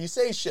 and you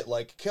say shit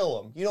like, kill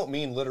him. You don't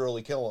mean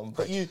literally kill him,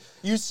 but you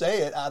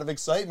say it out of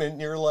excitement,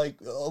 and you're like,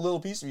 a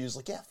little piece of you is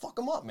like, yeah, fuck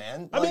him up,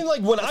 man. I mean,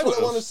 like, when I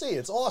want to see.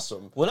 It's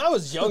awesome. When I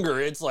was younger,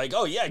 it's like,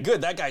 oh yeah,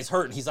 good, that guy's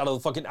hurt, and he's out of the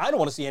fucking. I don't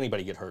want to see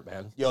anybody get hurt,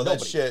 man. Yo, Nobody.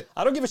 that shit.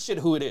 I don't give a shit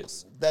who it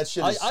is. That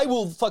shit is. I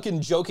will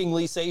fucking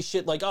jokingly say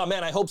shit like, oh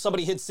man, I hope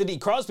somebody hits Sidney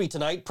Crosby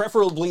tonight,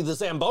 preferably the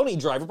Zamboni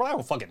driver, but I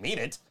don't fucking mean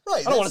it.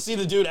 Right. I don't want to see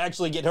the dude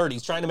actually get hurt.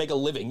 He's trying to make a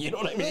living. You know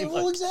what I mean?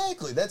 Well,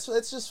 exactly. That's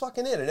just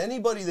fucking it. And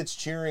anybody that's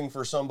cheering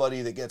for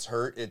somebody that gets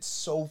hurt, it's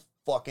so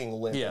fucking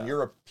limp. Yeah. And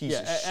you're a piece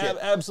of shit.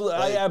 Absolutely.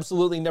 Like, I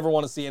absolutely never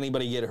want to see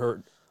anybody get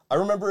hurt. I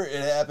remember it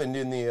happened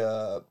in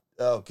the,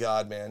 oh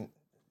God, man.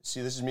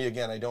 See, this is me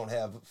again. I don't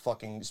have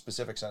fucking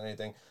specifics on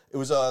anything. It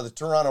was the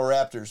Toronto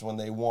Raptors when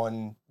they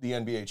won the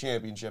NBA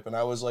championship. And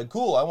I was like,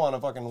 cool, I want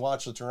to fucking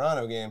watch the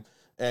Toronto game.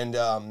 And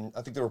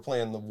I think they were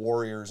playing the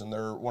Warriors, and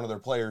one of their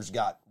players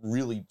got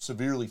really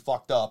severely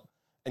fucked up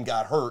and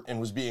got hurt and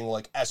was being,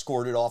 like,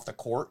 escorted off the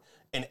court,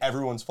 and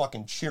everyone's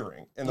fucking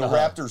cheering. And the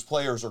Raptors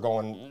players are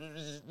going,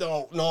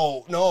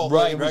 no.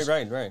 Right.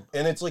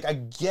 And it's like, I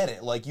get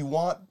it. Like, you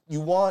want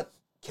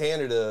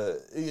Canada,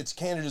 it's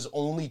Canada's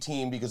only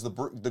team because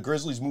the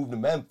Grizzlies moved to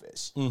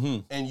Memphis.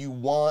 Mm-hmm. And you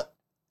want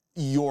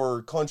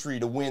your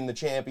country to win the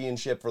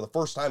championship for the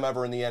first time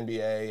ever in the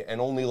NBA, and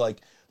only,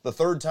 like, the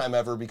third time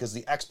ever because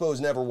the Expos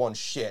never won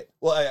shit.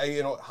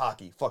 Well,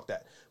 hockey, fuck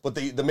that. But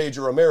the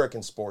major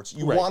American sports,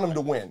 you want them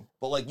to win.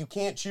 But, like, you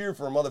can't cheer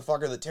for a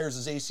motherfucker that tears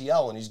his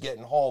ACL and he's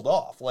getting hauled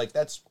off. Like,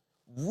 that's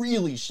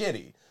really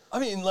shitty. I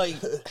mean, like,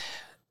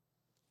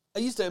 I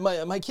used to,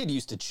 my kid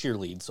used to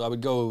cheerlead, so I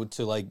would go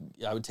to, like,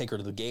 I would take her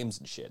to the games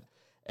and shit.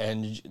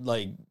 And,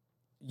 like,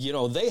 you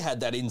know, they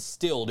had that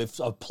instilled. If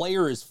a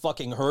player is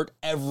fucking hurt,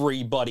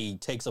 everybody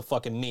takes a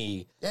fucking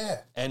knee. Yeah.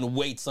 And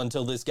waits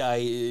until this guy,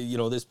 you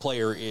know, this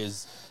player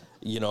is,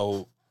 you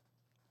know,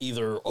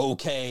 either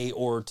okay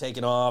or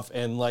taken off.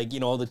 And, like, you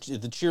know, the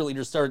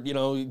cheerleaders start, you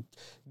know,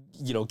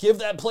 give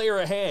that player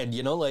a hand,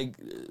 you know, like,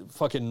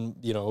 fucking,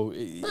 you know,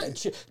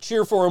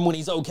 cheer for him when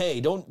he's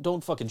okay.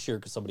 Don't fucking cheer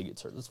because somebody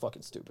gets hurt. That's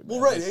fucking stupid,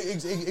 man. Well, right,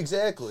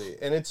 exactly.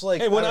 And it's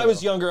like... Hey, when I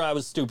was younger, I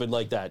was stupid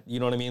like that. You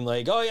know what I mean?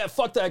 Like, oh, yeah,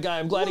 fuck that guy.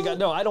 I'm glad he got...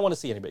 No, I don't want to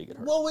see anybody get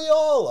hurt. Well, we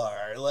all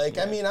are. Like,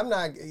 I mean, I'm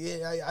not...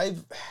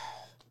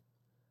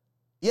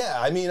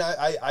 Yeah, I mean,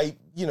 I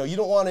you know, you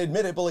don't want to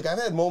admit it, but, like, I've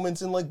had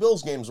moments in, like,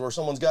 Bills games where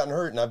someone's gotten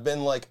hurt, and I've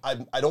been like, I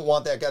don't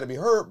want that guy to be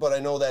hurt, but I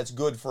know that's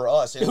good for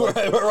us. And, like,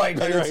 right.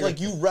 It's like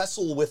you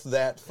wrestle with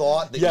that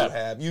thought that you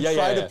have. You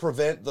try to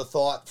prevent the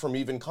thought from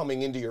even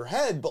coming into your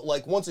head, but,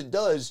 like, once it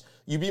does,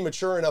 you be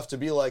mature enough to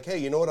be like, hey,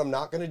 you know what I'm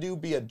not going to do?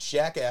 Be a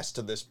jackass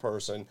to this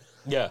person.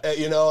 Yeah.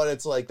 You know, and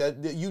it's like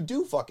that. You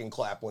do fucking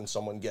clap when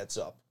someone gets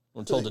up.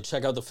 We're told to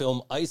check out the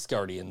film Ice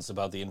Guardians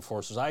about the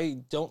Enforcers. I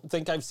don't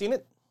think I've seen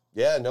it.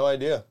 Yeah, no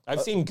idea.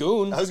 I've seen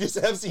Goon. I was gonna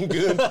say I've seen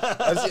Goon.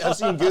 I've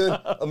seen Goon.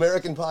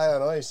 American Pie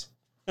on Ice.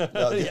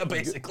 No, yeah,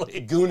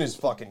 basically. Goon is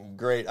fucking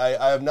great.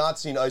 I have not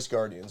seen Ice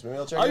Guardians. Maybe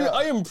I'll check it out.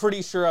 I am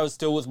pretty sure I was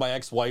still with my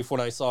ex-wife when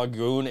I saw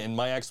Goon, and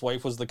my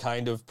ex-wife was the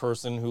kind of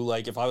person who,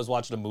 like, if I was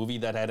watching a movie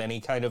that had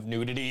any kind of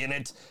nudity in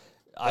it,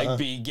 I'd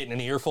be getting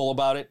an earful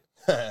about it.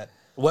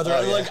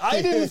 Whether, like,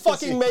 I didn't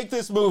fucking make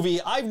this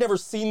movie. I've never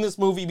seen this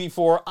movie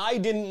before. I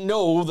didn't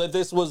know that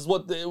this was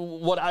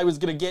what I was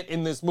going to get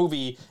in this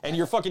movie, and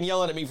you're fucking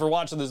yelling at me for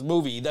watching this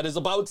movie that is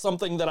about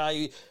something that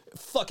I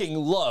fucking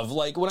love.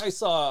 Like, when I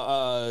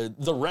saw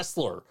The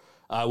Wrestler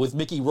with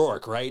Mickey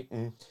Rourke, right?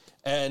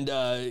 And,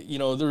 you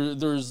know,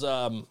 there's...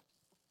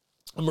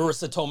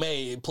 Marissa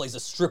Tomei plays a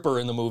stripper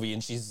in the movie,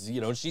 and she's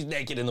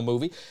naked in the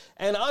movie,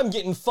 and I'm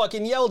getting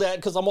fucking yelled at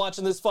because I'm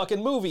watching this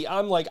fucking movie.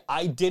 I'm like,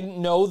 I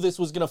didn't know this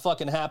was gonna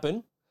fucking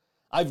happen.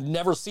 I've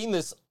never seen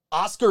this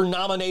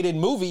Oscar-nominated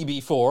movie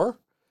before.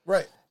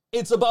 Right.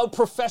 It's about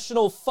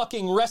professional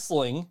fucking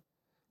wrestling,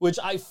 which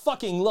I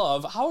fucking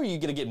love. How are you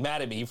gonna get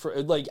mad at me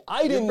for, like,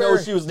 I didn't know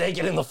she was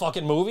naked in the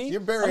fucking movie?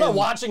 I'm not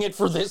watching it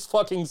for this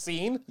fucking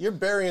scene. You're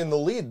burying the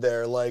lead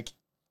there, like...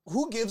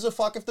 Who gives a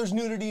fuck if there's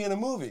nudity in a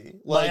movie?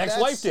 Like, my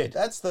ex-wife did.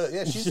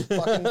 She's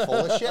fucking full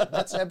of shit.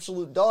 That's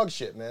absolute dog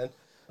shit, man.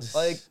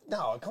 Like,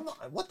 no, come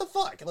on. What the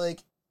fuck? Like,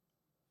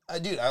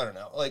 dude, I don't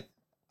know. Like,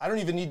 I don't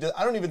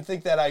even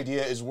think that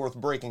idea is worth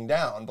breaking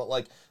down, but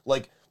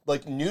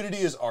like nudity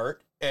is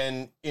art,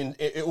 and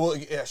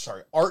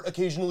art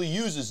occasionally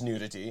uses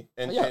nudity,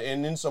 and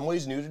in some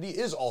ways nudity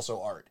is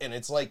also art. And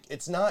it's like,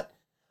 it's not,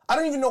 I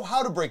don't even know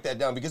how to break that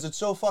down because it's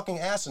so fucking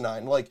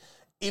asinine. Like,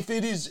 if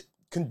it is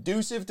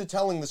conducive to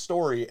telling the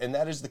story, and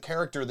that is the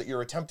character that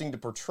you're attempting to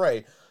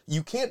portray,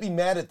 you can't be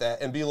mad at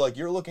that and be like,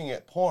 you're looking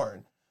at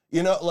porn.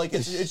 You know, like,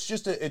 it's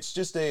just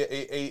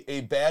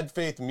a bad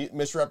faith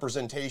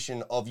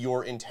misrepresentation of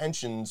your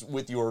intentions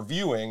with your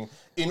viewing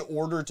in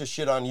order to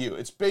shit on you.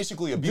 It's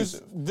basically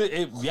abusive.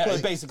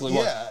 It basically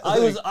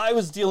was. I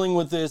was dealing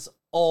with this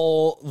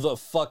all the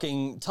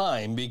fucking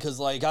time because,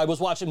 like, I was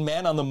watching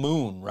Man on the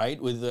Moon,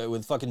 right,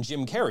 with fucking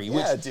Jim Carrey,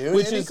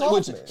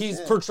 which he's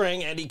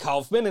portraying Andy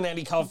Kaufman, and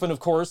Andy Kaufman, of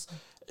course,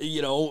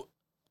 you know,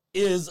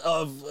 is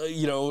of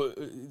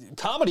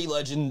comedy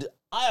legend.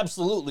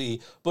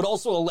 Absolutely, but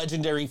also a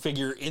legendary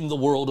figure in the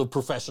world of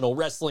professional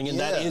wrestling, and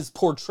that is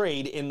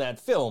portrayed in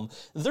that film.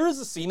 There is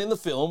a scene in the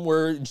film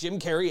where Jim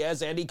Carrey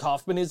as Andy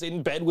Kaufman is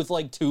in bed with,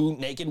 like, 2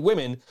 naked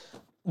women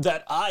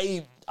that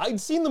I'd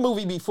seen the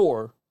movie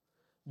before,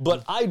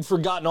 but I'd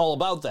forgotten all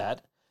about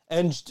that,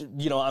 and,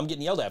 you know, I'm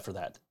getting yelled at for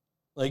that.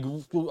 Like,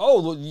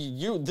 oh,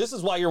 this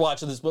is why you're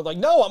watching this, but, like,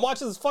 no, I'm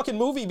watching this fucking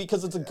movie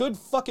because it's a good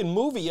fucking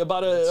movie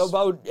about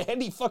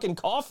Andy fucking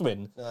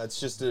Kaufman. No, it's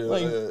just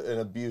an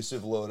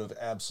abusive load of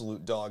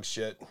absolute dog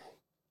shit.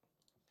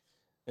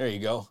 There you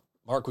go.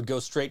 Mark would go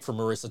straight for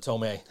Marissa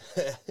Tomei.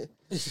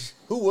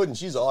 Who wouldn't?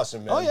 She's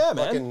awesome, man. Oh yeah,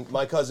 man. Fucking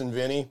My Cousin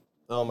Vinny.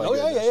 Oh my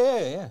goodness.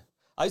 Yeah.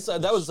 I saw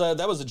that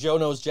was a Joe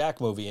Knows Jack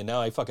movie, and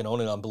now I fucking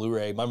own it on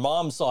Blu-ray. My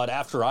mom saw it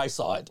after I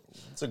saw it.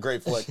 It's a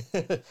great flick.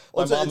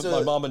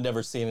 My mom had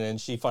never seen it,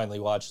 and she finally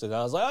watched it. And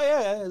I was like, oh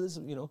yeah, this,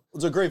 you know.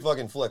 It's a great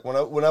fucking flick.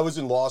 When I was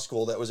in law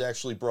school, that was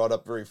actually brought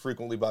up very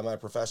frequently by my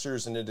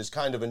professors, and it is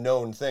kind of a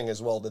known thing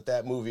as well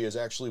that movie is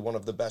actually one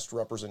of the best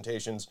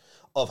representations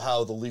of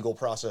how the legal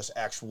process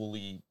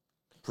actually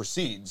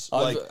proceeds.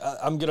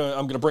 I'm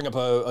gonna bring up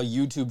a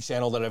YouTube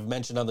channel that I've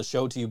mentioned on the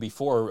show to you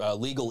before,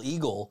 Legal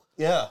Eagle.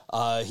 Yeah.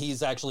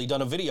 He's actually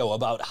done a video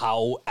about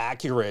how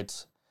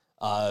accurate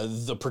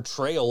the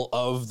portrayal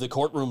of the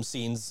courtroom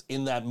scenes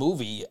in that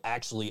movie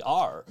actually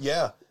are.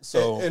 Yeah.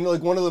 So and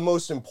like one of the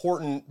most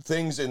important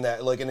things in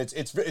that, like, and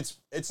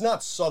it's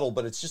not subtle,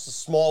 but it's just a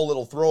small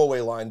little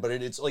throwaway line, but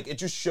it's like it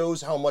just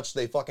shows how much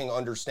they fucking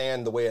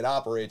understand the way it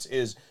operates.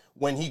 Is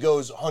when he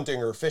goes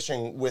hunting or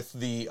fishing with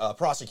the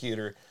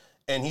prosecutor.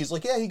 And he's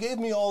like, yeah, he gave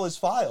me all his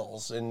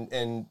files. And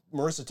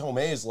Marissa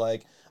Tomei is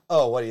like,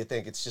 oh, what do you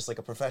think? It's just like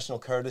a professional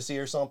courtesy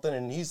or something?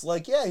 And he's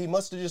like, yeah, he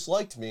must have just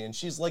liked me. And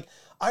she's like,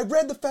 I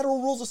read the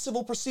Federal Rules of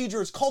Civil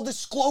Procedure. It's called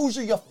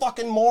disclosure, you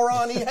fucking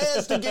moron. He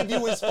has to give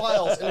you his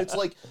files. And it's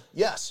like,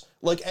 yes,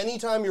 like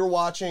anytime you're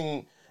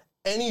watching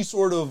any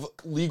sort of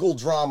legal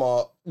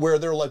drama where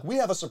they're like, we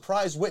have a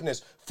surprise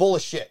witness, full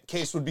of shit.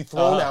 Case would be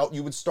thrown out,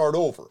 you would start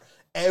over.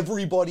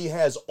 Everybody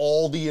has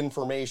all the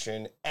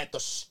information at the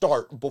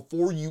start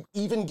before you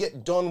even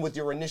get done with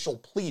your initial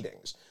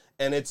pleadings.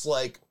 And it's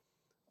like,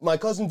 my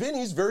cousin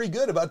Vinny's very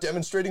good about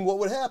demonstrating what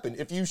would happen.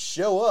 If you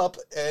show up,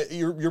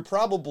 you're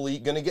probably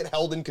going to get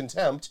held in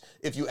contempt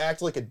if you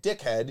act like a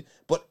dickhead,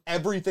 but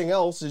everything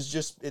else is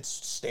just, it's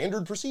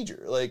standard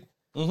procedure. Like,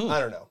 I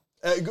don't know.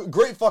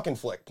 Great fucking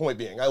flick, point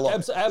being. I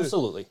love it.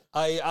 Absolutely.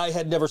 I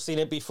had never seen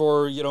it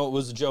before, you know, it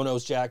was Joe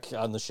Knows Jack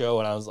on the show,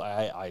 and I was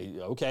like,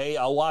 okay,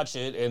 I'll watch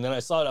it. And then I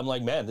saw it, I'm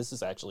like, man, this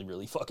is actually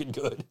really fucking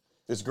good.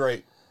 It's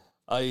great.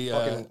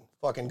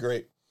 Fucking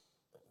great.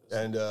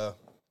 And,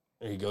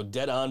 there you go,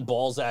 dead on,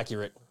 balls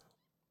accurate.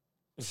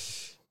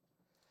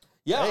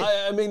 Yeah,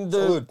 Hey, I mean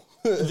the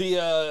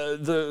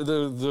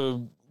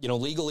you know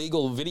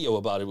legal video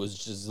about it was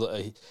just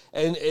like,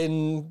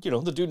 and you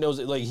know the dude knows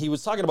it. Like he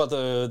was talking about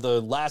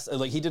the last,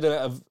 like he did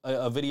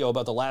a video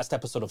about the last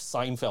episode of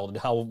Seinfeld and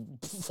how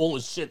full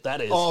of shit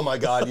that is. oh my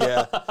God,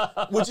 yeah.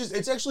 Which is,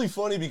 it's actually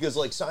funny because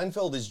like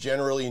Seinfeld is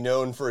generally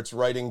known for its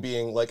writing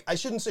being like, I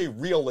shouldn't say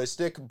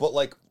realistic, but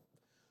like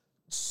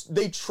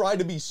they try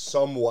to be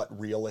somewhat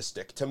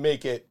realistic to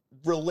make it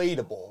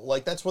relatable.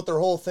 Like that's what their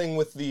whole thing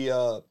with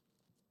the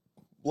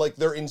like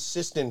their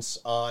insistence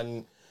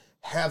on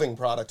having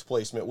product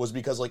placement was,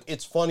 because like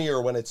it's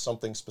funnier when it's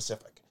something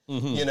specific,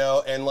 you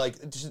know, and like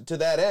to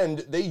that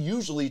end, they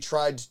usually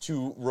tried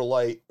to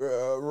write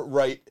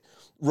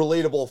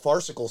relatable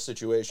farcical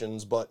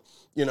situations, but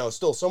you know,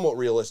 still somewhat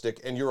realistic.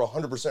 And you're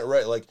 100%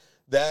 right. Like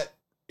that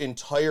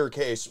entire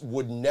case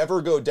would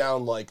never go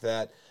down like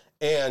that.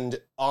 And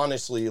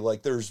honestly,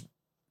 like there's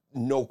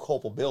no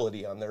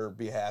culpability on their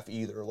behalf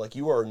either. Like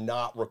you are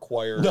not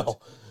required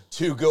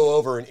to go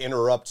over and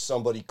interrupt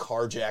somebody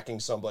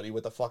carjacking somebody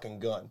with a fucking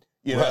gun.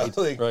 You know,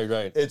 like,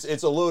 right.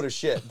 It's a load of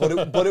shit. But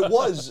it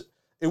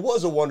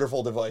was a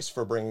wonderful device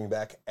for bringing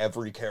back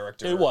every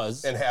character. It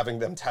was. And having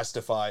them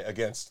testify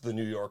against the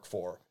New York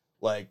Four.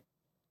 Like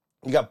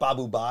you got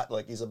Babu Bhatt,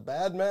 like he's a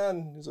bad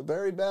man. He's a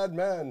very bad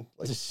man.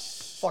 Like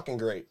fucking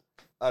great.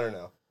 I don't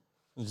know.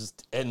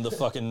 Just end the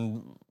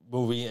fucking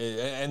movie,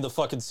 end the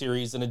fucking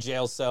series in a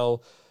jail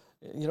cell.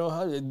 You know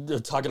how they're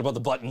talking about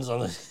the buttons on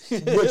the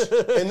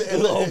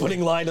the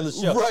opening line of the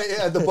show. Right,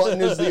 yeah, the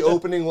button is the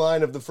opening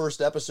line of the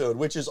first episode,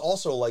 which is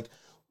also like,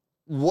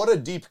 what a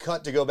deep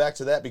cut to go back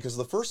to that, because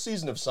the first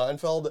season of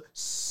Seinfeld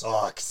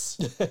sucks.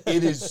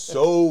 It is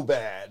so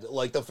bad.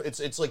 Like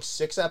it's like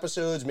 6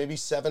 episodes, maybe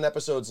 7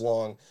 episodes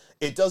long.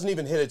 It doesn't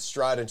even hit its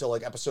stride until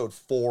like episode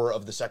 4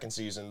 of the second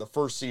season. The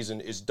first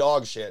season is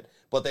dog shit,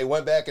 but they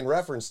went back and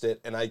referenced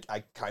it, and I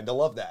kind of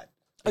love that.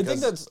 I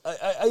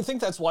think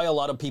that's why a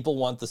lot of people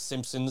want The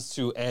Simpsons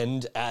to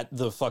end at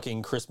the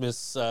fucking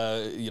Christmas,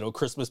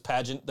 Christmas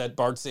pageant that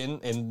Bart's in,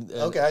 and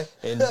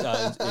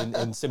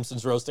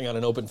Simpsons roasting on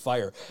an open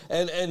fire,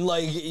 and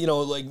like you know,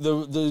 like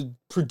the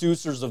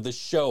producers of the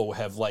show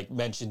have like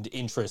mentioned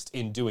interest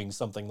in doing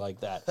something like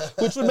that,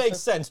 which would make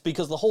sense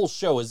because the whole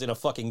show is in a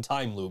fucking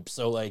time loop.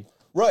 So like.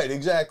 Right,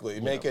 exactly.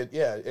 Make it,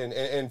 yeah.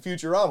 And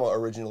Futurama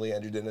originally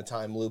ended in a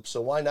time loop,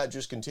 so why not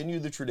just continue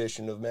the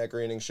tradition of Matt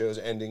Groening shows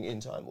ending in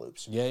time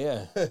loops?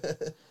 Yeah.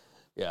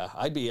 Yeah,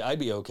 I'd be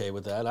okay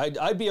with that.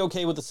 I'd be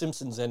okay with The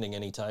Simpsons ending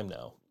any time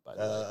now. By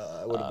the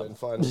way. I would have been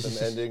fine with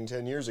them ending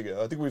 10 years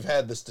ago. I think we've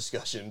had this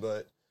discussion,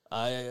 but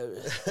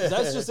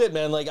that's just it,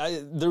 man. Like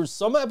there's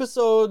some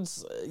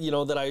episodes, you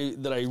know, that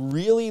I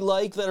really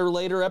like that are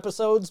later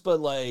episodes, but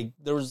like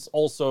there's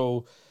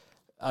also.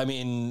 I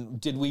mean,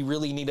 did we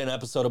really need an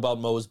episode about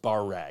Moe's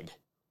bar rag?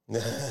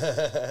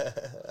 I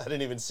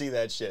didn't even see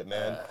that shit,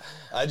 man.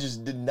 I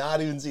just did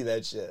not even see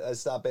that shit. I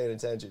stopped paying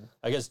attention.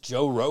 I guess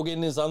Joe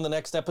Rogan is on the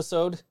next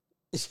episode.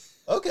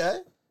 Okay.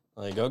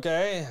 Like,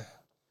 okay.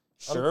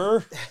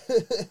 Sure.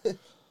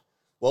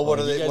 Well, what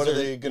are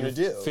they going to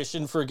do?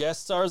 Fishing for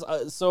guest stars?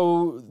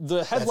 So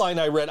the headline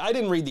I read, I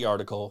didn't read the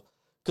article.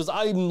 Because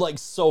I'm like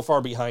so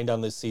far behind on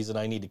this season,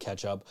 I need to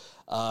catch up.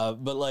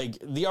 But like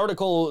the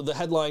article, the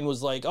headline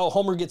was like, "Oh,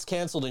 Homer gets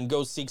canceled and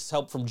goes seeks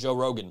help from Joe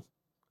Rogan."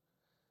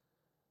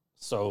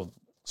 So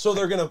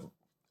they're gonna,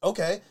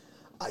 okay.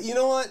 You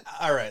know what?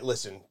 All right,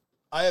 listen.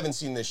 I haven't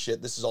seen this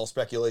shit. This is all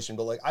speculation,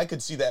 but like I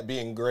could see that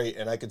being great,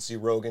 and I could see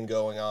Rogan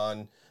going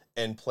on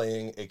and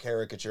playing a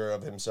caricature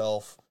of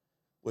himself,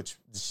 which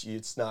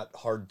it's not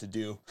hard to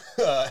do,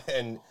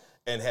 and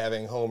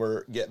having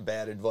Homer get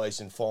bad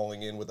advice and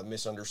falling in with a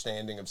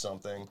misunderstanding of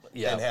something,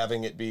 and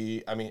having it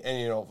be, I mean,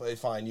 and you know,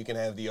 fine, you can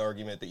have the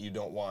argument that you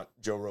don't want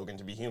Joe Rogan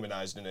to be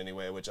humanized in any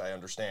way, which I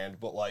understand,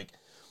 but like,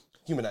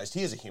 humanized.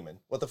 He is a human.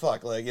 What the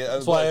fuck? Like, yeah,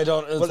 That's why I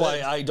don't. That's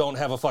why I don't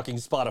have a fucking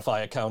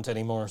Spotify account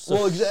anymore. So.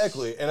 Well,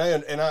 exactly. And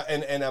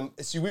I'm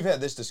see, we've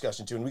had this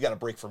discussion too, and we got to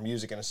break for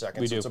music in a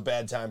second. So it's a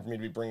bad time for me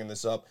to be bringing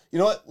this up. You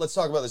know what? Let's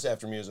talk about this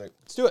after music.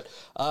 Let's do it.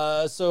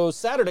 So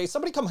Saturday,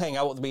 somebody come hang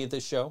out with me at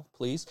this show,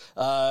 please.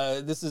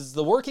 This is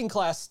the Working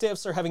Class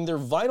Stiffs are having their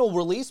vinyl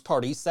release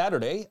party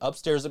Saturday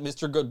upstairs at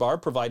Mr.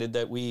 Goodbar, provided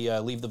that we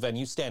leave the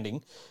venue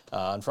standing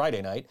on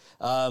Friday night.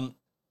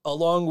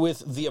 Along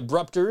with the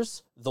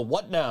Abrupters, the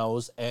What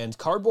Nows, and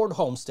Cardboard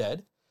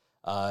Homestead.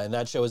 And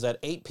that show is at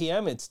 8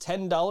 p.m. It's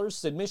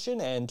 $10 admission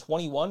and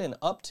 21 and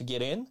up to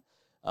get in.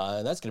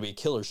 And that's going to be a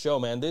killer show,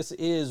 man. This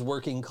is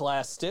Working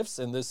Class Stiffs,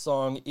 and this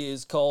song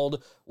is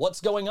called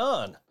What's Going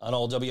On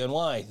All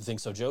WNY, the Think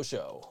So Joe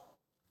Show.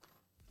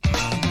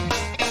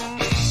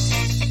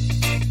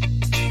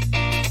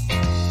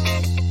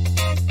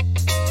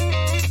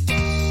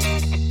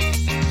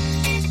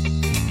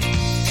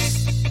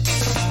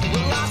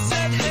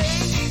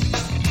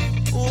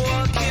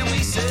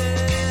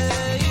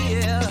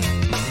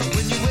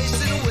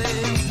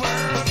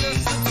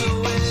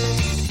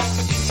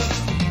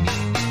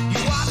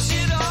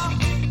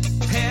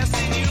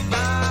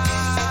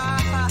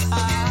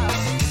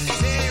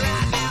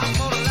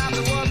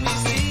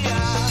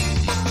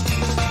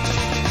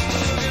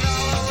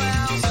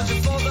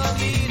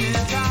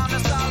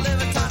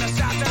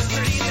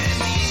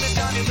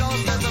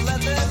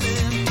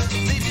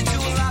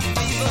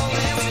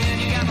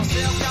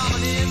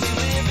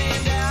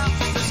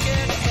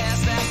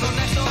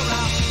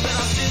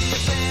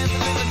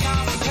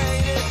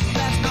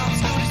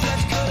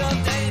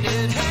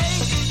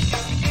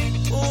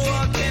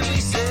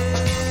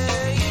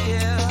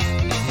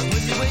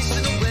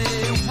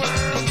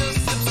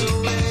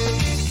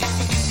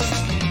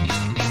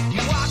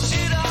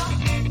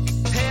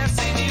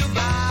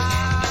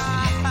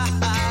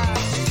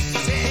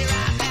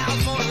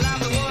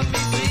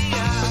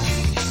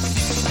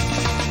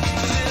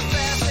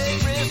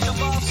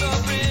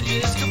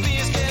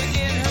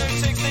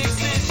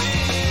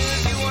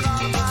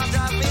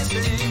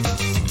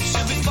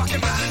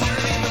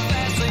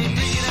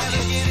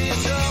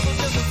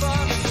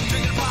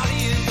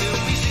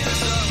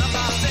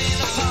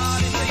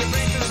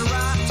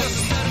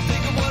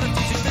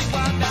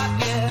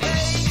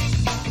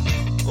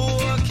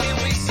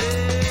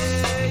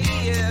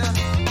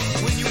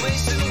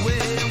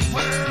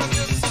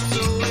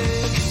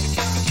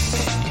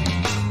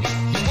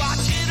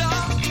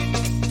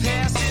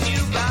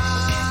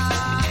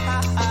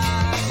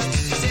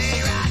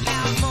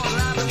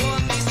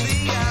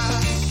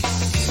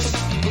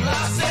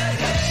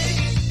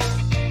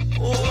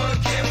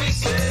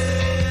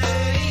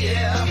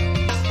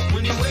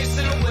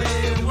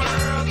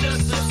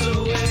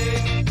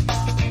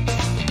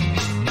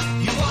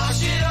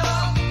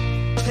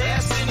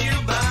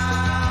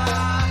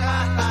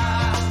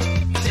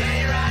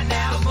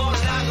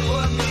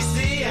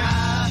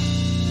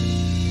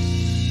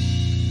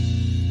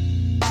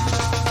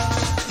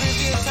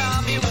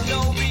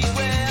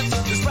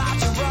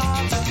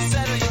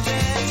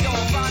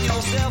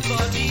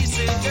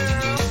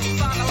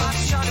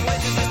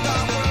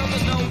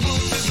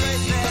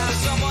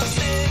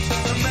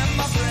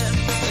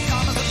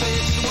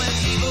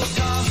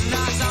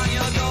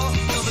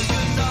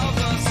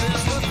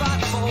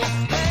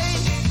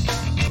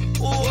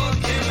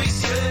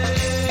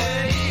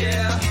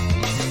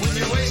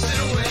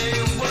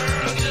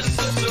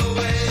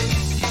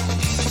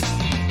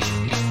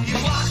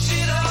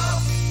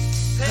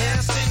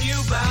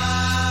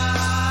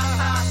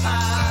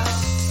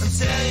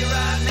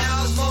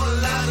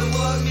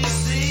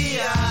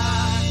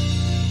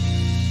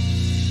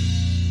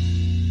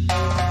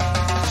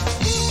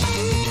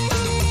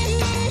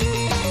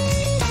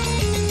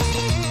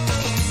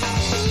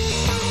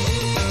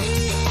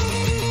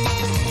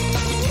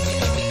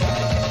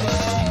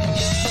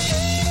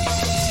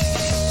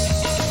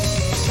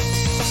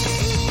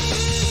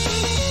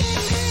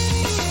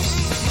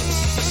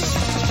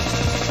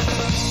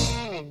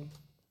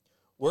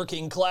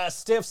 Working Class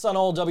Stiffs on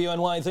all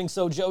WNY Think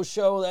So Joe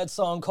Show. That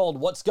song called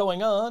What's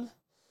Going On.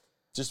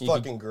 Just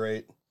fucking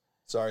great.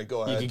 Sorry,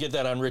 go ahead. You can get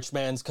that on Rich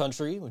Man's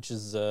Country, which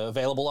is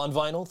available on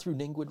vinyl through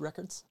Ningwood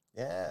Records.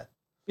 Yeah.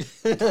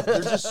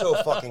 They're just so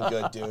fucking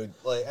good, dude.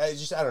 Like,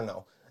 I don't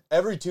know.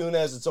 Every tune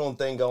has its own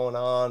thing going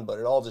on, but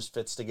it all just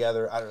fits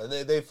together. I don't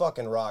know. They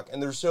fucking rock,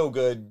 and they're so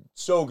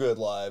good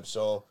live.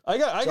 So I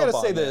gotta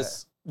say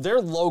this: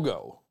 their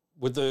logo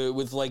with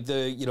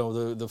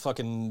the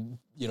fucking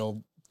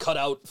cut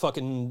out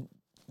fucking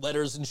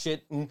letters and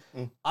shit.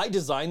 I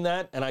designed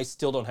that, and I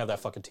still don't have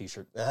that fucking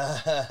t-shirt.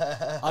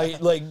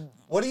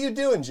 What are you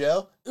doing,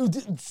 Joe?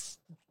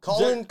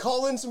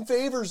 Call in some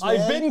favors, man.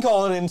 I've been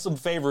calling in some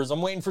favors.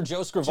 I'm waiting for Joe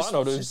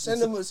Scrivano to just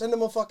send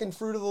him a fucking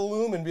Fruit of the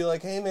Loom and be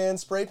like, hey man,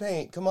 spray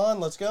paint. Come on,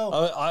 let's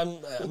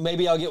go.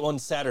 Maybe I'll get one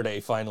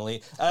Saturday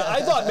finally. I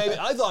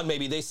thought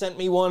maybe they sent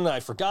me one. And I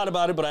forgot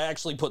about it, but I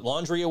actually put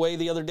laundry away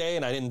the other day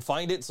and I didn't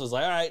find it. So I was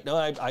like, all right, no,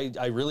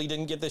 I really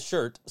didn't get this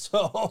shirt.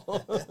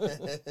 So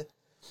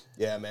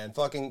Yeah, man.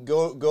 Fucking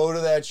go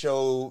to that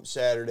show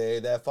Saturday.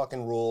 That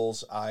fucking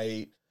rules.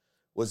 I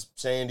was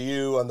saying to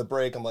you on the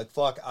break, I'm like,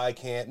 fuck, I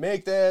can't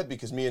make that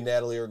because me and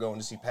Natalie are going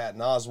to see Patton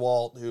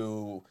Oswalt,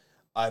 who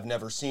I've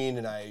never seen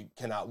and I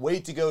cannot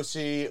wait to go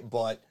see.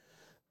 But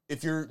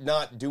if you're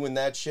not doing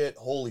that shit,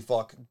 holy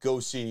fuck, go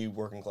see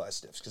Working Class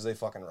Stiffs because they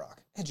fucking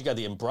rock. And you got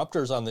the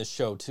Abrupters on this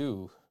show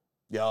too.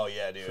 Oh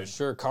yeah, dude. For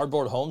sure.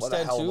 Cardboard What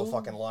Homestead a hell too. of a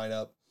fucking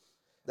lineup.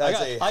 I, That's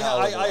got, a I, hell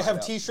got, of a I have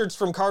lineup. T-shirts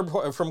from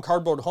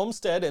Cardboard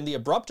Homestead and the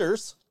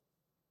Abrupters.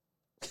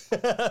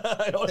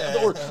 I don't have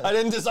the word. I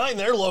didn't design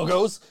their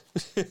logos.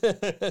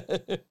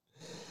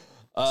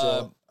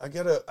 So I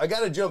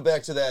gotta jump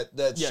back to that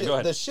Yeah, shit, go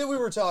ahead. the shit we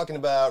were talking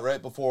about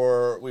right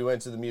before we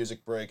went to the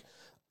music break.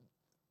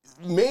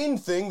 Main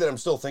thing that I'm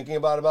still thinking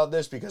about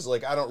this, because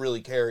like I don't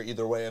really care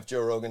either way if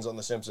Joe Rogan's on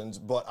The Simpsons,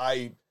 but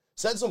I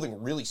said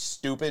something really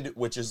stupid,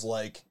 which is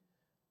like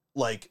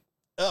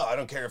oh, I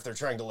don't care if they're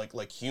trying to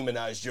like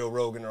humanize Joe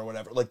Rogan or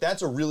whatever. Like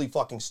that's a really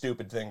fucking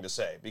stupid thing to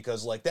say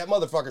because like that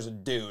motherfucker's a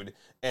dude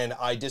and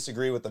I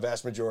disagree with the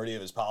vast majority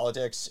of his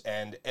politics,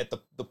 and at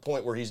the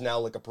point where he's now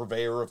like a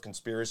purveyor of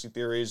conspiracy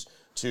theories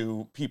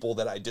to people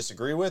that I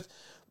disagree with,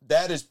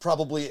 that is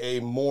probably a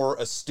more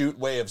astute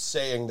way of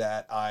saying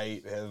that.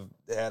 I have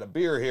had a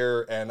beer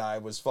here and I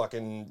was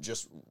fucking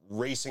just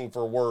racing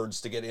for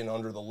words to get in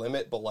under the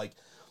limit, but like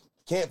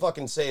can't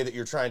fucking say that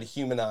you're trying to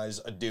humanize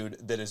a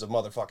dude that is a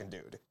motherfucking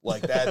dude.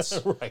 Like that's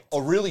Right. a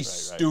really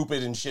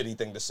stupid and shitty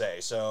thing to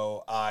say.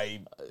 So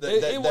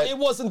It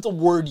wasn't the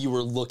word you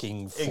were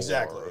looking for.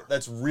 exactly.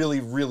 That's really,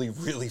 really,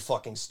 really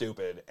fucking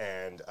stupid.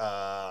 And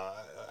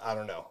I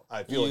don't know.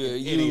 I feel like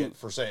an idiot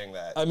for saying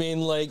that. I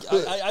mean, like,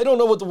 I don't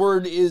know what the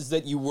word is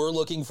that you were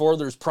looking for.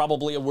 There's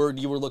probably a word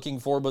you were looking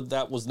for, but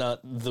that was not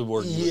the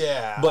word.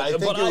 Yeah, but I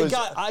think it was-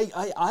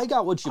 I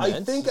got what you meant.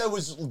 I think I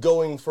was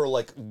going for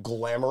like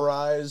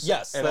glamorize.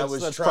 Yes, and I that's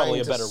was probably trying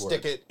a to better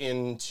stick word. it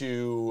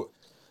into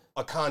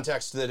a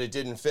context that it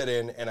didn't fit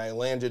in, and I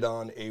landed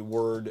on a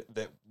word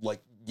that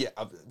like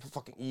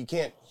fucking you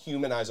can't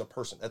humanize a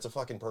person. That's a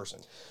fucking person.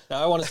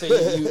 Now, I want to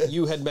say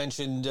you had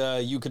mentioned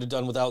you could have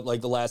done without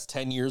like the last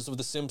 10 years of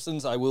The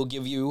Simpsons. I will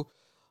give you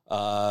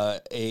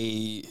the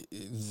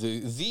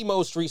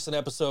most recent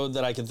episode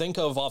that I can think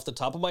of off the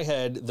top of my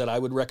head that I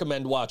would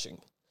recommend watching.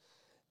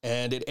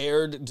 And it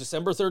aired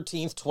December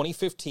 13th,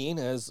 2015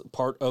 as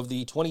part of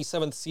the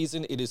 27th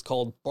season. It is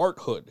called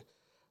Barthood.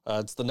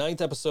 It's the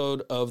 9th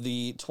episode of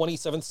the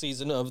 27th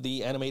season of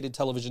the animated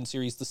television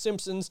series The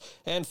Simpsons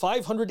and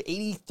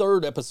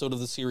 583rd episode of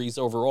the series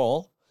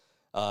overall.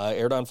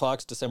 Aired on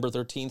Fox December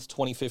 13th,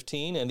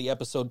 2015, and the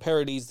episode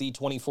parodies the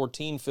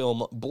 2014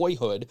 film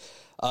Boyhood.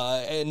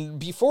 And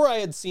before I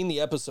had seen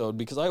the episode,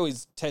 because I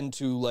always tend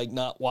to like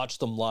not watch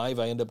them live,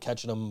 I end up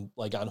catching them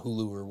like on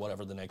Hulu or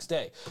whatever the next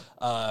day,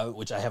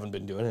 which I haven't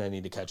been doing and I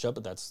need to catch up,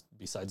 but that's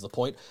besides the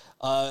point.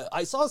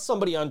 I saw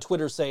somebody on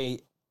Twitter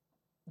say,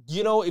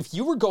 you know, if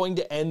you were going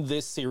to end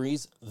this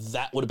series,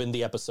 that would have been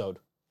the episode.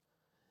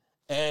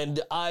 And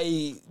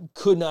I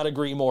could not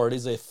agree more. It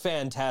is a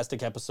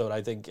fantastic episode.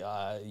 I think,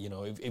 you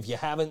know, if you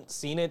haven't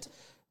seen it,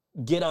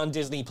 get on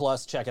Disney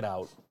Plus, check it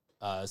out.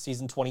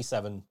 Season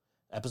 27,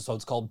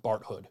 episode's called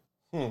Barthood.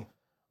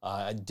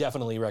 I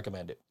definitely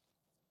recommend it.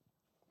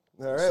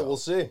 All right, we'll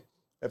see.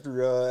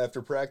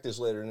 After practice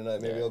later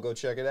tonight, maybe I'll go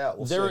check it out.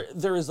 We'll see.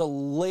 There is a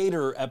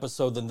later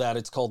episode than that.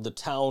 It's called The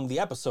Town. The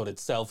episode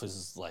itself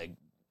is like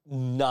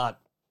not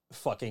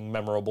fucking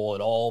memorable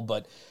at all,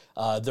 but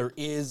there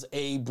is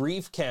a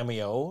brief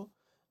cameo,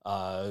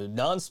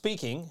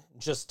 non-speaking,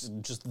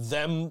 just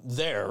them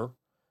there,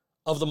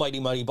 of the Mighty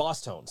Mighty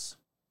Boss Tones.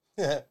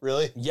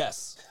 Really?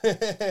 Yes.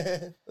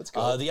 That's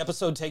cool. The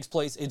episode takes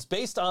place, it's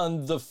based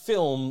on the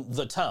film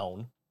The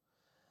Town.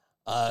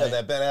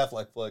 That Ben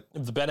Affleck flick.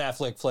 The Ben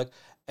Affleck flick,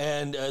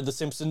 and the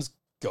Simpsons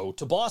go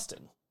to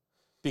Boston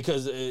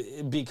because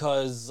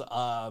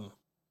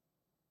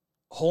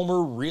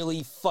Homer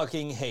really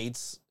fucking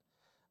hates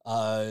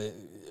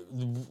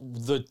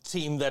the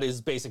team that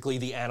is basically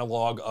the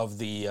analog of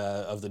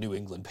the New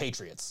England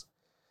Patriots.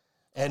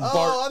 And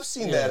Bart, I've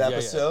seen that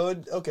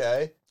episode.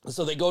 Okay.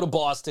 So they go to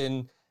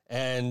Boston,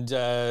 and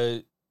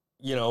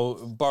you know,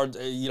 Bart,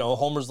 you know,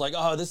 Homer's like,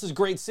 "Oh, this is a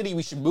great city.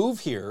 We should move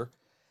here."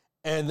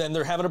 And then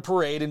they're having a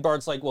parade, and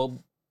Bart's like,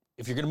 "Well,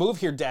 if you're gonna move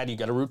here, Dad, you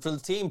got to root for the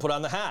team. Put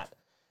on the hat."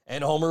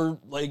 And Homer,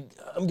 like,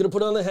 "I'm gonna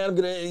put on the hat.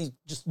 He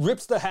just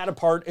rips the hat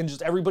apart, and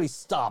just everybody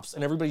stops,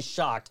 and everybody's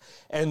shocked.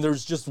 And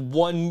there's just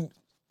one,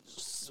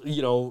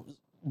 you know,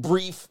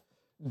 brief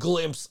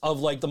glimpse of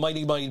like the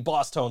Mighty Mighty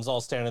Boss Tones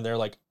all standing there,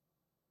 like,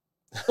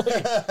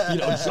 you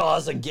know,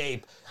 jaws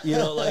agape, you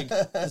know, like,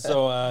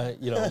 so,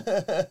 you know,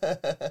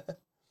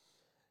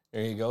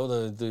 there you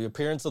go. The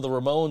appearance of the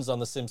Ramones on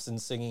The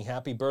Simpsons singing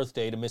 "Happy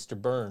Birthday" to Mr.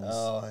 Burns.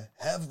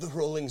 Have the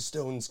Rolling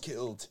Stones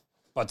killed.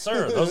 But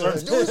sir, those are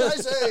Do as I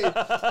say.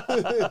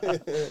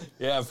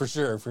 yeah, for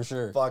sure.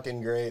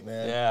 Fucking great,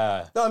 man.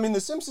 Yeah. No, I mean,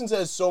 The Simpsons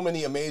has so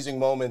many amazing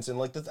moments, and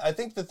like, I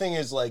think the thing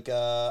is like,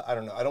 I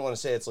don't know, I don't want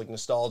to say it's like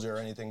nostalgia or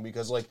anything,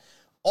 because like,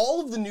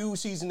 all of the new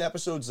season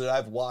episodes that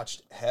I've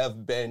watched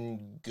have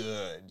been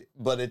good,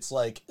 but it's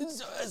like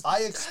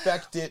I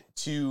expect it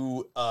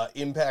to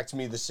impact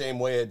me the same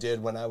way it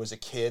did when I was a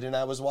kid and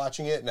I was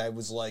watching it, and I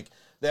was like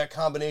that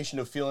combination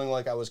of feeling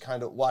like I was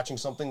kind of watching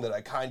something that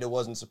I kind of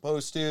wasn't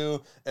supposed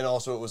to, and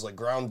also it was like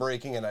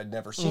groundbreaking and I'd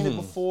never seen it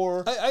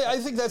before. I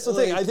think that's the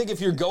thing. I think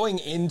if you're going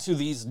into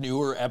these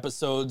newer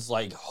episodes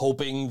like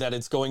hoping that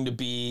it's going to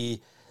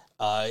be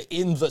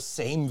in the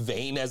same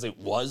vein as it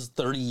was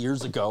 30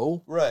 years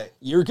ago, Right.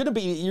 You're gonna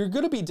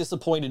be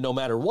disappointed no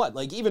matter what.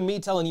 Like even me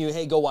telling you,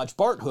 hey, go watch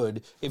Bart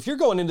Hood. If you're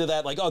going into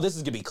that like, oh, this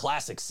is gonna be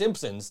classic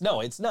Simpsons,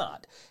 no, it's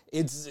not.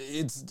 It's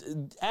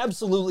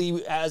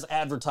absolutely as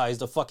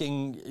advertised a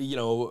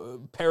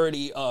fucking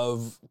parody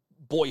of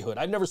Boyhood.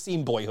 I've never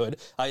seen Boyhood.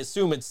 I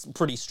assume it's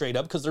pretty straight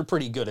up because they're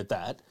pretty good at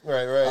that.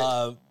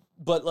 Right.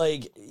 But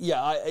like,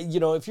 yeah,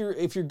 if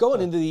you're going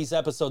into these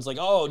episodes like,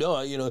 oh no,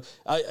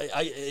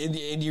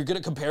 and you're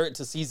gonna compare it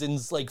to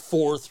seasons like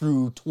 4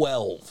 through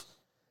 12,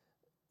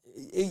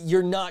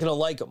 you're not gonna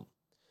like them.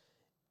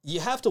 You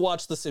have to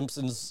watch The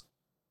Simpsons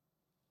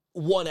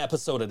one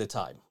episode at a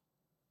time.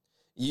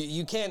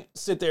 You can't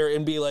sit there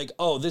and be like,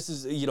 oh, this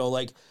is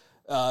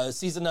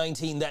season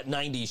 19, that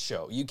 90s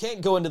show. You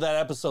can't go into that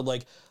episode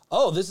like,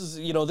 oh, this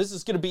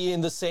is gonna be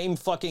in the same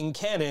fucking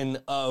canon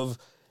of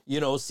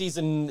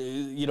season,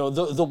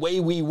 the way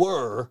we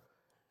were,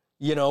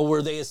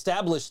 where they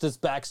established this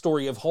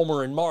backstory of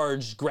Homer and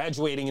Marge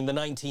graduating in the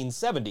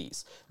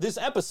 1970s. This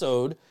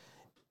episode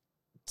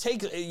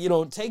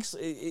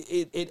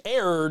it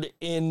aired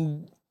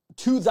in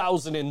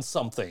 2000 and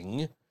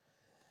something,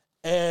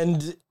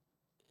 and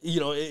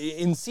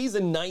in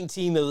season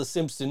 19 of The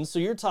Simpsons, so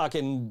you're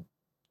talking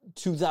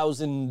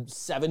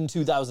 2007,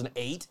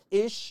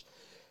 2008-ish,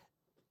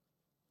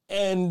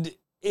 and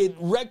it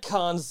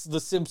retcons The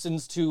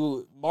Simpsons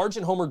to Marge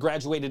and Homer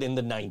graduated in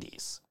the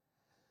 90s.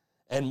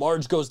 And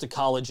Marge goes to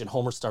college and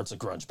Homer starts a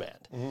grunge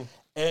band. Mm-hmm.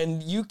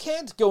 And you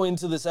can't go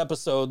into this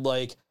episode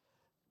like,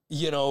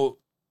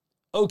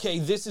 okay,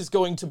 this is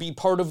going to be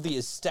part of the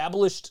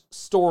established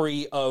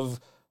story of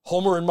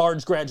Homer and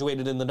Marge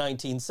graduated in the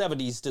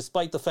 1970s,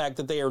 despite the fact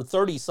that they are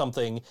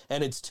 30-something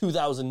and it's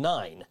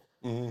 2009.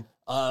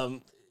 Mm-hmm.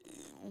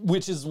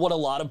 Which is what a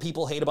lot of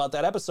people hate about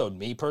that episode.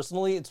 Me,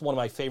 personally, it's one of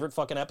my favorite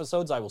fucking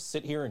episodes. I will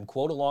sit here and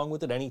quote along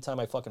with it anytime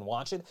I fucking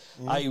watch it.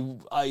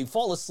 I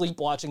fall asleep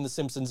watching The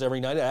Simpsons every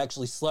night. I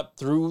actually slept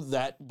through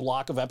that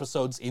block of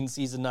episodes in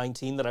season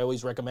 19 that I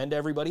always recommend to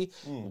everybody.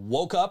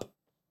 Woke up,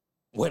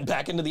 went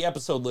back into the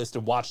episode list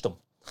and watched them.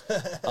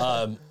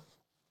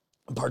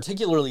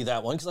 Particularly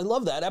that one, because I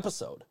love that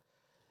episode.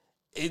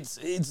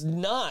 It's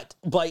not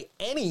by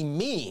any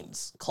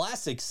means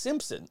classic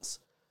Simpsons.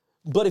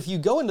 But if you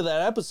go into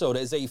that episode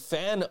as a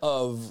fan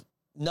of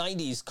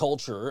 90s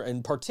culture,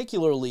 and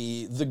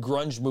particularly the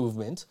grunge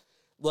movement,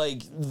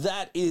 like,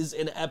 that is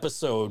an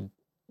episode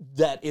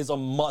that is a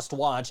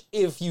must-watch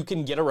if you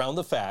can get around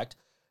the fact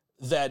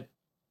that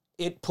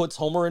it puts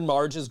Homer and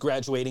Marge as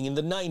graduating in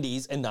the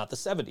 90s and not the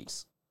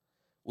 70s,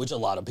 which a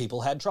lot of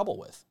people had trouble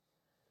with.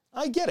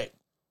 I get it.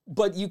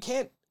 But you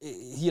can't,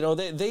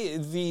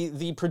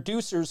 the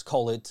producers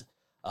call it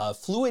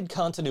fluid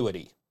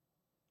continuity.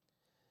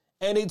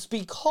 And it's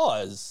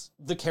because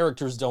the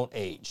characters don't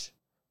age,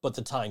 but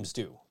the times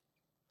do.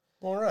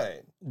 All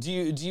right. Do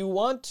you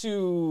want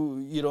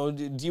to,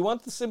 do you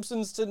want The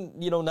Simpsons to,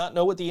 not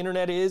know what the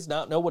internet is,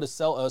 not know what a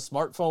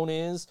smartphone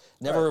is,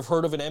 never have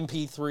heard of an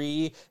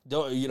MP3,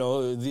 don't,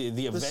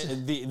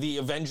 the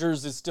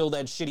Avengers is still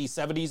that shitty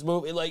 70s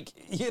movie,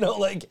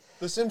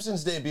 The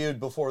Simpsons debuted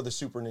before the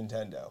Super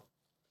Nintendo.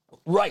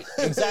 Right,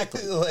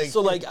 exactly.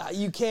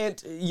 You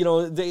can't,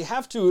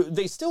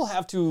 they still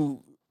have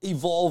to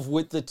evolve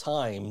with the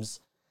times.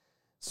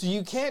 So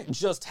you can't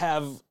just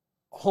have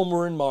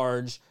Homer and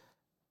Marge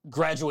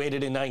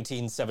graduated in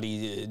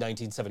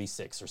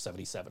 1976 or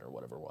 77 or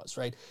whatever it was,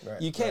 right?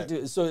 You can't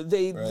do so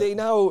they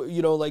now,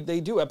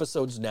 they do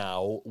episodes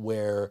now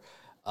where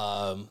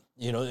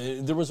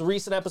there was a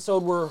recent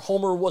episode where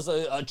Homer was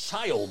a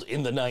child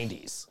in the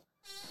 90s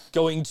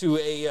going to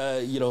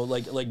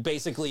a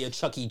basically a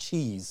Chuck E.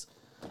 Cheese.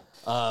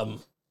 Chuck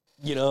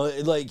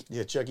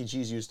E.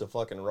 Cheese used to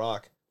fucking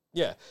rock.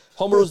 Yeah,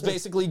 Homer was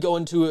basically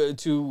going to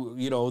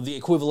the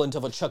equivalent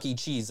of a Chuck E.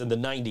 Cheese in the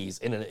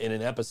 90s in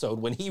an episode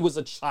when he was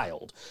a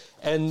child.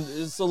 And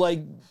so,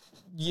 do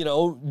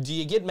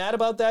you get mad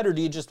about that, or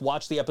do you just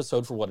watch the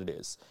episode for what it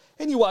is?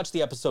 And you watch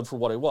the episode for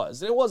what it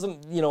was. And it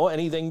wasn't,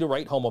 anything to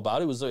write home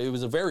about. It was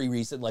a very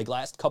recent,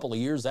 last couple of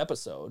years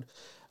episode.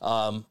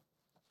 But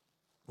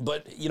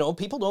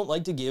people don't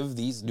like to give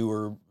these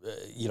newer,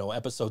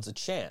 episodes a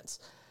chance.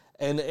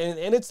 And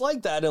it's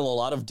like that in a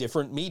lot of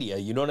different media,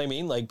 you know what I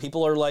mean? Like,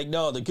 people are like,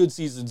 no, the good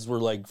seasons were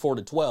 4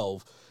 to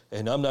 12,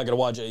 and I'm not going to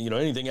watch,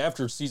 anything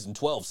after season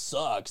 12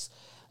 sucks.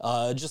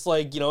 Just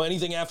like,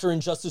 anything after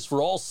Injustice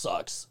for All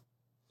sucks.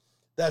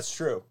 That's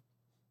true.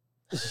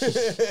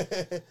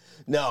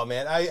 No,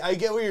 man, I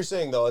get what you're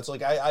saying, though. It's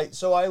like, I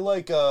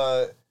like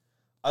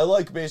I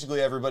like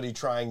basically everybody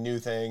trying new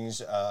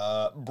things,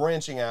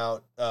 branching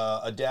out,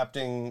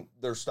 adapting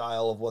their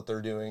style of what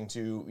they're doing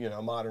to, you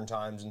know, modern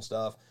times and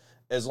stuff,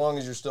 as long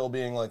as you're still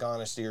being like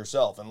honest to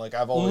yourself. And like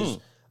I've always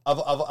I've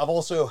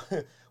also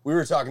we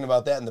were talking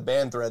about that in the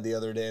band thread the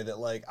other day that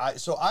like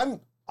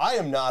I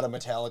am not a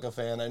Metallica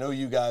fan. I know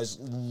you guys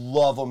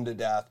love them to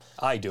death.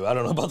 I do. I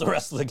don't know about the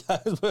rest of the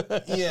guys.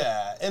 But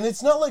Yeah, and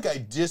it's not like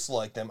I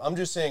dislike them. I'm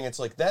just saying it's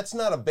like that's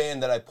not a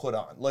band that I put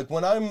on. Like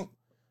when I'm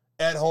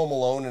at home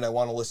alone and I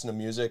want to listen to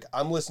music,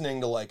 I'm listening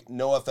to like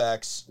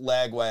NoFX,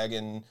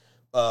 Lagwagon,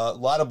 a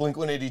lot of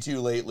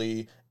Blink-182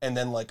 lately, and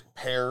then like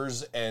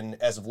Pears and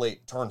as of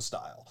late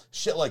Turnstile,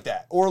 shit like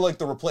that, or like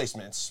the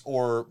Replacements,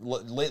 or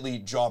lately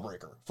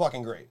Jawbreaker,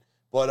 fucking great.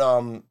 But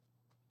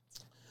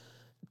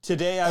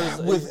today I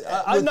was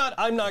I'm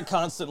not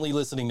constantly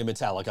listening to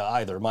Metallica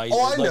either. My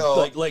I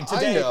know. Like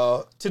today I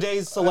know.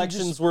 today's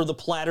selections were the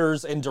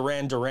Platters and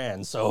Duran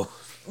Duran. So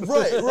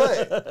right.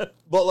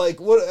 But like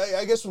what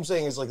I guess what I'm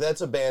saying is like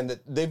that's a band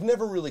that they've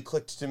never really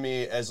clicked to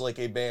me as like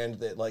a band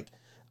that like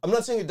I'm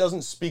not saying it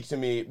doesn't speak to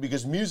me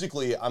because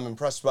musically I'm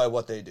impressed by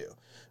what they do.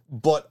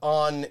 But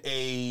on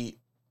a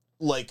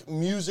like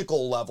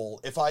musical level,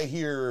 if I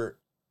hear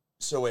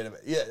so wait a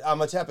minute. Yeah, I'm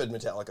a tepid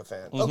Metallica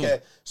fan. Okay.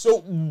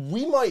 So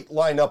we might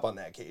line up on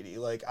that, Katie.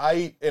 Like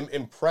I am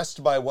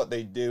impressed by what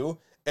they do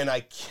and I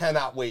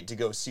cannot wait to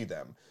go see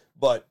them.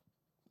 But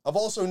I've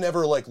also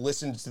never like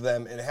listened to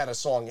them and had a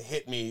song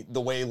hit me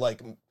the way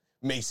like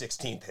May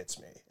 16th hits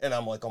me. And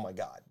I'm like, oh my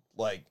God,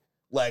 like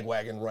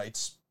Lagwagon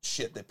writes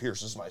shit that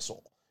pierces my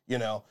soul, you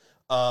know?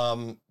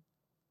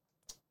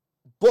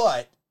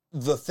 But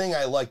the thing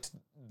I liked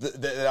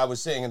that I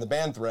was saying in the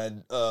band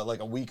thread like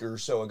a week or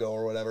so ago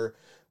or whatever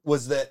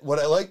was that what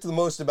I liked the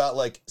most about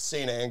like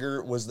Saint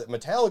Anger was that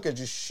Metallica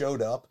just showed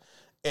up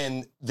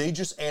and they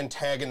just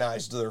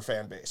antagonized their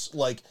fan base.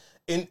 Like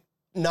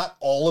not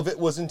all of it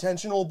was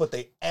intentional, but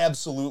they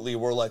absolutely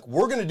were like,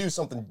 we're going to do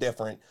something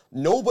different.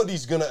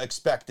 Nobody's going to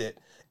expect it.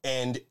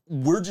 And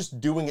we're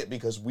just doing it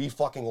because we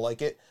fucking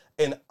like it.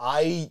 And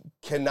I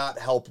cannot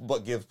help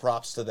but give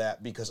props to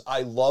that because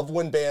I love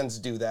when bands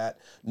do that.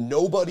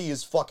 Nobody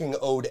is fucking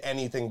owed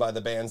anything by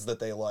the bands that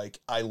they like.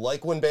 I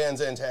like when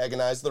bands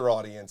antagonize their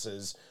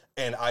audiences.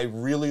 And I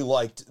really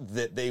liked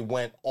that they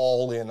went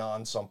all in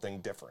on something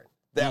different.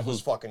 That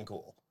was fucking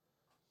cool.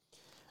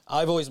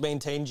 I've always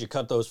maintained you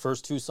cut those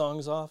first two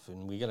songs off,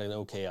 and we got an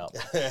okay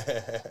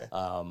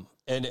album.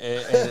 And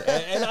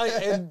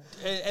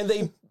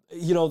they,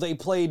 you know, they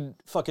played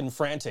fucking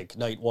Frantic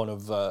night one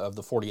of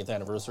the 40th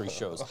anniversary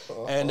shows,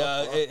 and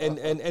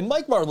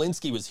Mike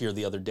Marlinski was here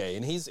the other day,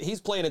 and he's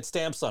playing at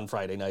Stamps on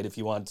Friday night if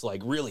you want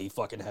like really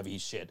fucking heavy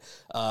shit.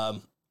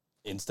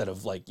 Instead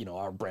of like, you know,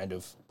 our brand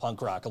of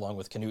punk rock along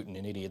with Knudten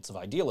and Idiots of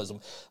Idealism.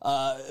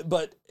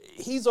 But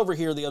he's over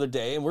here the other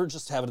day and we're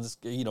just having this,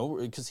 you know,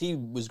 because he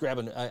was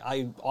grabbing,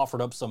 I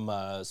offered up some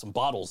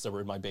bottles that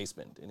were in my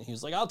basement. And he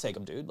was like, I'll take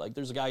them, dude. Like,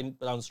 there's a guy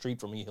down the street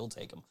from me, he'll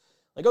take them.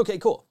 Like, okay,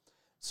 cool.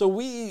 So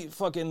we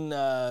fucking,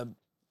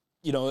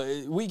 you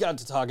know, we got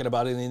to talking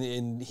about it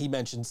and he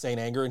mentioned Saint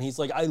Anger and he's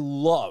like, I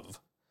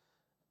love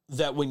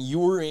that when you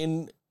were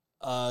in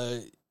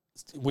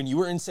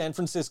San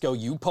Francisco,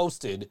 you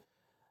posted,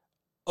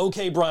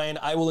 okay, Brian,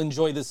 I will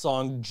enjoy this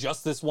song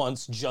just this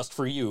once, just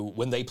for you,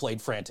 when they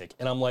played Frantic.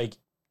 And I'm like,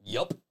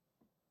 yup.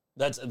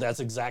 That's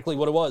exactly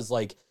what it was.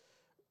 Like,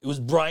 it was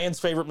Brian's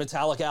favorite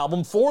Metallica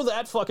album for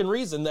that fucking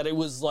reason, that it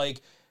was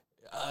like,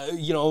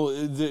 you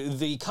know,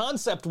 the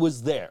concept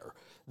was there.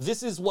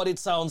 This is what it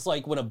sounds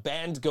like when a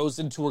band goes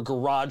into a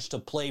garage to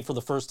play for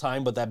the first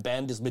time, but that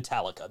band is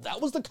Metallica.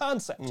 That was the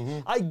concept.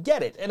 I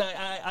get it. And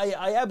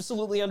I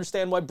absolutely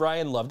understand why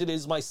Brian loved it. It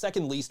is my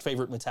second least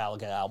favorite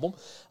Metallica album.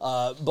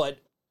 But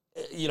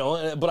you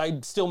know, but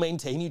I still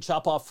maintain you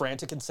chop off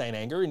Frantic and Saint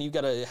Anger and you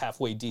got a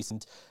halfway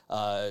decent,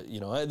 you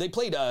know, they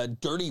played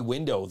Dirty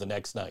Window the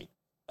next night,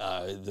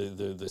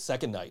 the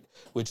second night,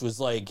 which was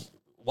like,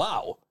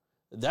 wow,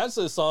 that's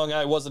a song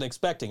I wasn't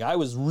expecting. I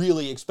was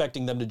really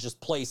expecting them to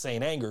just play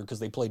Saint Anger because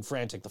they played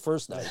Frantic the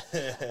first night.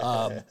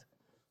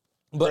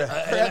 But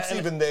perhaps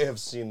even they have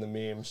seen the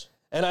memes.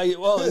 And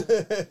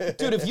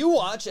dude, if you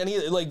watch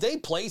any, like they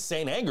play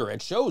Saint Anger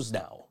at shows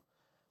now,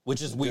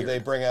 which is weird. Do they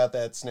bring out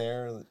that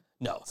snare?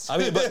 No, I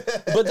mean,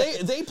 but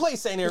they play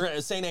Saint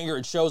Anger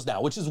at shows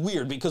now, which is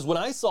weird because when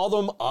I saw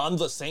them on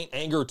the Saint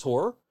Anger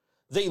tour,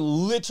 they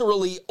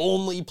literally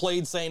only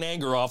played Saint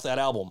Anger off that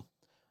album.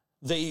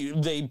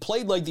 They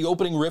played like the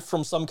opening riff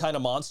from Some Kind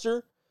of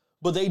Monster,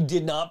 but they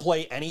did not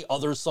play any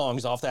other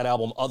songs off that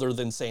album other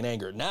than Saint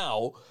Anger.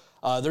 Now,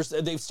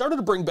 they've started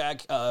to bring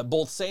back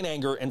both Saint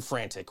Anger and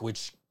Frantic,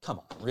 which, come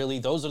on, really?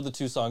 Those are the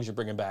two songs you're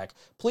bringing back.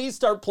 Please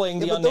start playing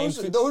the unnamed...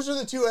 Those are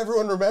the two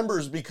everyone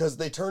remembers because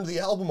they turned the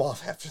album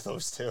off after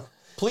those two.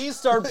 Please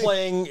start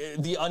playing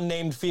the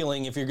Unnamed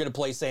Feeling if you're going to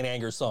play Saint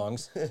Anger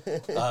songs.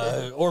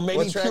 Or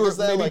maybe like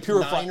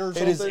Purify. 9 or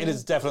It something?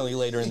 is definitely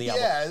later in the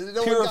album. Yeah, no one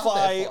got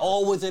Purify, that far.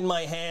 All Within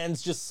My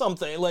Hands, just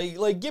something.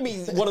 Like give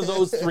me one of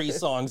those three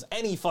songs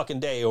any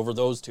fucking day over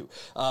those two.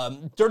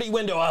 Dirty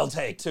Window I'll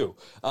take too.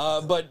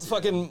 But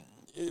fucking...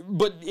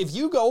 But if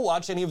you go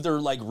watch any of their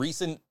like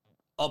recent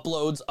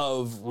uploads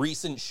of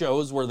recent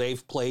shows where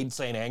they've played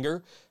Saint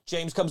Anger,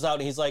 James comes out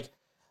and he's like,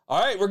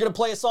 all right, we're going to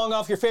play a song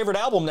off your favorite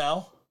album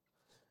now.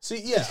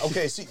 See, yeah,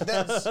 okay,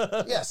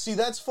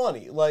 that's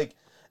funny. Like,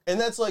 and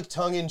that's like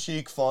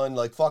tongue-in-cheek fun,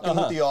 like fucking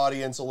with the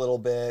audience a little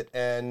bit.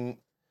 And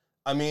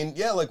I mean,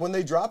 yeah, like when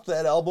they dropped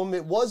that album,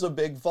 it was a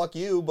big fuck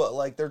you, but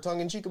like they're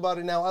tongue-in-cheek about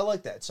it now. I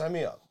like that. Sign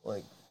me up.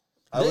 Like,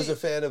 I was a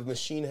fan of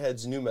Machine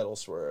Head's new metal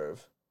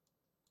swerve.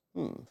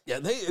 Yeah,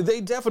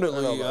 they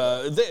definitely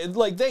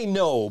they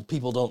know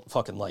people don't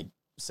fucking like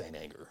Saint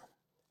Anger.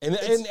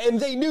 And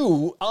they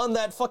knew on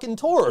that fucking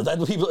tour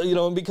that people, you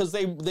know, because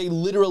they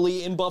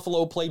literally in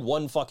Buffalo played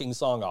one fucking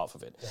song off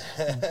of it.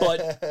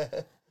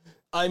 But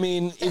I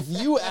mean, if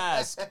you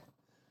ask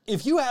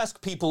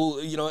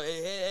people, you know,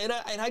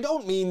 and I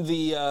don't mean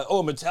the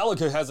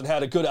Metallica hasn't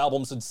had a good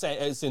album since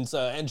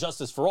And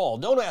Justice for All.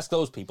 Don't ask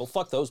those people.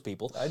 Fuck those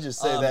people. I just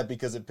say that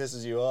because it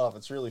pisses you off.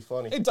 It's really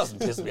funny. It doesn't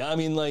piss me. I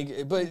mean,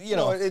 like, but you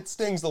know, No, it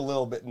stings a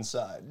little bit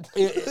inside.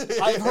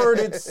 I've heard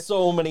it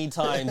so many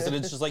times, and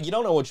it's just like you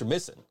don't know what you're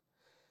missing.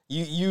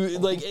 You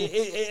like,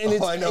 and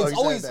it's, I know it's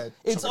always that.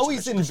 it's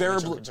always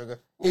invariably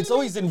it's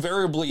always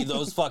invariably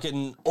those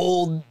fucking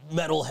old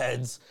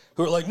metalheads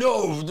who are like,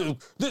 no,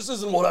 this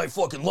isn't what I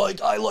fucking like.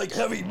 I like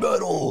heavy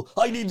metal.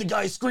 I need the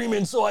guy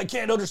screaming so I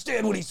can't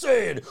understand what he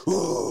said.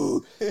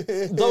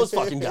 Those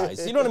fucking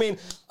guys. You know what I mean?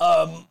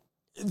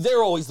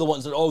 They're always the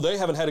ones that they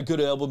haven't had a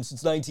good album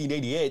since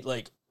 1988.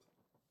 Like,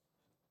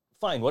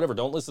 fine, whatever.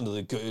 Don't listen to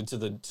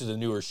the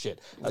newer shit.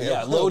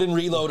 Yeah, Load and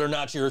Reload are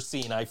not your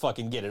scene. I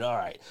fucking get it. All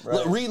right.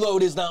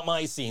 Reload is not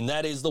my scene.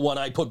 That is the one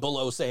I put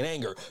below Saint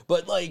Anger.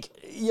 But like,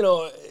 you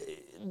know,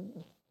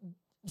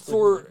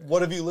 for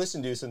what have you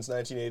listened to since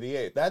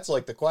 1988? That's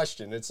like the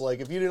question. It's like,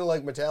 if you didn't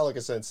like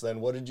Metallica since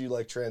then, what did you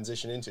like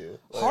transition into?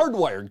 Like,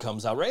 Hardwired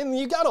comes out, right? And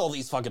you got all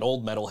these fucking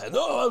old metalheads.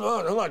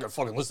 Oh, I'm not gonna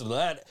fucking listen to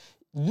that.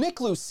 Nick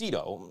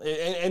Lucido,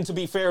 and to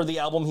be fair, the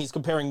album he's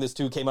comparing this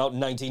to came out in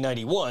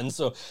 1991,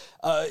 so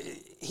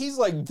he's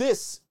like,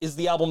 this is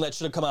the album that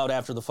should have come out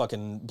after the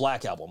fucking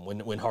Black Album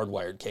when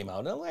Hardwired came out.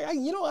 And I'm like,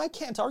 I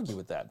can't argue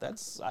with that.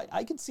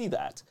 I can see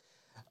that.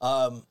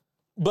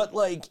 But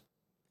like,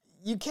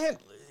 you can't,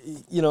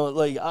 you know,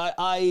 like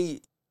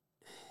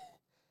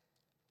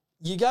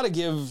you got to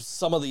give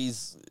some of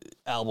these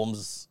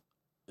albums,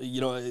 you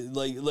know,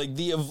 like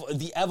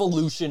the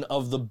evolution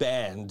of the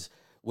band,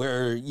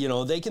 where, you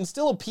know, they can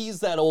still appease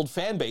that old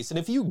fan base. And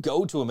if you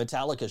go to a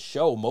Metallica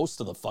show, most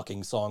of the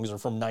fucking songs are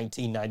from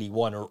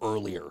 1991 or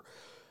earlier.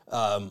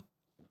 But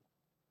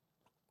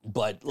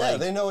like, yeah,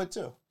 they know it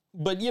too.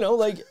 But, you know,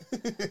 like,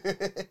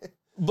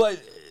 but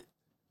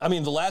I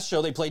mean, the last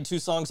show they played 2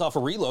 songs off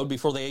of Reload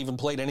before they even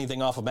played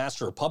anything off of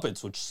Master of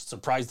Puppets, which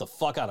surprised the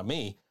fuck out of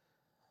me.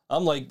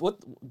 I'm like, what?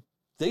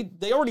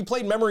 They already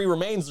played Memory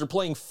Remains. They're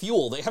playing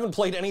Fuel. They haven't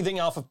played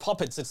anything off of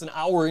Puppets. It's an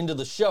hour into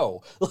the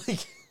show.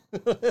 Like,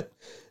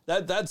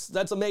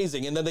 that's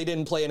amazing. And then they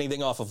didn't play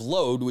anything off of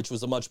Load, which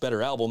was a much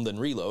better album than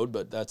Reload,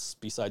 but that's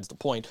besides the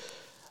point.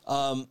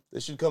 They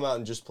should come out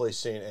and just play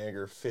Saint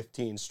Anger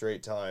 15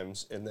 straight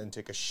times and then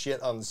take a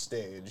shit on the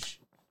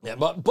stage. Yeah,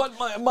 but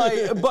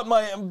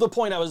the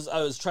point I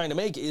was trying to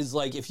make is,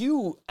 like, if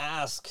you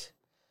ask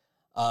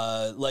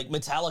like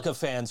Metallica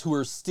fans who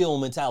are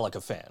still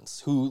Metallica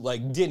fans, who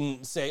like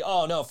didn't say,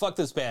 oh no, fuck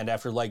this band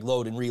after like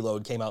Load and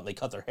Reload came out and they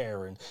cut their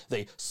hair and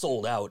they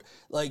sold out.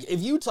 Like,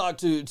 if you talk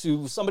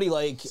to somebody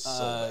like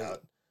Sold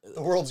out.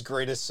 The world's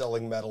greatest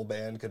selling metal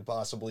band could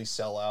possibly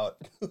sell out.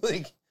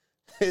 Like,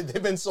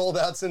 they've been sold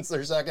out since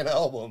their second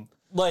album.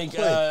 Like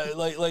there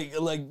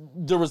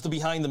was the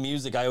Behind the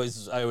Music. I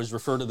always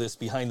refer to this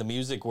Behind the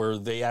Music, where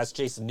they asked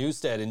Jason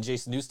Newsted, and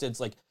Jason Newsted's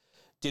like,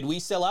 did we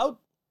sell out?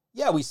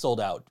 Yeah, we sold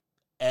out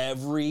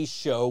every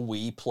show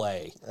we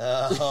play.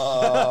 But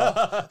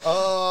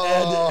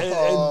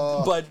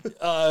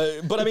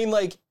I mean,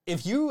 like,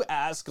 if you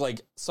ask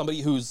like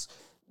somebody who's,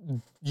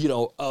 you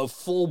know, a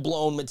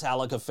full-blown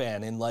Metallica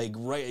fan and like,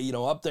 right, you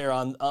know, up there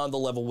on the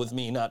level with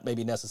me, not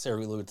maybe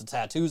necessarily with the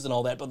tattoos and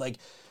all that, but like,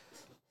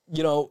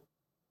 you know,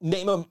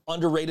 name an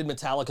underrated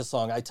Metallica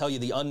song, I tell you,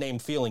 The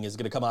Unnamed Feeling is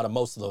going to come out of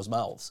most of those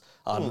mouths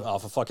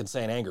off of fucking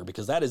Saint Anger,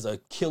 because that is a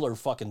killer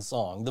fucking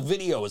song. The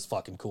video is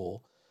fucking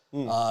cool.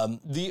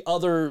 The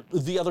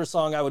other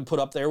song I would put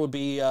up there would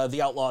be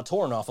The Outlaw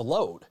Torn off of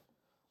Load,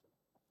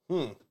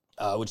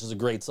 which is a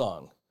great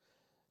song.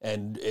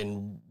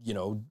 And you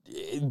know,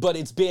 but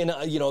it's been,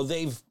 you know,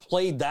 they've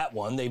played that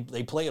one. They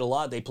play it a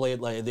lot. They play it,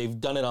 like, they've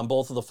done it on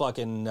both of the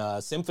fucking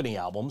Symphony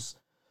albums.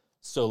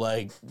 So,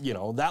 like, you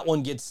know, that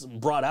one gets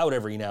brought out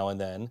every now and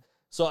then.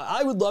 So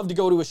I would love to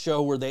go to a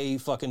show where they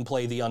fucking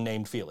play The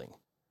Unnamed Feeling.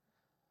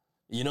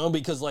 You know,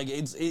 because like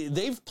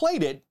they've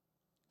played it.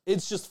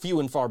 It's just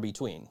few and far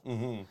between.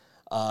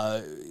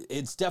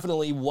 It's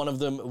definitely one of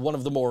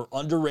the more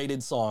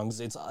underrated songs.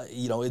 It's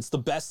you know, it's the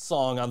best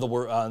song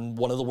on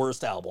one of the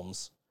worst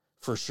albums,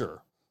 for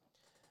sure.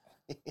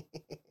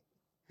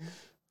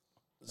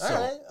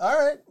 All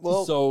right.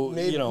 Well, So,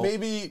 maybe, you know,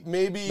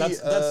 maybe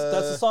That's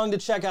a song to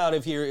check out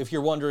if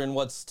you're wondering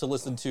what's to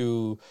listen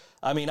to.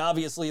 I mean,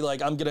 obviously,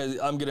 like I'm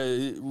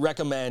gonna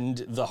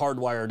recommend the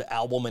Hardwired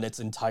album in its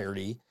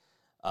entirety.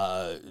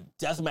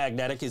 Death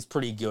Magnetic is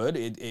pretty good.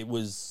 It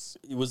was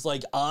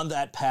like on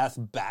that path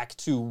back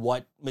to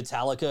what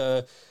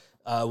Metallica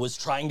was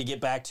trying to get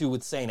back to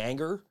with Saint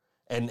Anger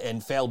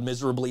and failed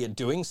miserably at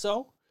doing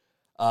so.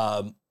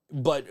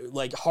 But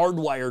like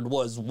Hardwired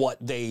was what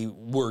they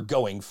were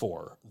going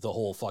for the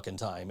whole fucking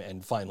time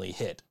and finally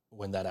hit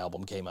when that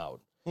album came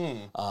out.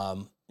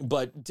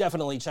 But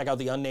definitely check out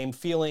The Unnamed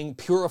Feeling.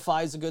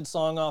 Purify's a good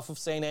song off of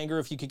Saint Anger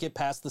if you could get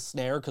past the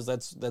snare, because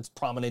that's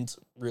prominent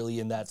really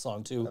in that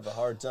song too. I have a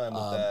hard time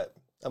with that.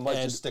 I might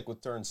just stick with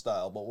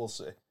Turnstile, but we'll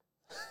see.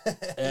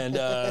 And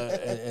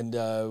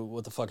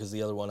what the fuck is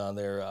the other one on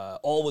there?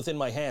 All Within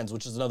My Hands,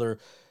 which is another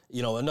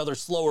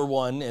slower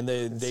one, and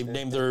they've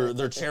named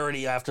their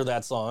charity after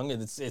that song,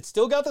 and it's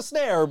still got the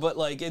snare, but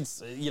like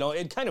it's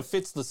it kind of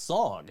fits the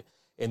song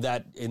in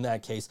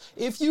that case.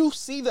 If you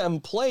see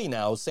them play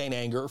now, Saint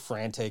Anger,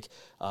 Frantic,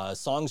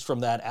 songs from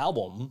that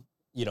album,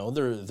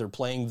 they're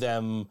playing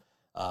them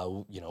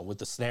with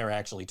the snare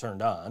actually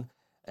turned on,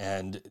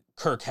 and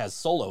Kirk has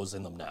solos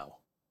in them now.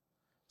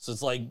 So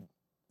it's like,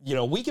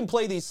 we can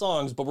play these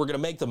songs, but we're gonna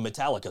make them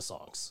Metallica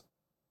songs.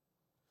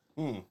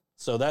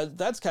 So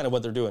that's kind of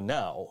what they're doing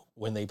now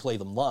when they play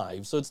them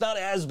live. So it's not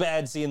as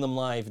bad seeing them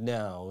live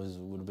now as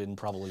it would have been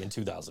probably in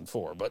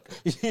 2004. But,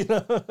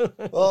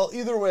 Well,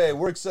 either way,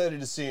 we're excited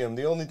to see them.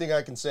 The only thing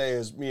I can say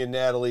is me and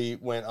Natalie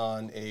went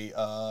on a,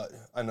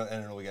 I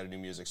don't know we got to do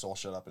music, so I'll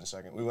shut up in a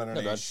second. We went on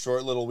a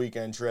short little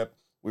weekend trip.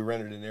 We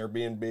rented an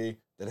Airbnb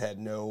that had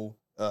no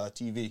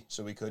TV,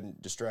 so we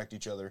couldn't distract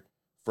each other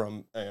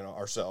from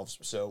ourselves.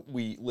 So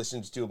we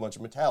listened to a bunch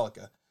of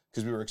Metallica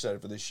because we were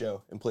excited for this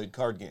show and played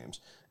card games.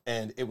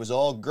 And it was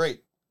all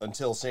great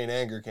until Saint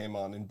Anger came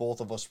on, and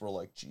both of us were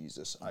like,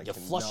 Jesus, I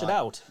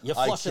cannot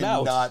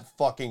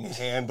fucking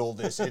handle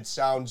this. It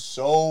sounds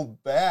so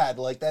bad.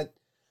 Like that,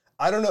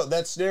 I don't know,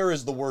 that snare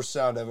is the worst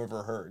sound I've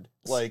ever heard.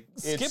 Like,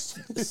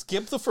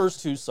 skip the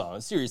first two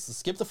songs. Seriously,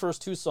 skip the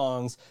first two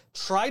songs.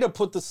 Try to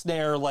put the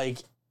snare, like,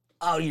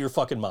 out of your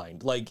fucking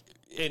mind. Like,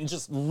 and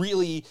just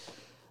really,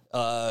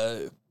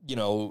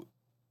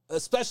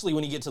 especially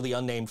when you get to The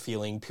Unnamed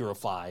Feeling,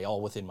 Purify, All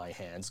Within My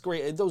Hands.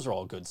 Great. Those are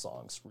all good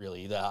songs,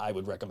 really, that I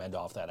would recommend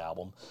off that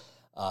album.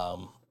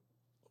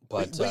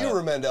 But you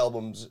recommend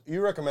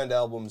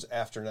albums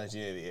after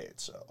 1988,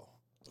 so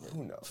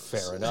who knows?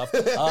 Fair enough.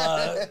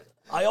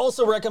 I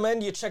also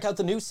recommend you check out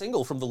the new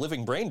single from The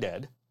Living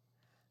Braindead.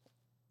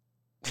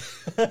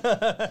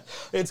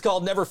 It's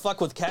called Never Fuck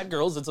with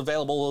Catgirls. It's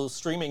available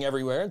streaming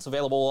everywhere. It's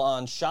available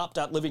on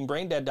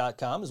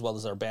shop.livingbraindead.com as well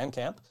as our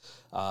Bandcamp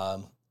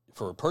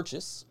for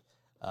purchase.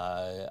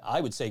 I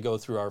would say go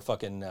through our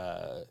fucking,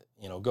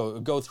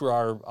 go through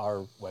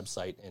our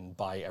website and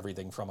buy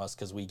everything from us,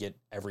 because we get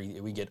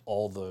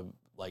all the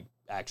like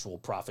actual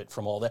profit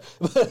from all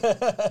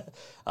that.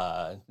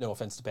 No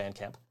offense to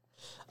Bandcamp,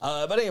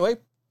 but anyway.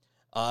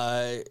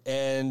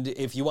 And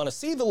if you want to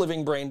see The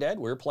Living Braindead,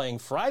 we're playing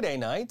Friday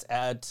night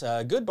at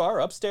Good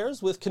Bar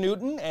upstairs with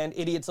Knuten and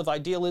Idiots of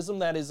Idealism.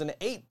 That is an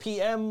 8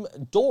 p.m.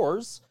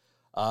 doors.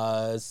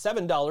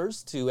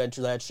 $7 to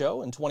enter that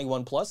show, and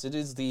 21 plus. It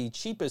is the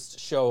cheapest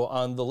show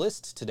on the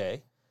list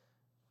today.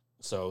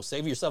 So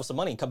save yourself some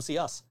money. Come see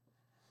us.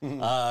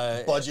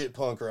 Budget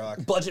punk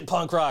rock. Budget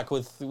punk rock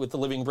with The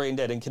Living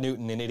Braindead and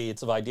Knuten and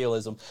Idiots of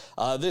Idealism.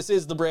 This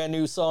is the brand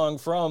new song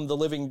from The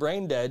Living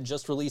Braindead,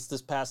 just released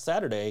this past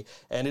Saturday,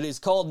 and it is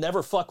called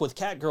Never Fuck with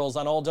Catgirls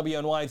on All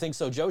WNY Think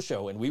So Joe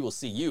Show, and we will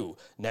see you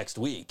next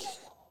week.